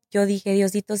Quasimodo, yo dije,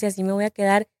 Diosito, si así me voy a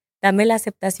quedar, dame la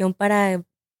aceptación para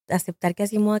aceptar que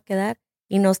así me voy a quedar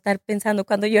y no estar pensando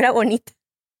cuando yo era bonita.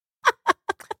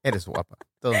 Eres guapa,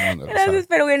 todo el mundo lo Gracias, sabe.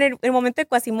 pero en el momento de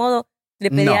Quasimodo le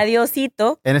pedí a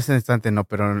Diosito. En ese instante no,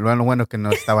 pero lo bueno que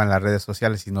no estaba en las redes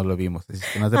sociales y no lo vimos, así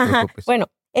que no te preocupes. Bueno,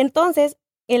 entonces,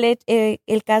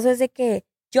 el caso es de que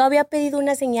yo había pedido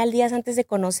una señal días antes de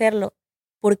conocerlo,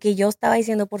 porque yo estaba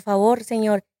diciendo, por favor,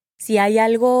 Señor, si hay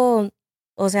algo,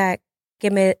 o sea,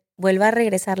 que me vuelva a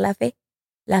regresar la fe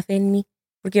en mí,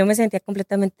 porque yo me sentía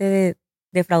completamente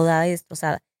defraudada y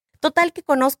destrozada. Total que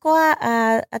conozco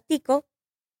a Tico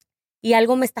y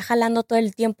algo me está jalando todo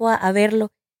el tiempo a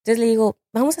verlo. Entonces le digo,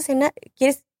 vamos a cenar,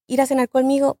 ¿quieres ir a cenar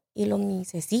conmigo? Y me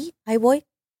dice, sí, ahí voy.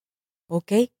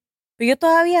 Ok. Pero yo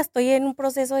todavía estoy en un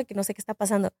proceso de que no sé qué está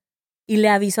pasando. Y le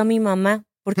aviso a mi mamá,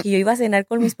 porque yo iba a cenar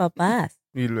con mis papás.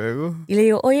 ¿Y luego? Y le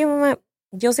digo, oye mamá,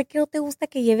 yo sé que no te gusta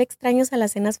que lleve extraños a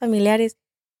las cenas familiares,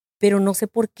 pero no sé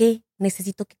por qué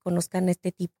necesito que conozcan a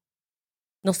este tipo.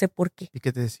 No sé por qué. ¿Y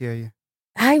qué te decía ella?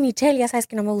 Ay, Michelle, ya sabes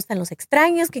que no me gustan los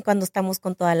extraños, que cuando estamos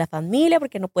con toda la familia,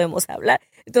 porque no podemos hablar.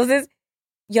 Entonces,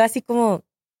 yo así como,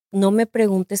 no me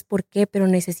preguntes por qué, pero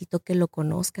necesito que lo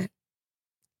conozcan.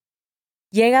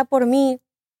 Llega por mí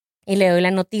y le doy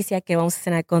la noticia que vamos a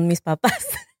cenar con mis papás.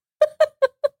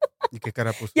 ¿Y qué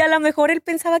cara puso? Y a lo mejor él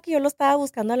pensaba que yo lo estaba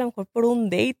buscando a lo mejor por un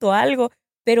date o algo,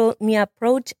 pero mi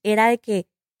approach era de que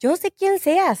yo no sé quién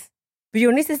seas, pero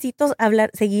yo necesito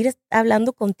seguir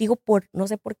hablando contigo por no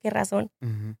sé por qué razón.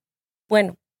 Uh-huh.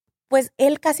 Bueno, pues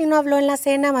él casi no habló en la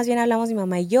cena, más bien hablamos mi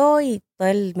mamá y yo y todo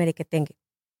el merequetengue.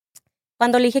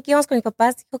 Cuando le dije que íbamos con mis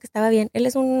papás, dijo que estaba bien. Él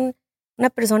es una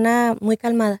persona muy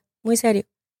calmada, muy serio.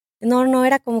 No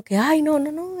era como que, ay, no,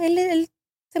 él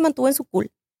se mantuvo en su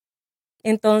cool.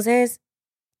 Entonces,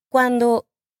 cuando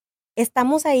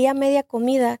estamos ahí a media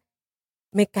comida,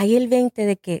 me cae el 20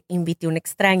 de que invité a un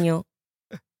extraño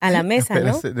a la mesa,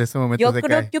 ¿no? En ese momento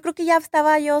yo creo que ya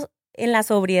estaba yo en la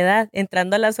sobriedad,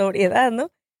 entrando a la sobriedad, ¿no?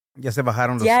 ya se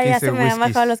bajaron los 15 Ya se me habían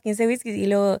whiskies. bajado los 15 whiskies y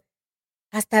luego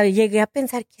hasta llegué a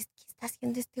pensar, ¿qué está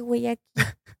haciendo este güey aquí?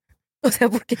 O sea,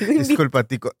 porque lo invité. Disculpa,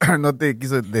 Tico, no te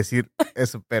quiso decir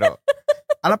eso, pero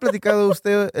 ¿han platicado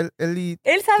usted, él y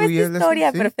Él sabe tú y esta él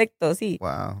historia, ¿sí? perfecto, sí.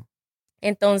 Wow.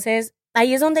 Entonces,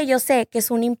 ahí es donde yo sé que es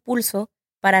un impulso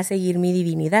para seguir mi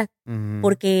divinidad, Uh-huh.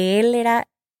 porque él era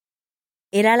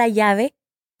la llave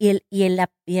y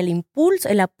el impulso,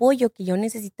 el apoyo que yo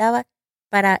necesitaba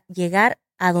para llegar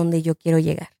a donde yo quiero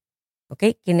llegar, ¿ok?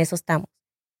 Que en eso estamos.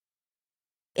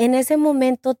 En ese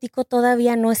momento, Tico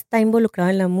todavía no está involucrado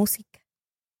en la música.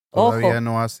 Todavía Ojo,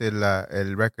 no hace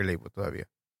el record label todavía.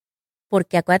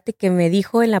 porque acuérdate que me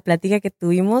dijo en la plática que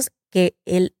tuvimos que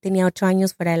él tenía 8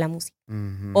 años fuera de la música.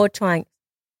 Uh-huh. 8 años.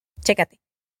 Chécate.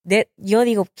 yo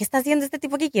digo, ¿qué está haciendo este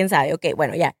tipo aquí? ¿Quién sabe? Ok,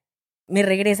 bueno, ya. Me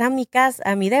regresa a mi casa,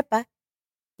 a mi depa,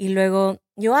 y luego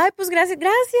yo, ay, pues gracias.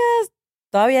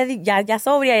 Todavía ya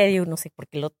sobria, ya digo, no sé por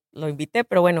qué lo invité,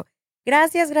 pero bueno,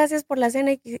 gracias por la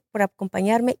cena y por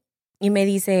acompañarme. Y me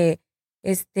dice,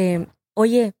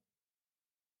 oye,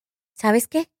 ¿sabes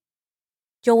qué?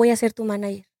 Yo voy a ser tu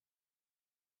manager.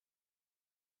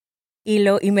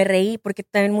 Y me reí porque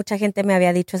también mucha gente me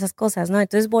había dicho esas cosas, ¿no?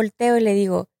 Entonces volteo y le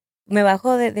digo, me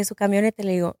bajo de su camioneta y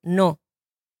le digo, no,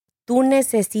 tú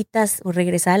necesitas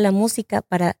regresar a la música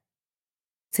para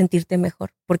sentirte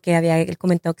mejor, porque él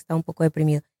comentado que estaba un poco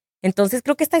deprimido. Entonces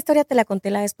creo que esta historia te la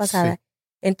conté la vez pasada. Sí.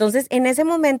 Entonces en ese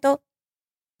momento,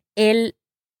 él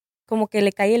como que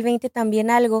le cae el 20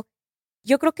 también algo.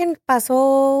 Yo creo que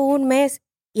pasó un mes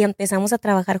y empezamos a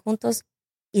trabajar juntos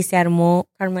y se armó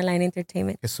Carmeline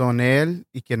Entertainment. Que son él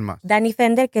y quién más. Danny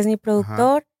Fender, que es mi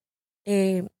productor,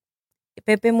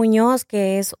 Pepe Muñoz,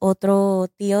 que es otro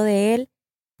tío de él,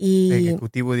 y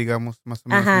ejecutivo, digamos, más o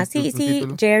menos. Ajá, sí,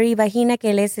 Jerry Vagina, que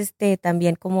él es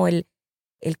también como el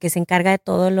que se encarga de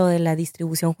todo lo de la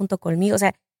distribución junto conmigo. O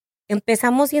sea,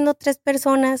 empezamos siendo 3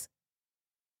 personas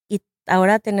y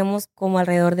ahora tenemos como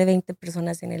alrededor de 20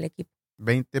 personas en el equipo.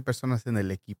 20 personas en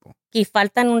el equipo. Y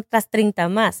faltan otras 30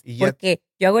 más, porque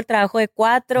yo hago el trabajo de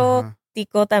 4, ajá,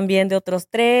 Tico también de otros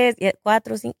 3,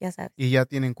 4, 5, ya sabes. ¿Y ya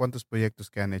tienen cuántos proyectos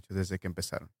que han hecho desde que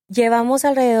empezaron? Llevamos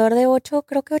alrededor de 8,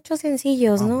 creo que 8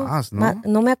 sencillos, ¿no? Más, ¿no?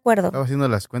 No me acuerdo. Estaba haciendo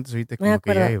las cuentas ahorita, como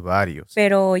que ya hay varios.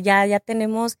 Pero ya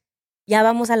tenemos, ya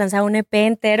vamos a lanzar un EP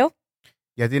entero.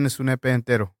 Ya tienes un EP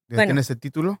entero. ¿Ya tienes el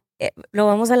título? Lo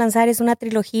vamos a lanzar, es una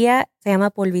trilogía, se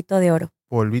llama Polvito de Oro.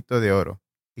 Polvito de Oro.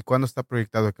 ¿Y cuándo está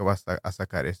proyectado que vas a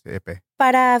sacar este EP?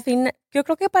 Yo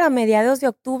creo que para mediados de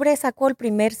octubre saco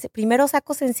primero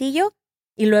saco sencillo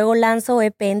y luego lanzo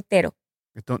EP entero.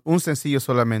 Entonces, un sencillo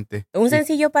solamente. Un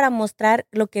sencillo para mostrar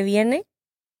lo que viene,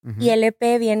 uh-huh, y el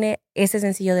EP viene ese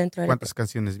sencillo dentro del EP. ¿Cuántas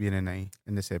canciones vienen ahí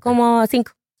en ese EP? Como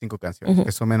 5. 5 canciones, uh-huh,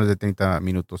 que son menos de 30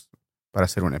 minutos para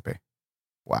hacer un EP.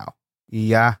 Wow. Y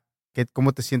ya,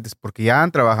 ¿cómo te sientes? Porque ya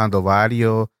han trabajado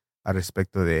varios al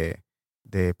respecto de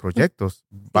proyectos,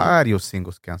 sí, varios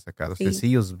singles que han sacado, sí,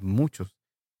 sencillos muchos,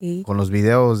 sí, con los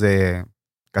videos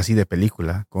casi de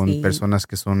película, con sí, personas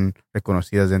que son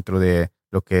reconocidas dentro de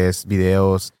lo que es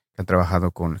videos, que han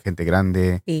trabajado con gente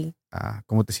grande. Sí.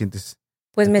 ¿Cómo te sientes?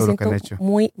 Pues me siento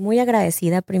muy, muy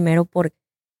agradecida primero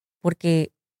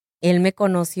porque él me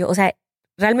conoció, o sea,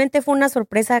 realmente fue una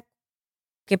sorpresa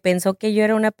que pensó que yo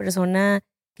era una persona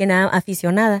que nada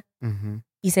aficionada, uh-huh,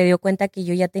 y se dio cuenta que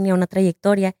yo ya tenía una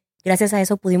trayectoria. Gracias a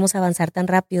eso pudimos avanzar tan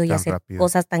rápido y hacer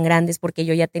cosas tan grandes porque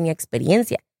yo ya tenía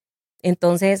experiencia.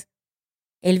 Entonces,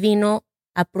 él vino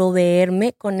a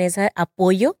proveerme con ese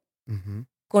apoyo, uh-huh,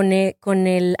 con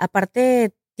el,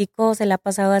 aparte, Tico se le ha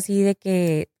pasado así de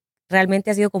que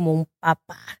realmente ha sido como un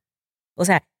papá. O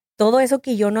sea, todo eso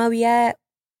que yo no había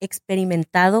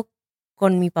experimentado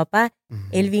con mi papá, uh-huh,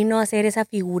 él vino a ser esa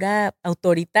figura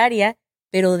autoritaria,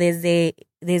 pero desde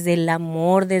el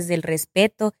amor, desde el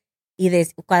respeto. Y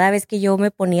cada vez que yo me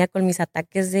ponía con mis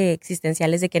ataques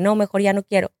existenciales de que no, mejor ya no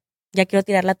quiero, ya quiero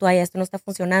tirar la toalla, esto no está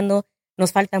funcionando,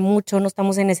 nos falta mucho, no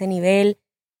estamos en ese nivel.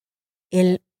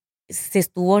 Él se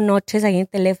estuvo noches ahí en el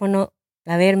teléfono,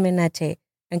 a ver, Menache,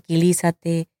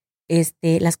 tranquilízate,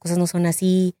 las cosas no son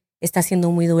así, está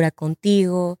siendo muy dura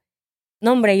contigo.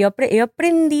 No, hombre, yo he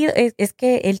aprendido, es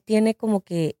que él tiene como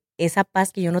que esa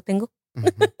paz que yo no tengo, uh-huh,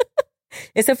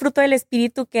 ese fruto del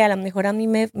espíritu que a lo mejor a mí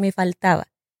me faltaba.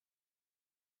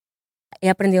 He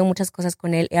aprendido muchas cosas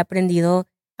con él. He aprendido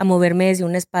a moverme desde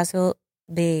un espacio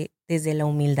desde la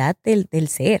humildad del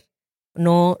ser.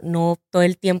 No todo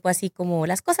el tiempo así como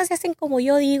las cosas se hacen como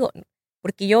yo digo.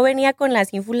 Porque yo venía con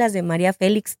las ínfulas de María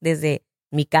Félix desde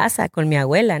mi casa, con mi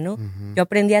abuela, ¿no? Uh-huh. Yo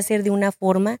aprendí a hacer de una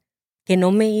forma que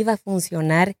no me iba a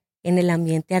funcionar en el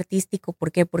ambiente artístico.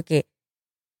 ¿Por qué? Porque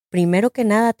primero que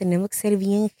nada tenemos que ser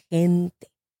bien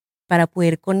gente para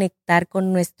poder conectar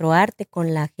con nuestro arte,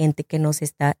 con la gente que nos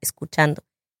está escuchando.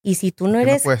 Y si tú no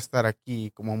eres... No puedes estar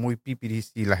aquí como muy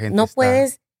pipiris y la gente no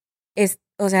puedes,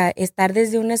 estar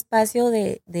desde un espacio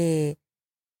en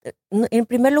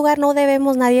primer lugar, no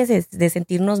debemos nadie de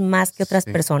sentirnos más que otras,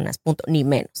 sí, personas, punto, ni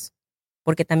menos.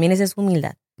 Porque también esa es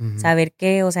humildad. Uh-huh. Saber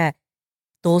que, o sea,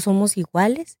 todos somos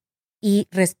iguales y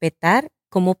respetar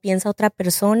cómo piensa otra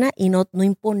persona y no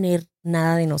imponer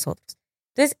nada de nosotros.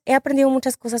 Entonces, he aprendido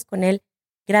muchas cosas con él.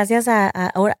 Gracias a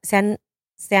ahora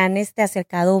se han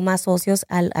acercado más socios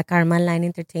a Carmeline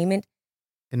Entertainment.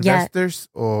 ¿Investors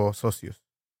o socios?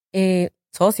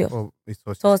 Socios.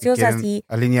 Socios así.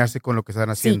 Alinearse con lo que están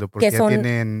haciendo. Sí, porque ya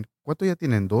tienen, ¿cuánto ya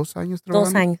tienen? ¿2 años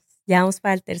trabajando? 2 años. Ya vamos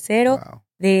para el tercero. Wow.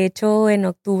 De hecho, en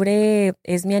octubre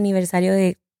es mi aniversario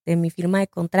de mi firma de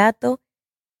contrato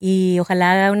y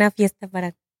ojalá haga una fiesta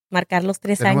para marcar los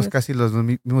 3 Tenemos años. casi los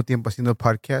mismo tiempo haciendo el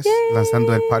podcast, ¡Yay!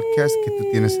 lanzando el podcast que tú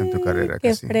tienes en tu carrera. ¡Qué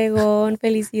Casi. fregón!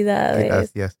 ¡Felicidades!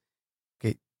 Gracias.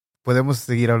 Que podemos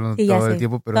seguir hablando Sí, ya todo el sé.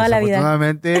 tiempo, pero Toda la vida.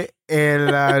 desafortunadamente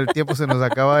el tiempo se nos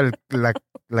acaba, la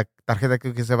tarjeta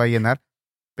creo que se va a llenar.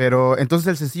 Pero entonces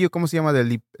el sencillo, ¿cómo se llama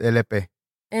del EP?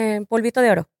 Polvito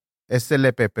de oro. Es el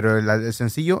EP, pero el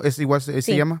sencillo es igual, ¿se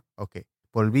Sí. llama? Ok.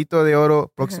 Polvito de oro,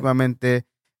 Ajá. próximamente.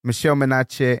 Michelle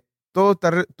Menache.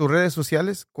 ¿Todas tus redes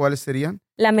sociales, cuáles serían?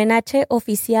 La Menache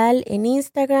oficial en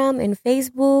Instagram, en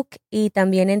Facebook y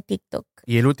también en TikTok.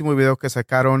 Y el último video que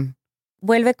sacaron,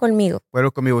 Vuelve conmigo.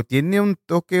 Bueno conmigo, tiene un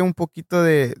toque un poquito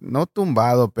de, no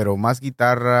tumbado, pero más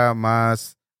guitarra,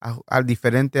 más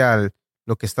diferente al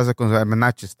lo que estás acostumbrado,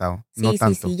 Menache style, Sí, no sí,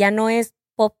 tanto. sí. Ya no es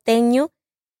popteño.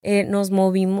 Nos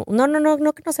movimos.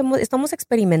 No que estamos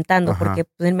experimentando, Ajá. porque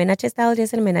pues, el Menache Style ya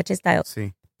es el Menache Style.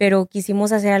 Sí, Pero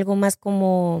quisimos hacer algo más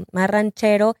como más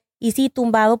ranchero y sí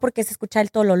tumbado porque se escucha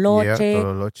el tololoche, yeah,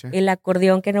 Tololoche. el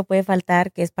acordeón que no puede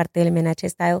faltar, que es parte del Menache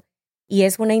Style. Y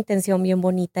es una intención bien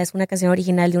bonita, es una canción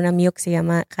original de un amigo que se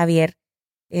llama Javier.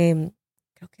 Creo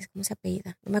que es cómo se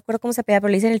apellida, no me acuerdo cómo se apellida,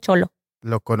 pero le dicen el Cholo.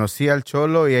 Lo conocí al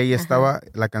Cholo y ahí Ajá. estaba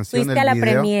la canción Fuiste del a la video.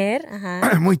 premier,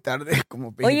 ajá. Muy tarde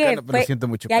como Oye, mexicano, pero siento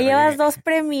mucho. ya pero llevas 2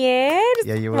 premiers.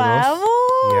 Ya llevo ¡Bravo!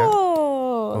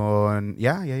 2.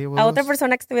 Ya llevo A 2. otra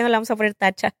persona que estuviera le vamos a poner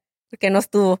tacha, porque no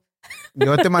estuvo.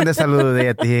 Yo te mandé saludos de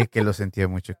ella, te dije que lo sentía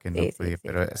mucho que no Sí, podía, sí.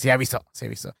 pero sí avisó.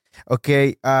 Ok,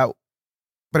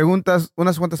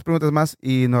 unas cuantas preguntas más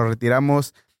y nos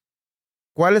retiramos.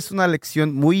 ¿Cuál es una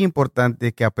lección muy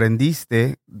importante que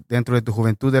aprendiste dentro de tu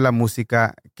juventud de la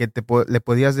música que le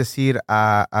podías decir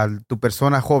a tu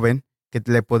persona joven que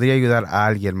le podría ayudar a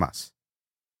alguien más?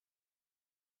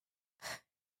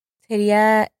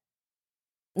 Sería,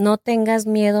 no tengas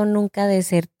miedo nunca de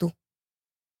ser tú.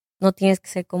 No tienes que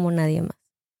ser como nadie más.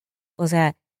 O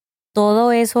sea,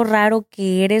 todo eso raro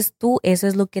que eres tú, eso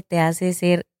es lo que te hace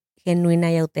ser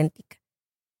genuina y auténtica.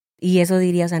 Y eso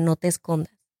diría, o sea, no te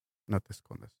escondas. No te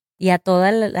escondas. Y a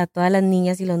todas las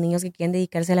niñas y los niños que quieren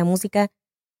dedicarse a la música,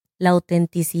 la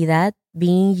autenticidad,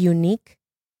 being unique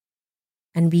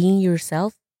and being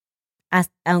yourself,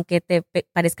 aunque te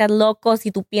parezcas loco,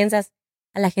 si tú piensas,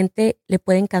 a la gente le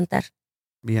puede encantar.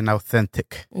 Bien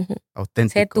authentic. Ujú.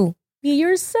 Auténtico. Sé tú. Be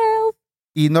yourself.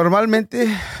 Y normalmente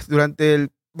durante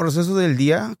el proceso del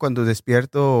día, cuando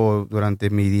despierto o durante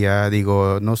mi día,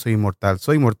 digo, no soy inmortal,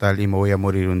 soy mortal y me voy a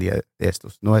morir un día de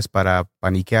estos. No es para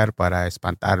paniquear, para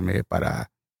espantarme,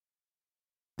 para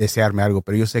desearme algo,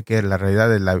 pero yo sé que la realidad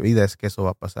de la vida es que eso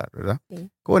va a pasar, ¿verdad? Sí.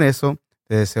 Con eso,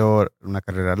 te deseo una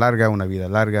carrera larga, una vida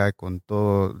larga, con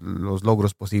todos los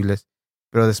logros posibles.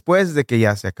 Pero después de que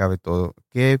ya se acabe todo,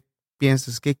 ¿qué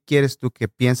piensas, qué quieres tú que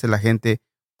piense la gente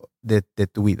de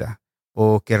tu vida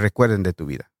o que recuerden de tu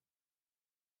vida?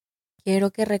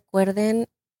 Quiero que recuerden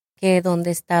que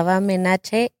donde estaba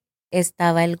Menache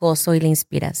estaba el gozo y la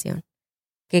inspiración.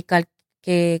 Que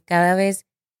cada vez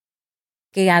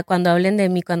que cuando hablen de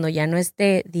mí, cuando ya no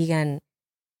esté, digan,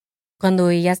 cuando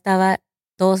ella estaba,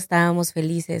 todos estábamos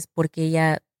felices porque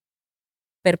ella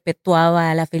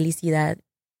perpetuaba la felicidad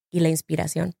y la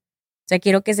inspiración. O sea,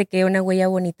 quiero que se quede una huella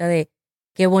bonita de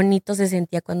qué bonito se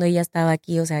sentía cuando ella estaba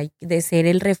aquí, o sea, de ser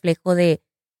el reflejo de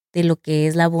lo que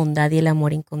es la bondad y el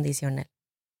amor incondicional.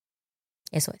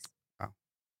 Eso es. Wow.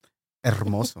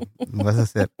 Hermoso. Me vas a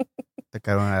hacer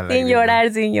sacar una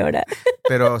lágrima. Sin llorar.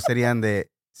 Pero serían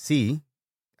sí,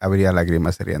 habría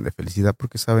lágrimas, serían de felicidad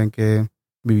porque saben que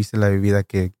viviste la vida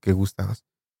que gustabas,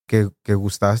 que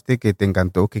gustaste, que te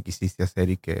encantó, que quisiste hacer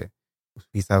y que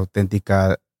fuiste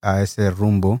auténtica a ese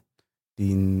rumbo,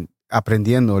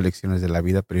 aprendiendo lecciones de la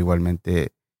vida, pero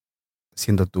igualmente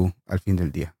siendo tú al fin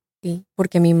del día. Sí,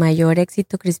 porque mi mayor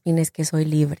éxito, Crispín, es que soy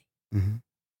libre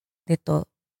de todo.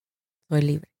 Soy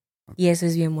libre. Y eso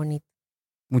es bien bonito.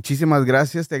 Muchísimas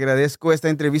gracias, te agradezco esta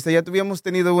entrevista. Ya tuvimos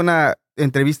tenido una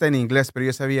entrevista en inglés, pero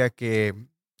yo sabía que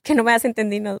no me has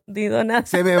entendido nada.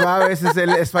 se me va a veces el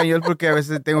español porque a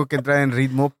veces tengo que entrar en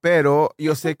ritmo, pero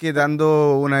yo sé que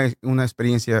dando una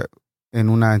experiencia en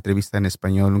una entrevista en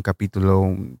español, un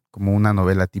capítulo, como una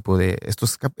novela tipo de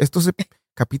estos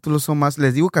capítulos son más,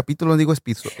 les digo capítulos, digo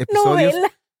episodios,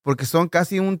 Novela. porque son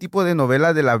casi un tipo de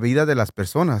novela de la vida de las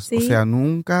personas. Sí. O sea,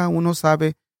 nunca uno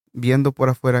sabe, viendo por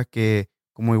afuera, que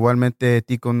como igualmente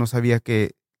Tico no sabía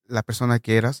que la persona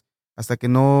que eras, hasta que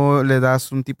no le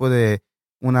das un tipo de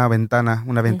una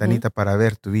ventanita para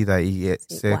ver tu vida y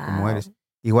ser como eres.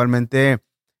 Igualmente,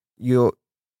 yo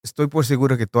estoy por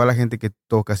seguro que toda la gente que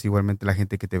tocas, igualmente la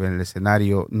gente que te ve en el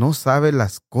escenario, no sabe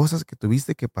las cosas que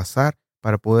tuviste que pasar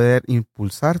para poder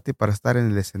impulsarte para estar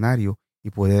en el escenario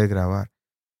y poder grabar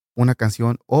una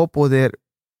canción o poder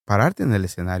pararte en el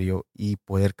escenario y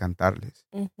poder cantarles.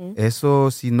 Ujú.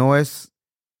 Eso, si no es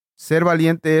ser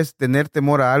valiente, es tener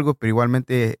temor a algo, pero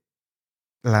igualmente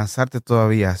lanzarte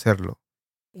todavía a hacerlo.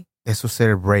 Sí. Eso es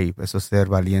ser brave, eso es ser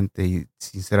valiente y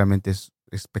sinceramente es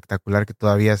espectacular que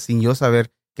todavía sin yo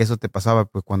saber que eso te pasaba,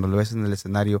 pues cuando lo ves en el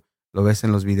escenario, lo ves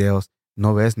en los videos,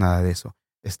 no ves nada de eso.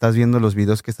 Estás viendo los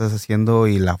videos que estás haciendo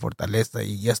y la fortaleza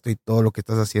y esto y todo lo que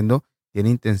estás haciendo tiene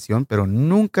intención, pero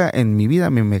nunca en mi vida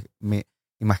me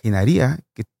imaginaría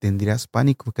que tendrías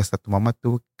pánico, que hasta tu mamá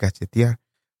tuvo que cachetear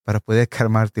para poder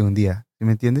calmarte un día. ¿Sí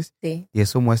me entiendes? Sí. Y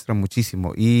eso muestra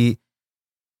muchísimo. Y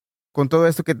con todo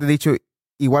esto que te he dicho,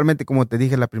 igualmente como te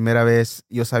dije la primera vez,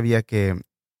 yo sabía que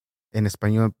en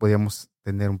español podíamos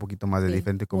tener un poquito más de Sí.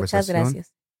 diferente Muchas conversación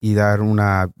gracias. y dar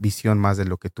una visión más de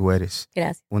lo que tú eres,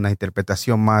 Gracias. una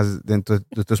interpretación más dentro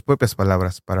de tus propias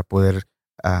palabras para poder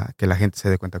que la gente se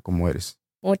dé cuenta cómo eres.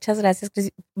 Muchas gracias,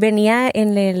 Cris. Venía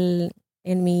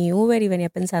en mi Uber y venía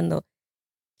pensando,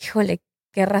 híjole,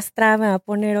 qué arrastrada me va a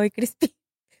poner hoy Cristi.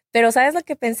 Pero ¿sabes lo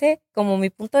que pensé? Como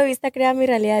mi punto de vista crea mi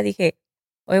realidad, dije,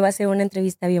 hoy va a ser una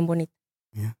entrevista bien bonita.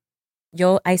 Yeah.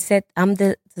 I'm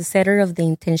the setter of the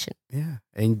intention. Yeah.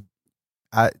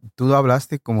 Tú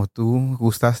hablaste como tú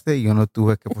gustaste y yo no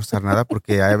tuve que forzar nada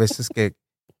porque hay veces que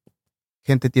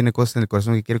gente tiene cosas en el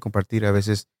corazón que quiere compartir, a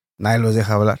veces nadie los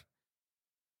deja hablar.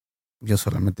 Yo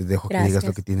solamente dejo que digas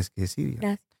lo que tienes que decir.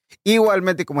 Gracias.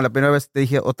 Igualmente, como la primera vez te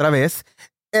dije otra vez,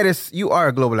 you are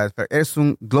a Global Land Factor. Eres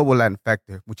un Global Land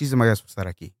Factor. Muchísimas gracias por estar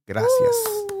aquí. Gracias.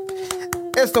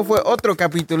 Esto fue otro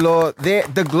capítulo de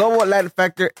The Global Land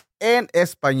Factor en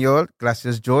español.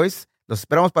 Gracias, Joyce. Los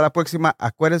esperamos para la próxima.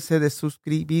 Acuérdense de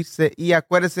suscribirse y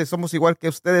acuérdense, somos igual que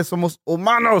ustedes, somos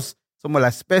humanos. Somos la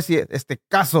especie, este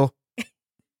caso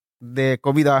de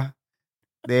comida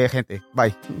de gente.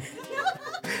 Bye.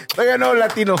 Todavía no,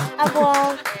 latino.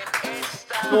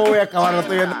 ¿Cómo voy a acabar?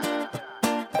 Todavía no.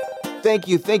 Thank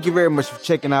you very much for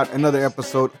checking out another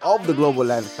episode of the Global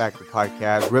Land Factor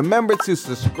podcast. Remember to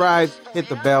subscribe, hit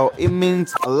the bell. It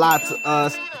means a lot to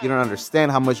us. You don't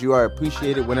understand how much you are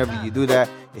appreciated whenever you do that.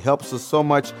 It helps us so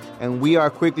much. And we are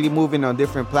quickly moving on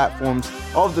different platforms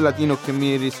of the Latino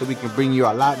community so we can bring you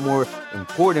a lot more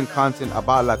important content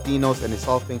about Latinos. And it's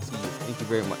all thanks to you. Thank you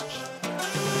very much.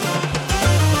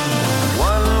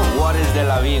 What is de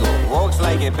la Vigo? Walks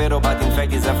like a pero but in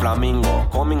fact is a flamingo.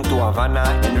 Coming to Havana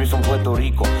and reach from Puerto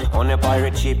Rico. On a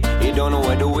pirate ship, you don't know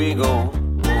where do we go.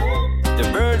 The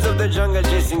birds of the jungle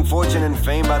chasing fortune and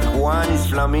fame, but Juan is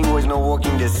flamingo is not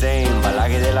walking the same.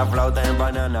 Balaje de la flauta and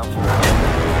banana.